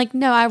friend. Like,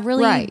 no, I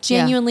really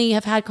genuinely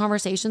have had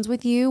conversations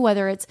with you,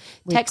 whether it's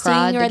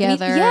texting or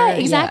together. Yeah,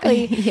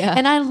 exactly.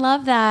 And I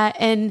love that.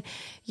 And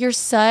you're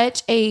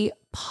such a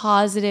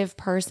positive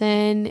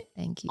person.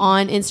 Thank you.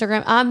 On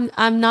Instagram.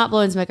 I'm not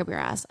blowing smoke up your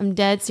ass. I'm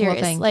dead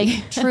serious. Well,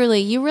 like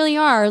truly, you really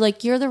are.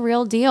 Like, you're the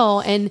real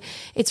deal. And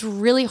it's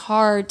really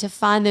hard to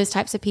find those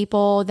types of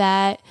people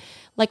that,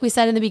 like we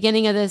said in the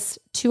beginning of this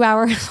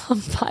 2-hour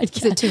podcast.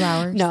 Is it 2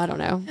 hours? No, I don't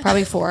know.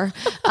 Probably 4.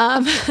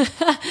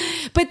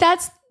 But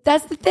that's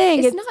the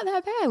thing. It's not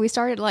that bad. We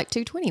started at like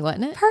 2:20,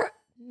 wasn't it?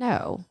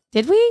 No.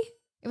 Did we?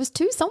 It was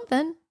 2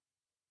 something.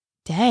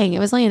 Dang, it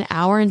was only an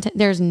hour and 10.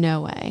 There's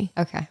no way.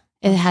 Okay.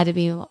 It had to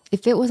be.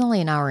 If it was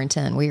only an hour and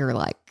 10, we were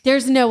like.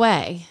 There's no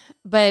way.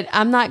 But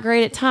I'm not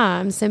great at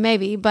time, so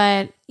maybe.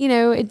 But, you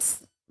know,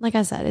 it's, like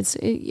I said,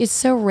 it's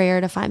so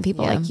rare to find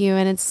people like you.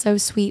 And it's so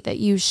sweet that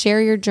you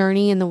share your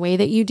journey in the way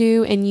that you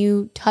do. And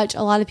you touch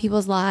a lot of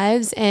people's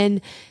lives.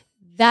 And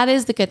that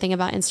is the good thing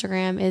about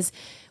Instagram is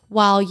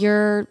while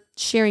you're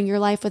sharing your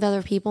life with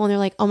other people and they're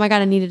like, oh my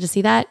God, I needed to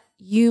see that.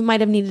 You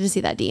might have needed to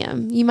see that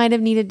DM. You might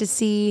have needed to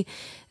see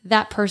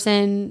that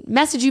person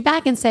message you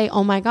back and say,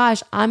 oh my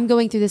gosh, I'm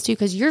going through this too.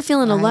 Cause you're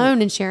feeling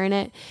alone and sharing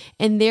it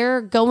and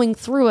they're going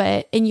through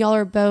it and y'all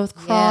are both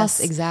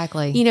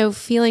you know,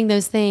 feeling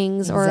those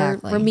things or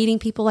we're meeting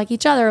people like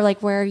each other,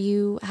 like where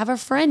you have a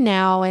friend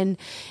now. And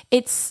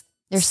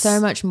there's so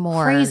much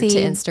more to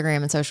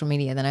Instagram and social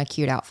media than a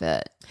cute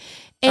outfit.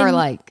 And or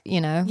like,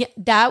 you know,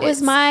 that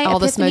was my all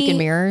epiphany. The smoke and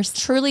mirrors.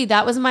 Truly,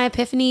 that was my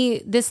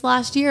epiphany this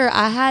last year.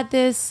 I had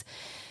this,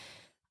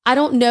 I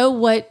don't know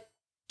what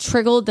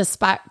triggered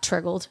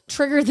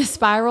the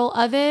spiral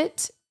of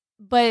it,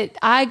 but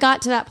I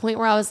got to that point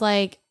where I was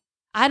like,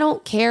 I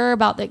don't care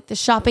about the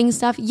shopping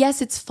stuff.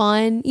 Yes, it's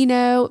fun, you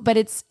know, but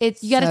it's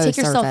you got to take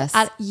yourself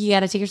out. You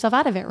got to take yourself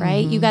out of it,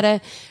 right? You got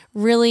to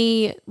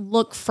really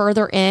look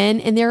further in,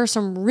 and there are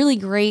some really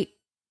great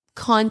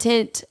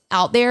content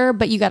out there,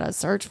 but you got to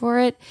search for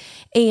it.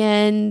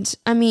 And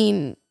I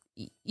mean,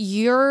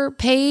 your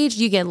page,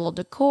 you get a little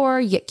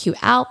decor, you get cute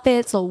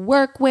outfits, little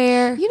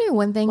workwear. You know,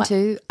 one thing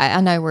too, I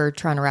know we're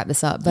trying to wrap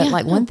this up, but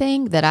like one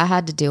thing that I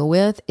had to deal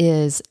with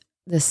is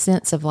the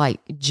sense of like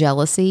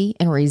jealousy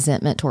and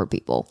resentment toward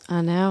people.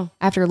 I know.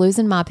 After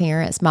losing my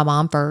parents, my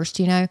mom first,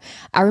 you know,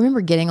 I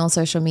remember getting on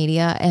social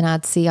media and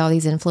I'd see all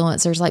these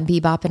influencers like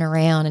bebopping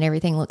around and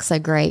everything looks so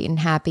great and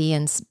happy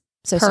and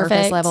so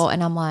surface level.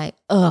 And I'm like,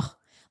 ugh.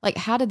 Like,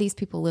 how do these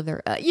people live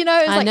their, you know,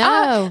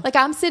 it's like,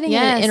 I'm sitting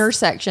in an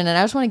intersection and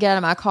I just want to get out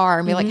of my car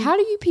and be like, how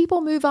do you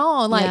people move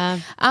on?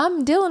 Like,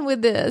 I'm dealing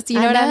with this, you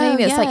know what I mean?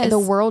 It's like the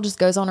world just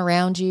goes on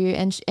around you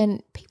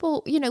and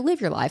people, you know,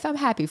 live your life. I'm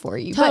happy for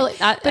you. Totally.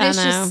 But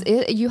it's just,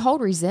 you hold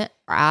resentment.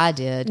 I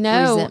did.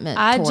 No, resentment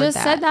I just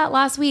said that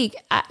last week.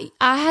 I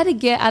had to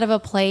get out of a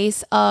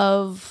place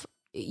of,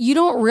 you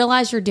don't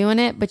realize you're doing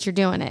it, but you're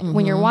doing it.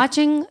 When you're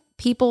watching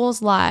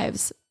people's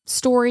lives,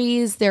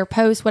 stories, their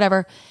posts,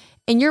 whatever,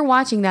 and you're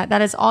watching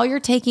that is all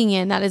you're taking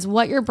in. That is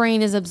what your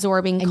brain is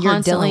absorbing and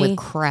constantly. You're dealing with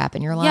crap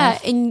in your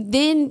life. Yeah. And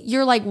then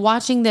you're like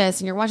watching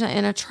this and you're watching that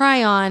and a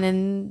try on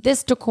and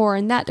this decor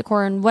and that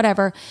decor and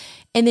whatever.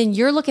 And then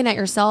you're looking at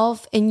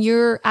yourself and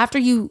after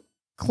you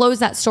close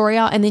that story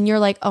out and then you're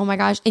like, oh my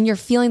gosh, and you're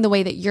feeling the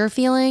way that you're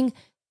feeling,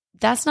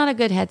 that's not a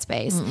good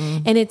headspace.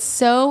 And it's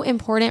so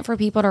important for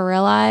people to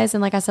realize.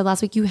 And like I said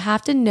last week, you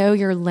have to know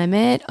your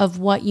limit of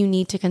what you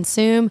need to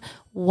consume,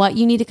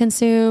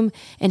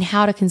 and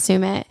how to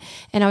consume it.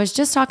 And I was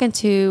just talking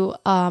to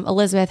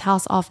Elizabeth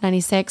House Off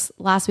 96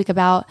 last week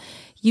about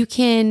you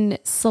can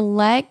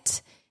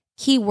select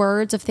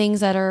keywords of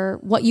things that are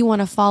what you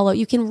want to follow.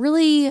 You can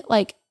really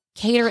like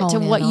cater it to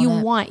what you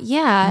want.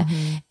 Yeah.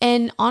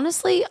 And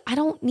honestly, I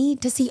don't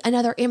need to see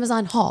another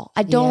Amazon haul.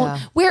 I don't,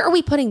 where are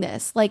we putting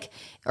this? Like,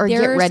 or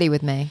get ready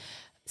with me.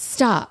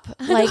 Stop.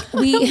 Like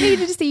we need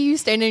to see you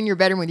standing in your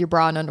bedroom with your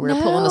bra and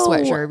underwear, pulling the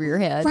sweatshirt over your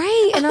head.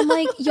 Right. And I'm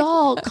like,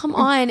 y'all, come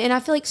on. And I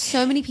feel like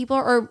so many people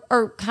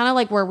are kind of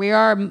like where we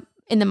are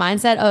in the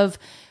mindset of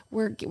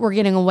we're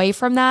getting away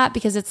from that,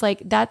 because it's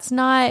like, that's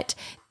not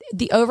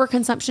the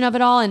overconsumption of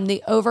it all, and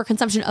the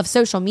overconsumption of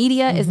social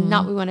media is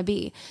not what we want to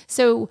be.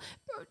 So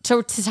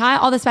to tie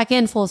all this back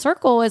in full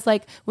circle is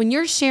like, when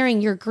you're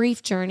sharing your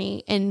grief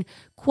journey and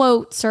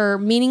quotes or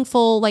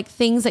meaningful like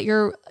things that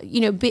you're,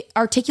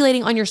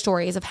 articulating on your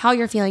stories of how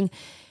you're feeling,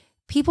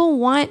 people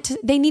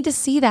they need to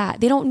see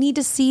that. They don't need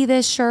to see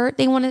this shirt.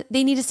 They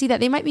need to see that.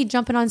 They might be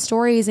jumping on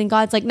stories and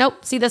God's like,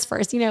 nope, see this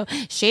first,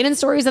 Shaden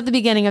stories at the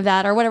beginning of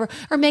that or whatever,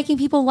 or making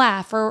people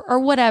laugh or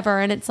whatever.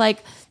 And it's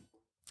like,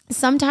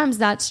 sometimes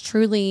that's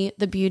truly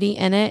the beauty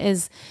in it,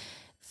 is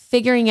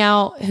figuring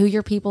out who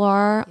your people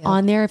are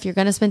on there. If you're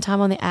going to spend time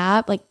on the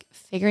app, like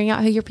figuring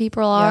out who your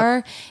people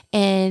are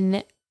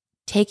and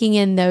taking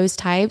in those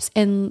types.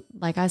 And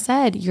like I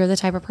said, you're the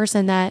type of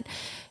person that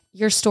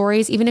your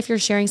stories, even if you're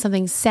sharing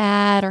something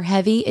sad or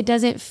heavy, it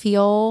doesn't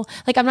feel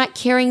like I'm not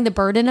carrying the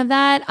burden of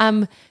that.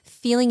 I'm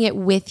feeling it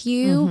with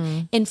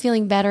you and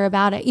feeling better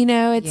about it.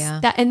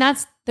 It's that, and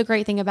that's the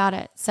great thing about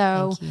it.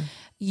 So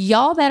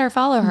y'all better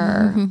follow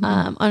her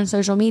on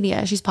social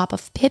media. She's Papa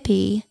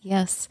Pippi.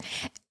 Yes.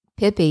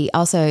 Pippi,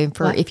 also,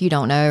 if you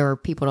don't know or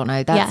people don't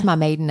know, that's my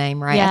maiden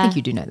name, right? I think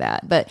you do know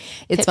that. But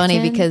it's Pipkin.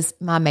 Funny because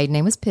my maiden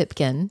name was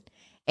Pipkin.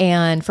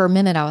 And for a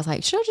minute, I was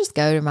like, should I just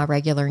go to my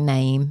regular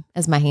name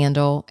as my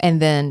handle?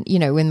 And then,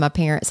 when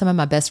some of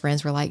my best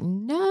friends were like,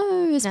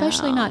 no,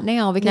 especially not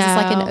now, because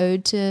it's like an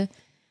ode to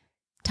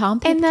Tom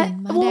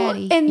Pipkin, my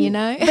daddy,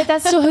 But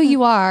that's still who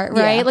you are,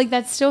 right? Like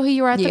that's still who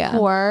you are at the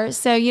core.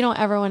 So you don't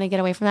ever want to get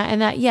away from that.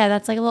 And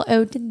that's like a little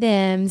ode to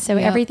them. So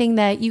everything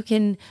that you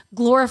can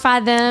glorify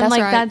them,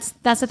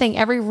 that's the thing.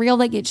 Every reel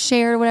that gets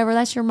shared or whatever,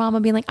 that's your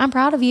mama being like, I'm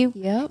proud of you.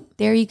 Yep.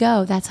 There you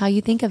go. That's how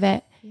you think of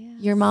it.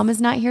 Your mom is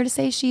not here to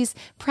say she's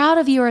proud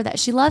of you or that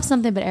she loves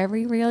something, but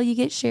every reel you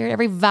get shared,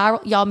 every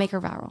viral, y'all make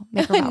her viral.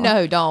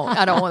 No, don't.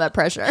 I don't want that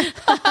pressure.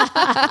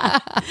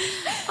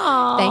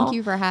 Thank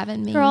you for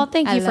having me. Girl,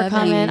 thank you for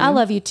coming. I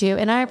love you too.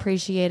 And I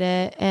appreciate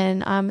it.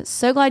 And I'm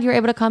so glad you're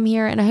able to come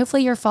here. And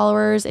hopefully your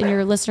followers and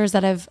your listeners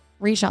that have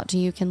reached out to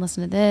you can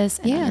listen to this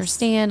and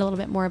understand a little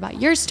bit more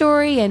about your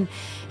story and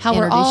how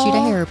we're all...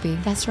 Introduce you to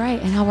therapy. That's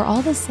right. And how we're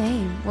all the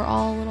same. We're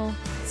all a little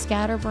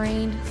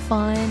scatterbrained,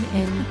 fun,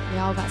 and we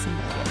all got some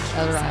baggage.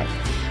 All right.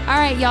 All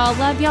right, y'all.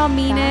 Love y'all.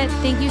 Mean it.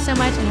 Thank you so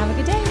much and have a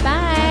good day.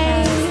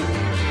 Bye.